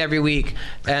called me every week,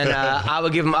 and I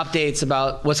would give him updates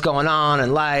about what's going on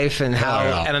in life and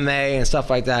how MMA and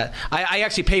stuff like that. I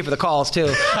actually pay for the calls,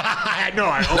 too. I know.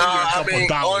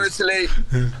 Honestly,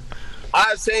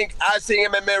 I think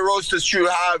MMA roasters should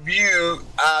have you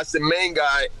as the main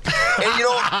guy. And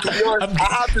to be honest, I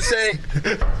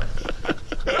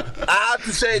have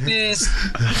to say this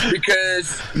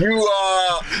because you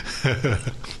are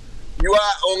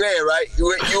on air, right?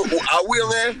 Are we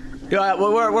on air? Yeah,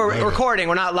 we're recording.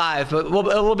 We're not live, but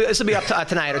this will be up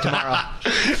tonight or tomorrow.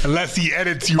 Unless he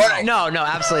edits you out. Right. No,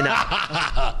 absolutely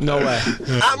not. No way.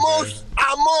 I most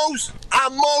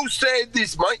say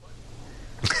this, Mike.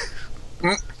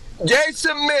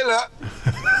 Jason Miller,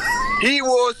 he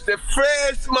was the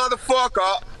first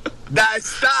motherfucker that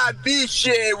started this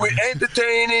shit with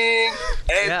entertaining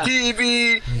and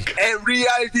TV and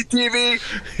reality TV,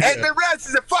 and the rest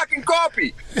is a fucking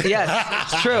copy. Yes,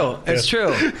 it's true. It's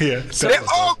true. Yeah. They're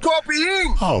all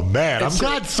copying. Oh man, I'm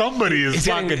glad somebody is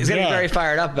fucking. He's getting very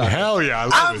fired up about it. Hell yeah!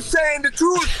 I'm saying the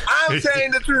truth. I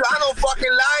don't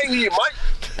fucking lie here, Mike.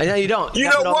 I know you don't. You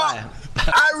know what?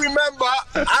 I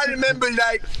remember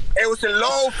like it was a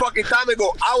long fucking time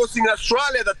ago. I was in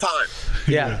Australia at the time.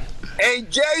 Yeah.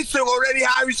 And Jason already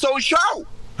had his own show.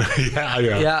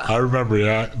 Yeah. I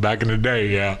remember, back in the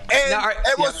day, And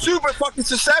it was super fucking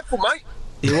successful, mate.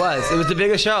 It was. It was the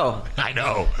biggest show. I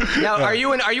know. Now, are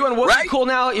you and Woodley cool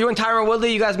now? You and Tyron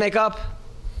Woodley, you guys make up?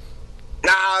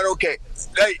 Nah, okay.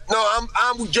 Hey, no,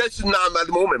 I'm with Jason now at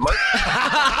the moment, man.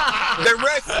 The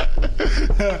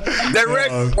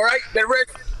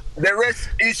rest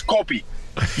is copy.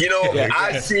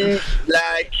 I see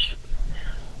like,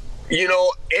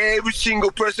 every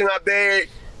single person out there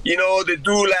you know, they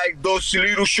do like those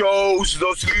little shows,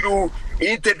 those little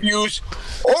interviews.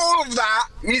 All of that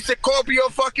is a copy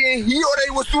of fucking, he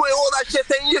already was doing all that shit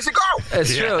 10 years ago.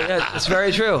 It's true. Yeah, it's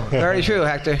very true. Very true,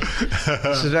 Hector.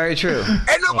 This is very true.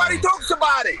 And nobody talks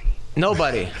about it.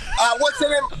 Nobody. What's the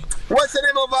name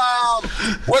of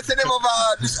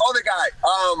this other guy?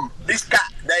 This guy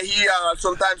that he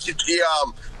sometimes he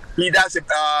does a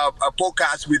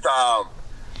podcast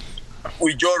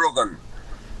with Joe Rogan.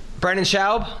 Brendan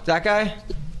Schaub, that guy?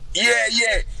 Yeah.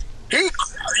 He,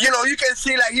 you know, you can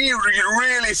see like he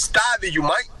really studied you,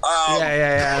 Mike.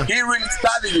 Yeah. He really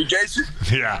studied you, Jason.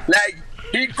 Yeah. Like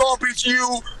he copies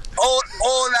you. All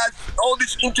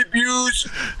these interviews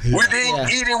with him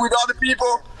eating with other people,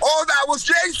 all that was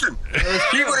Jason.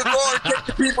 He would go and take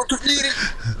the people to eat it.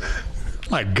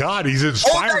 My God, he's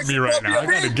inspiring me right now. I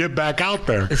got to get back out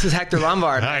there. This is Hector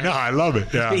Lombard. I know, I love it.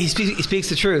 Yeah, he speaks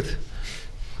the truth.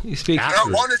 He speaks.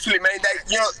 Honestly, man,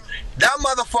 that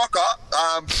motherfucker.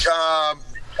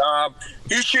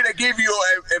 He should have give you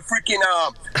a freaking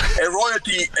a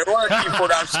royalty for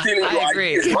that stealing. I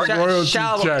agree.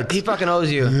 Schaub, he fucking owes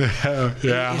you. Yeah.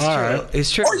 It's all true. right.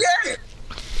 It's true. Oh yeah.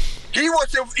 He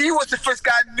was the first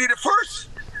guy to did it first.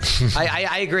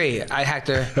 I agree.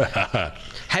 Hector.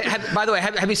 By the way,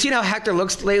 have you seen how Hector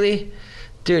looks lately?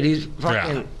 Dude, he's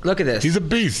fucking. Yeah. Look at this. He's a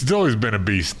beast. He's always been a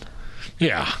beast.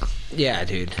 Yeah. Yeah,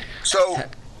 dude. So,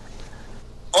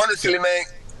 honestly, man,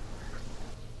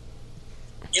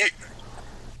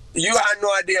 you had no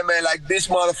idea, man. Like these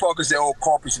motherfuckers, they're all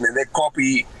copies, man. They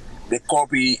copy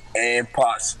and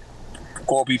pass.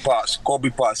 Copy pass.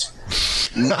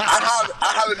 I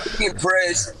haven't been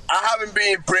impressed. I haven't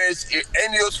been impressed in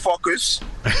any of those fuckers.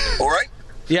 All right.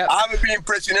 Yeah. I haven't been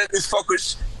impressed in any of those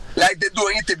fuckers like they're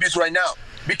doing interviews right now.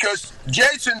 Because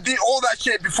Jason did all that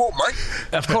shit before, Mike.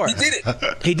 Of course. He did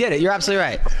it. He did it. You're absolutely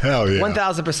right. Hell yeah.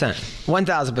 1,000%.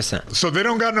 1,000%. So they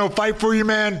don't got no fight for you,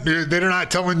 man? They're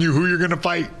not telling you who you're going to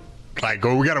fight? Like,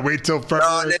 we got to wait till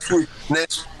February? Next week.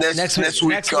 Next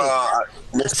week.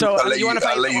 So you want to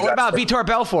fight? What about Vitor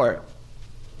Belfort?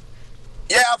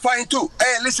 Yeah, I'm fighting too.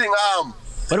 Hey, listen.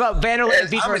 What about Vanderlei and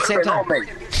Vitor at the same time?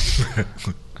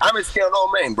 I'm a scared no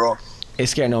man, bro. He's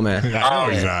scared no man. I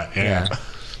know he's not. Yeah.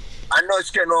 I know it's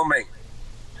scared no man.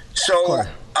 So,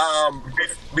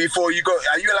 before you go,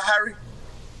 are you in a hurry?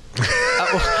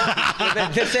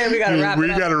 They're saying we got to wrap it up.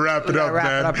 We got to wrap it up,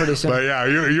 man. Pretty soon. But yeah,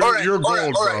 you're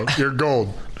gold, bro. You're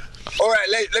gold. All right,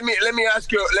 let me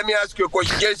ask you a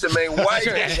question, Jason, man. Why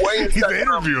you start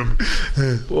interview him?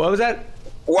 What was that?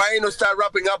 Why you start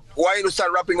wrapping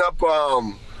up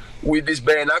with this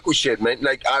bare knuckle shit, man?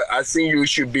 Like I think you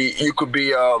could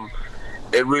be a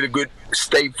really good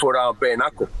state for bare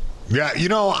knuckle. Yeah,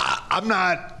 I'm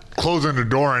not closing the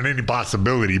door on any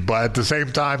possibility, but at the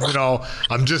same time,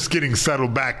 I'm just getting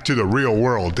settled back to the real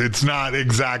world. It's not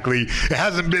exactly, it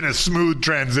hasn't been a smooth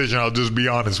transition, I'll just be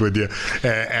honest with you.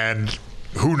 And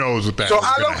who knows what that is going to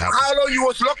happen. So how long you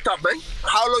was locked up, man?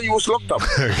 How long you was locked up?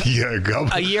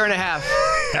 A year and a half.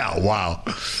 Yeah, wow.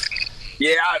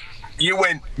 Yeah, you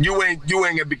went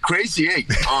a bit crazy, eh?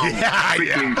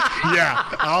 Yeah,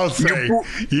 I'll say.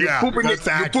 You poop in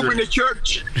the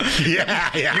church.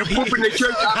 Yeah. You poop in the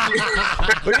church.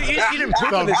 You didn't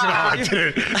poop in the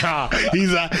church.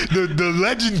 The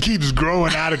legend keeps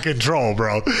growing out of control,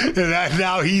 bro. And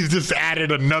now he's just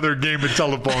added another game of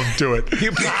telephone to it.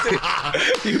 You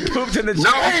pooped in the church.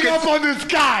 Now hang up on this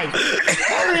guy.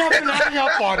 Hurry up and hang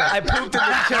up on him. I pooped in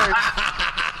the church.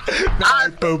 I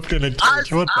pooped in a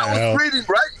church. What the hell? I was reading,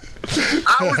 right?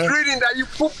 I was reading that you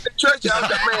pooped in the church. I was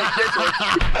like, man,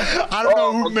 I don't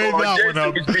know who made that one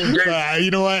up. You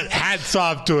know what? Hats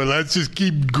off to it. Let's just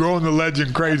keep growing the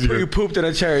legend crazier. You pooped in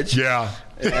a church. Yeah.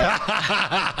 He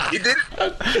did it?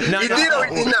 No, he did or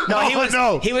he did not?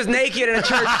 No, he was naked in a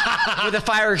church with a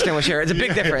fire extinguisher. It's a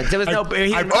big difference. There was no. All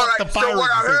right. So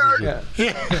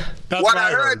what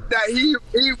I heard, that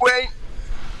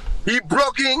he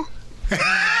broke in.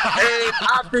 And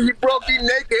after he broke in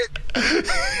naked,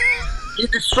 he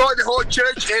destroyed the whole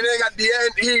church, and then at the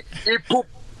end, he pooped.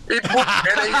 He pooped,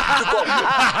 and then he took off.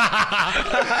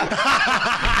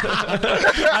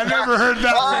 I never heard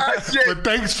that one, but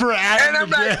thanks for adding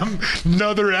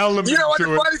another element to it. You know what the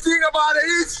funny thing about it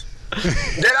is?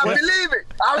 That I believe it.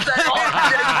 I was like,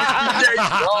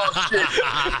 shit.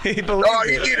 He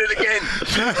did it again.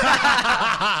 Shit.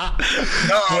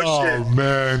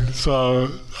 Man. So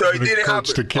he did it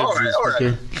happen. All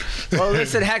right. Well,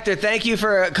 listen, Hector, thank you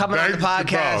for coming on the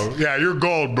podcast. Bro. Yeah, you're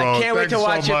gold, bro. I can't wait to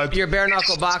watch your bare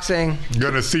knuckle boxing.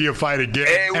 Gonna see you fight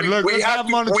again. And look, we have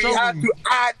to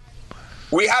add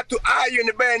you in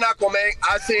the bare knuckle, man.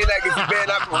 I say like if the bare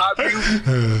knuckle help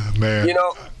you, man.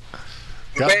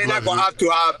 Man, I'm gonna have to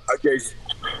have a case.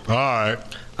 All right.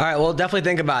 All right, well, definitely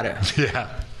think about it.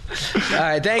 Yeah. All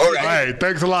right, thank you. Hey,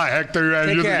 thanks a lot, Hector.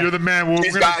 You're the man. We're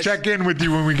going to check in with you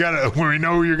when we we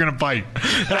know who you're going to fight.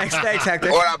 Thanks,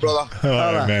 Hector. All right, brother.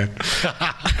 All right, man.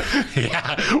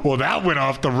 Yeah. Well, that went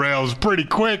off the rails pretty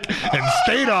quick and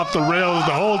stayed off the rails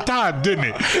the whole time,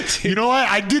 didn't it? You know what?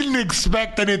 I didn't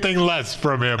expect anything less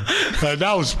from him.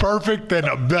 That was perfect, and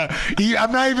I'm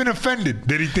not even offended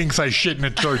that he thinks I shit in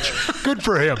a church. Good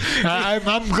for him.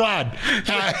 I'm glad.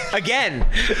 Again.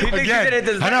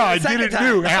 I know. I didn't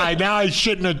do. Now I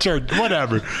shit in a church.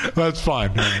 Whatever. That's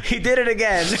fine. He did it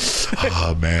again.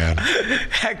 Oh, man.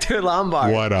 Hector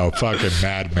Lombard. What a fucking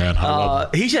madman.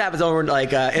 He should have his own,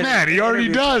 man, he already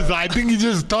does. I think he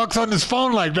just talks on his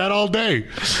phone like that all day.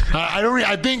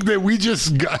 I think that we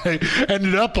just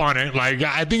ended up on it.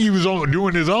 I think he was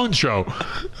doing his own show.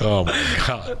 Oh, my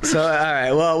God. So, all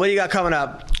right. Well, what do you got coming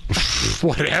up?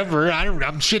 Whatever. I'm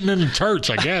shitting in the church,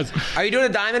 I guess. Are you doing a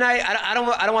Diamond Night? I don't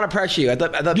want to pressure you. I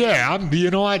thought yeah, you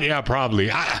know what? Yeah,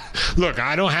 probably. Look,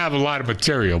 I don't have a lot of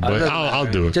material, but I'll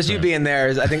do it. Just you being there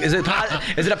is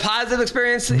it a positive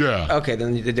experience? Yeah. Okay,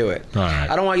 then you do it. All right.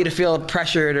 I don't want you to feel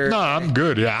pressured or. No, I'm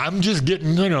good. Yeah, I'm just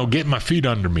getting my feet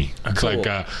under me. It's cool. like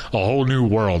a whole new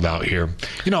world out here.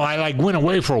 I went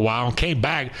away for a while and came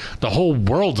back. The whole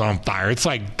world's on fire. It's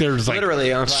like there's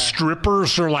literally on fire.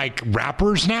 Strippers are like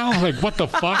rappers now. What the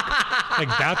fuck?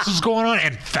 That's what's going on.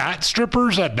 And fat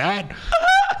strippers at that.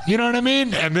 You know what I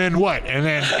mean? And then what? And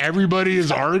then everybody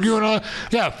is arguing.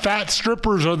 Yeah, fat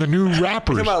strippers are the new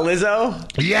rappers. You talking about Lizzo?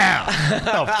 Yeah.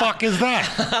 The fuck is that?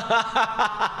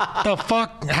 The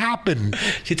fuck happened?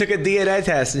 She took a DNA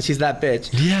test and she's that bitch.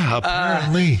 Yeah,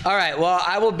 apparently. All right. Well,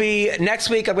 I will be next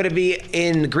week. I'm going to be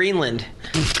in Greenland.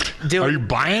 Are you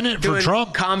buying it for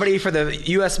Trump? Comedy for the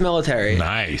U.S. military.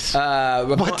 Nice.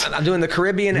 What? I'm doing the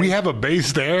Caribbean. We have a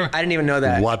base there? I didn't even know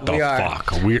that. What the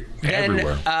fuck? We're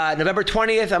everywhere. November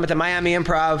 20th, I'm at the Miami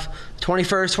Improv.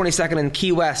 21st, 22nd in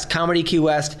Key West, Comedy Key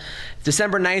West.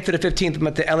 December 9th to the 15th, I'm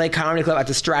at the LA Comedy Club at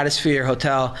the Stratosphere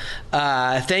Hotel.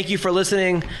 Thank you for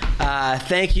listening.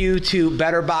 Thank you to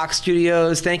Better Box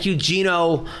Studios. Thank you,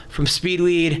 Gino from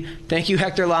Speedweed. Thank you,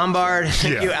 Hector Lombard.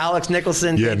 Thank you, Alex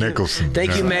Nicholson. Yeah, Nicholson.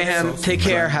 Thank you, Mayhem. Take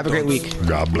care. Have a great week.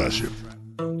 God bless you.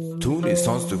 Түүний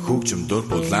сонсдог хөгжим дур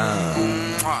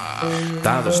булаан.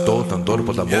 Даадаж дуулан дур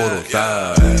булаа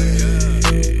мууруулаа.